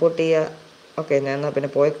കാണുക, സപ്പോർട്ട് ചെയ്യുക. ഓക്കെ, ഞാൻ എന്നാൽ പിന്നെ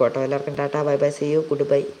പോയിക്കോട്ടോ. എല്ലാവർക്കും Tata, bye bye, see you, good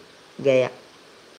bye, Gaya.